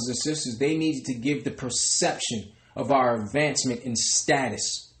 So brothers and sisters, they needed to give the perception of our advancement in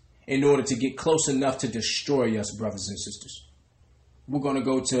status in order to get close enough to destroy us, brothers and sisters. We're going to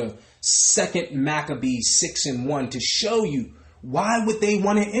go to 2 Maccabees 6:1 to show you why would they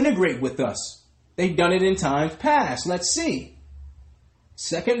want to integrate with us. They've done it in times past. Let's see.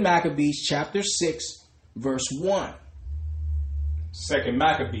 2 Maccabees chapter 6, verse 1. 2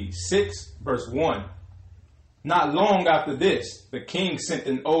 Maccabees 6, verse 1. Not long after this, the king sent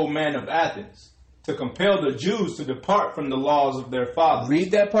an old man of Athens to compel the Jews to depart from the laws of their fathers.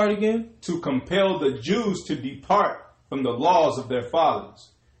 Read that part again. To compel the Jews to depart from the laws of their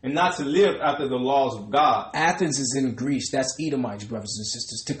fathers, and not to live after the laws of God. Athens is in Greece. That's Edomites, brothers and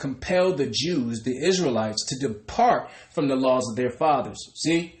sisters. To compel the Jews, the Israelites, to depart from the laws of their fathers.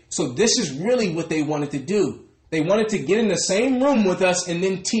 See? So this is really what they wanted to do. They wanted to get in the same room with us and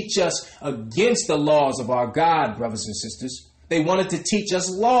then teach us against the laws of our God, brothers and sisters. They wanted to teach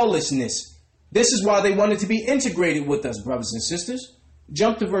us lawlessness. This is why they wanted to be integrated with us, brothers and sisters.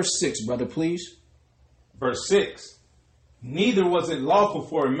 Jump to verse 6, brother, please. Verse 6. Neither was it lawful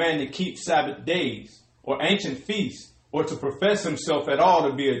for a man to keep Sabbath days or ancient feasts or to profess himself at all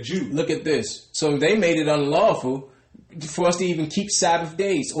to be a Jew. Look at this. So they made it unlawful for us to even keep Sabbath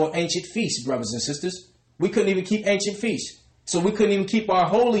days or ancient feasts, brothers and sisters. We couldn't even keep ancient feasts. So we couldn't even keep our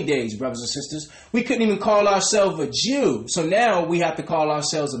holy days, brothers and sisters. We couldn't even call ourselves a Jew. So now we have to call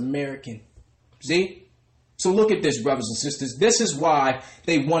ourselves American. See? So look at this, brothers and sisters. This is why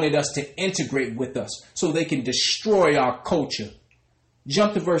they wanted us to integrate with us, so they can destroy our culture.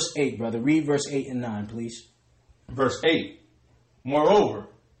 Jump to verse 8, brother. Read verse 8 and 9, please. Verse 8. Moreover,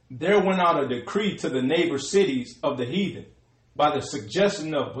 there went out a decree to the neighbor cities of the heathen by the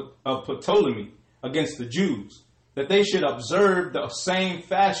suggestion of Ptolemy against the Jews, that they should observe the same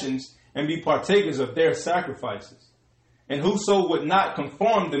fashions and be partakers of their sacrifices. And whoso would not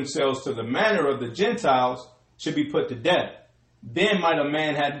conform themselves to the manner of the Gentiles should be put to death. Then might a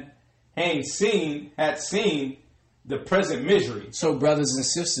man had seen the present misery. So brothers and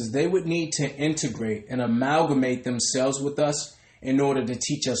sisters, they would need to integrate and amalgamate themselves with us in order to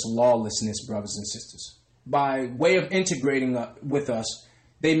teach us lawlessness, brothers and sisters. By way of integrating with us,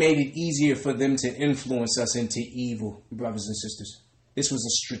 they made it easier for them to influence us into evil, brothers and sisters. This was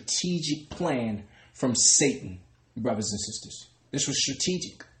a strategic plan from Satan, brothers and sisters. This was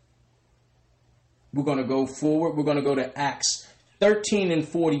strategic. We're going to go forward. We're going to go to Acts 13 and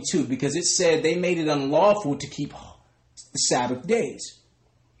 42 because it said they made it unlawful to keep the Sabbath days.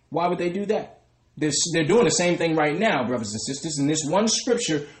 Why would they do that? They're doing the same thing right now, brothers and sisters. And this one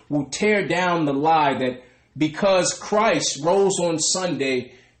scripture will tear down the lie that because Christ rose on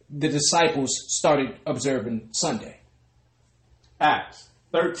Sunday, the disciples started observing Sunday. Acts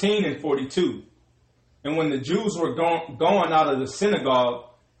 13 and 42. And when the Jews were going out of the synagogue,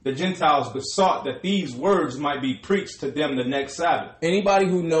 the Gentiles besought that these words might be preached to them the next Sabbath. Anybody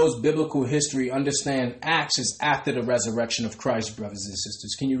who knows biblical history understand Acts is after the resurrection of Christ, brothers and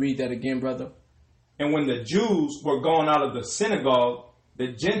sisters. Can you read that again, brother? And when the Jews were gone out of the synagogue, the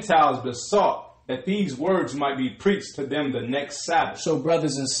Gentiles besought that these words might be preached to them the next Sabbath. So,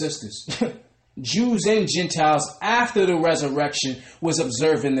 brothers and sisters, Jews and Gentiles after the resurrection was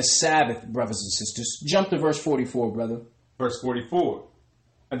observing the Sabbath, brothers and sisters. Jump to verse 44, brother. Verse 44.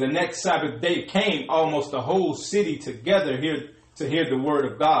 And the next Sabbath day came almost the whole city together here to hear the word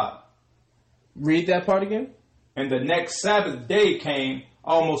of God. Read that part again. And the next Sabbath day came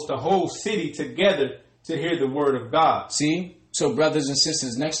almost the whole city together to hear the word of God. See? So, brothers and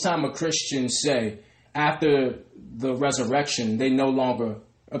sisters, next time a Christian say after the resurrection they no longer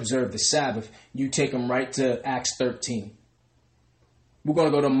observe the Sabbath, you take them right to Acts 13. We're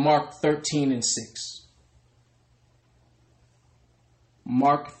going to go to Mark 13 and 6.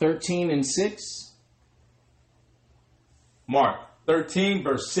 Mark 13 and 6. Mark 13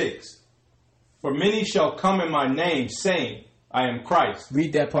 verse 6. For many shall come in my name, saying, I am Christ.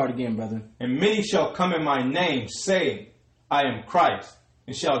 Read that part again, brother. And many shall come in my name, saying, I am Christ,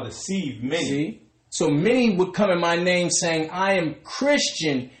 and shall deceive many. See? So many would come in my name saying, I am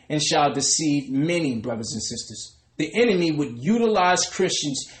Christian, and shall deceive many, brothers and sisters. The enemy would utilize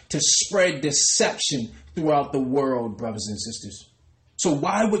Christians to spread deception throughout the world, brothers and sisters. So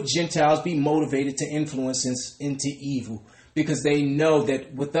why would Gentiles be motivated to influence us into evil? Because they know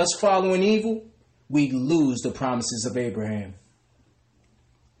that with us following evil, we lose the promises of Abraham.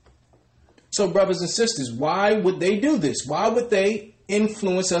 So, brothers and sisters, why would they do this? Why would they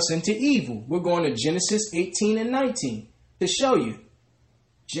influence us into evil? We're going to Genesis 18 and 19 to show you.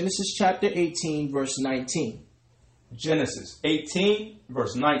 Genesis chapter 18, verse 19. Genesis 18,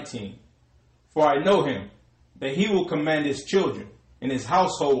 verse 19. For I know him, that he will command his children, and his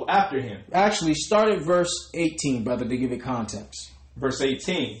household after him. Actually, start at verse 18, brother, to give it context. Verse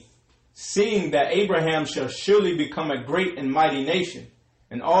 18. Seeing that Abraham shall surely become a great and mighty nation,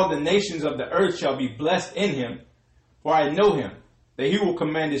 and all the nations of the earth shall be blessed in him. For I know him, that he will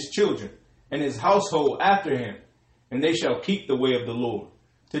command his children, and his household after him, and they shall keep the way of the Lord,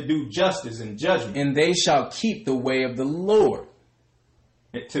 to do justice and judgment. And they shall keep the way of the Lord.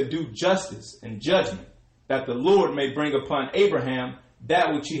 To do justice and judgment, that the Lord may bring upon Abraham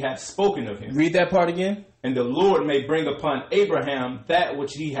that which he hath spoken of him. Read that part again. And the Lord may bring upon Abraham that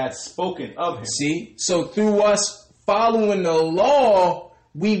which he hath spoken of him. See? So through us following the law,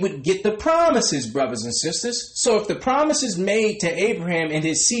 we would get the promises, brothers and sisters. So if the promises made to Abraham and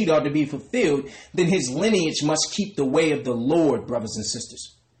his seed are to be fulfilled, then his lineage must keep the way of the Lord, brothers and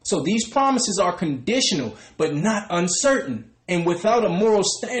sisters. So these promises are conditional, but not uncertain. And without a moral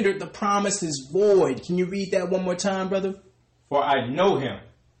standard, the promise is void. Can you read that one more time, brother? For I know him,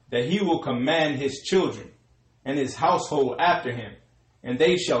 that he will command his children and his household after him, and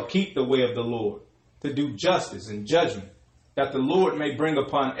they shall keep the way of the Lord, to do justice and judgment, that the Lord may bring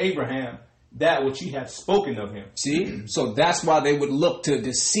upon Abraham that which he hath spoken of him. See? So that's why they would look to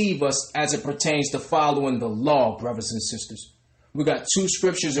deceive us as it pertains to following the law, brothers and sisters. We got two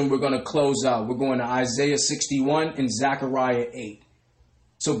scriptures and we're going to close out. We're going to Isaiah 61 and Zechariah 8.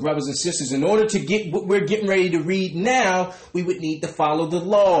 So, brothers and sisters, in order to get what we're getting ready to read now, we would need to follow the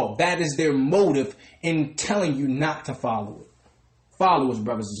law. That is their motive in telling you not to follow it. Follow us,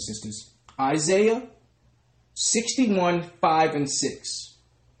 brothers and sisters. Isaiah 61, 5 and 6.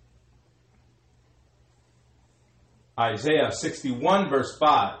 Isaiah 61, verse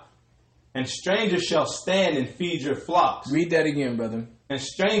 5. And strangers shall stand and feed your flocks. Read that again, brother. And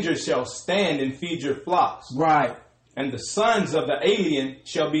strangers shall stand and feed your flocks. Right. And the sons of the alien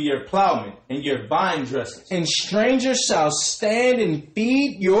shall be your plowmen and your vine dressers. And strangers shall stand and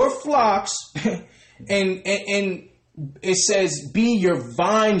feed your flocks. and it says, be your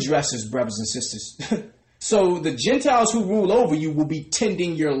vine dressers, brothers and sisters. So the Gentiles who rule over you will be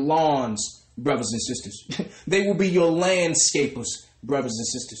tending your lawns, brothers and sisters. They will be your landscapers, brothers and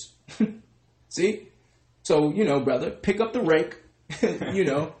sisters. See? So, brother, pick up the rake,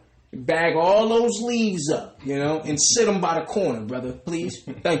 bag all those leaves up, and sit them by the corner, brother, please.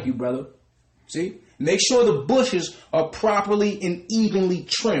 Thank you, brother. See? Make sure the bushes are properly and evenly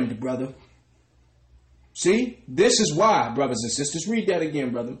trimmed, brother. See? This is why, brothers and sisters. Read that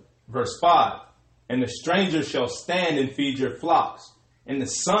again, brother. Verse 5. And the stranger shall stand and feed your flocks, and the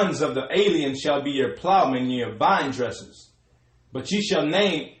sons of the alien shall be your plowmen and your vine dressers. But ye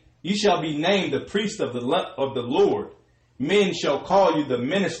shall be named the priest of the Lord. Men shall call you the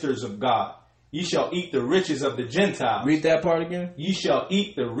ministers of God. Ye shall eat the riches of the Gentiles. Read that part again. Ye shall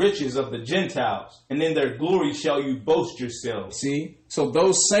eat the riches of the Gentiles, and in their glory shall you boast yourselves. See? So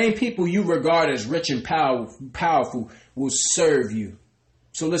those same people you regard as rich and powerful will serve you.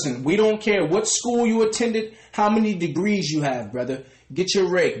 So listen, we don't care what school you attended, how many degrees you have, brother. Get your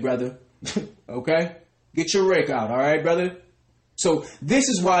rake, brother. Okay? Get your rake out, all right, brother? So this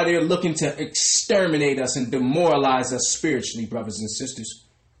is why they're looking to exterminate us and demoralize us spiritually, brothers and sisters.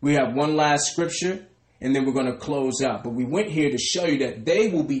 We have one last scripture, and then we're going to close out. But we went here to show you that they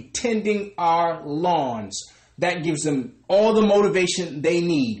will be tending our lawns. That gives them all the motivation they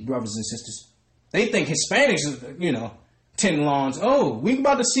need, brothers and sisters. They think Hispanics, tend lawns. Oh, we're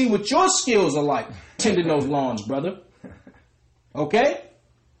about to see what your skills are like tending those lawns, brother. Okay?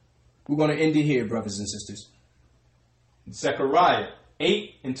 We're going to end it here, brothers and sisters. Zechariah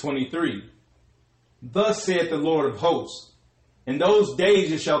 8 and 23. Thus saith the Lord of hosts, in those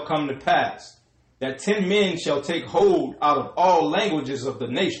days it shall come to pass, that 10 men shall take hold out of all languages of the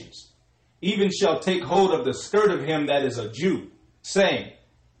nations, even shall take hold of the skirt of him that is a Jew, saying,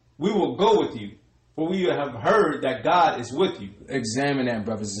 we will go with you, for we have heard that God is with you. Examine that,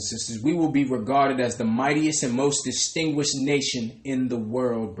 brothers and sisters. We will be regarded as the mightiest and most distinguished nation in the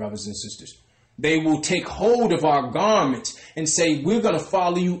world, brothers and sisters. They will take hold of our garments and say, we're going to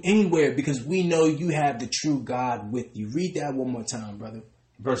follow you anywhere because we know you have the true God with you. Read that one more time, brother.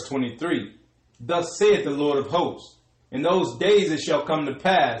 Verse 23. Thus saith the Lord of hosts, in those days it shall come to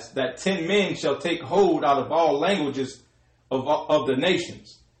pass that 10 men shall take hold out of all languages of the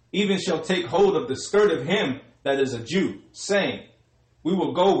nations, even shall take hold of the skirt of him that is a Jew, saying, we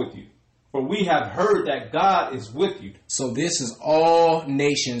will go with you, for we have heard that God is with you. So this is all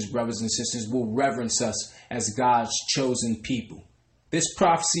nations, brothers and sisters, will reverence us as God's chosen people. This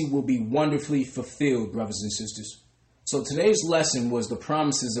prophecy will be wonderfully fulfilled, brothers and sisters. So today's lesson was the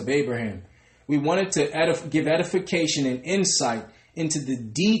promises of Abraham. We wanted to give edification and insight into the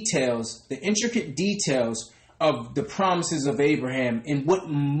details, the intricate details of the promises of Abraham and what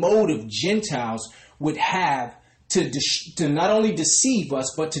motive Gentiles would have to not only deceive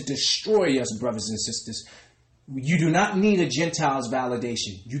us, but to destroy us, brothers and sisters. You do not need a Gentile's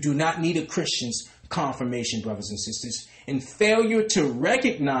validation. You do not need a Christian's confirmation, brothers and sisters. And failure to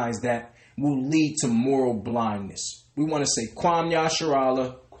recognize that will lead to moral blindness. We want to say, Kwam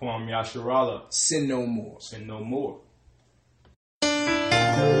Yasharala. Kwam Yasharala. Sin no more. Sin no more.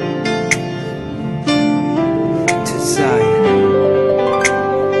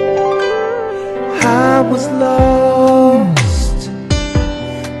 I was lost,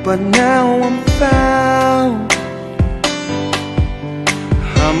 but now I'm found.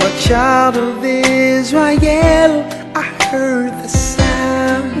 I'm a child of Israel. I heard the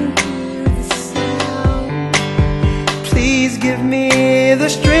sound. Please give me the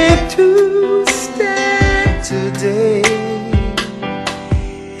strength to stand today.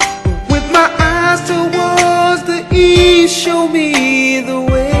 With my eyes towards the east, show me the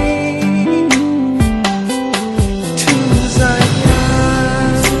way.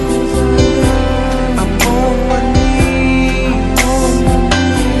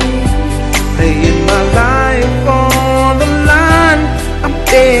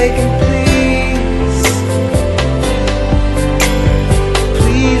 Begging,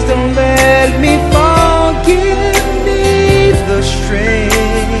 please don't let me fall. Give me the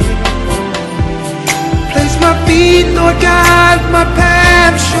strength. Place my feet, Lord, guide my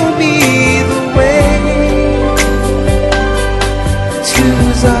path. Show me the way to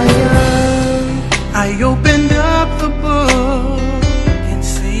Zion. I opened up the book and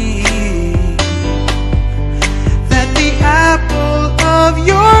see that the apple of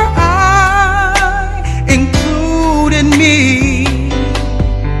your eye included me,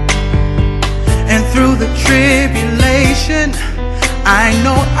 and through the tribulation I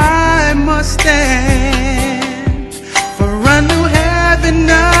know I must stand for a new heaven,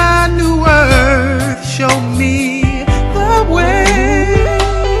 a new earth. Show me the way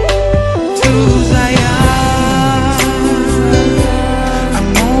to Zion. I'm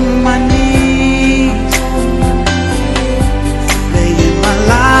on my knees,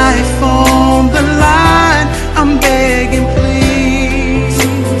 life on the line. I'm begging, please,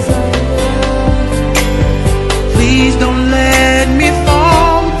 please don't let me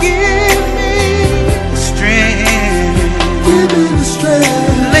fall. Give me the strength. Give me the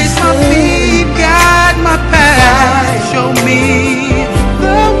strength. Place my feet, guide my path. Show me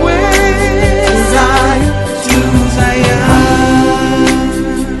the way to Zion.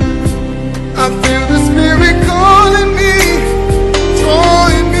 I feel the Spirit calling me.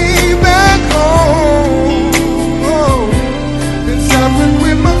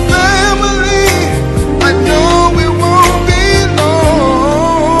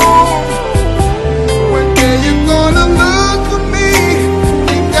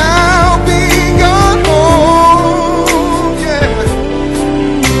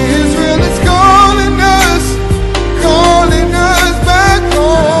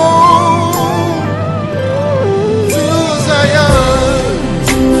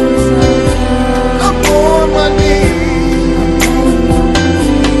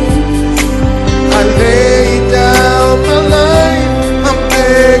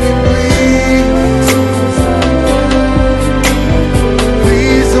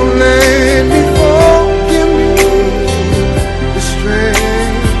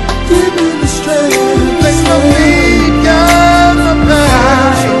 Strength.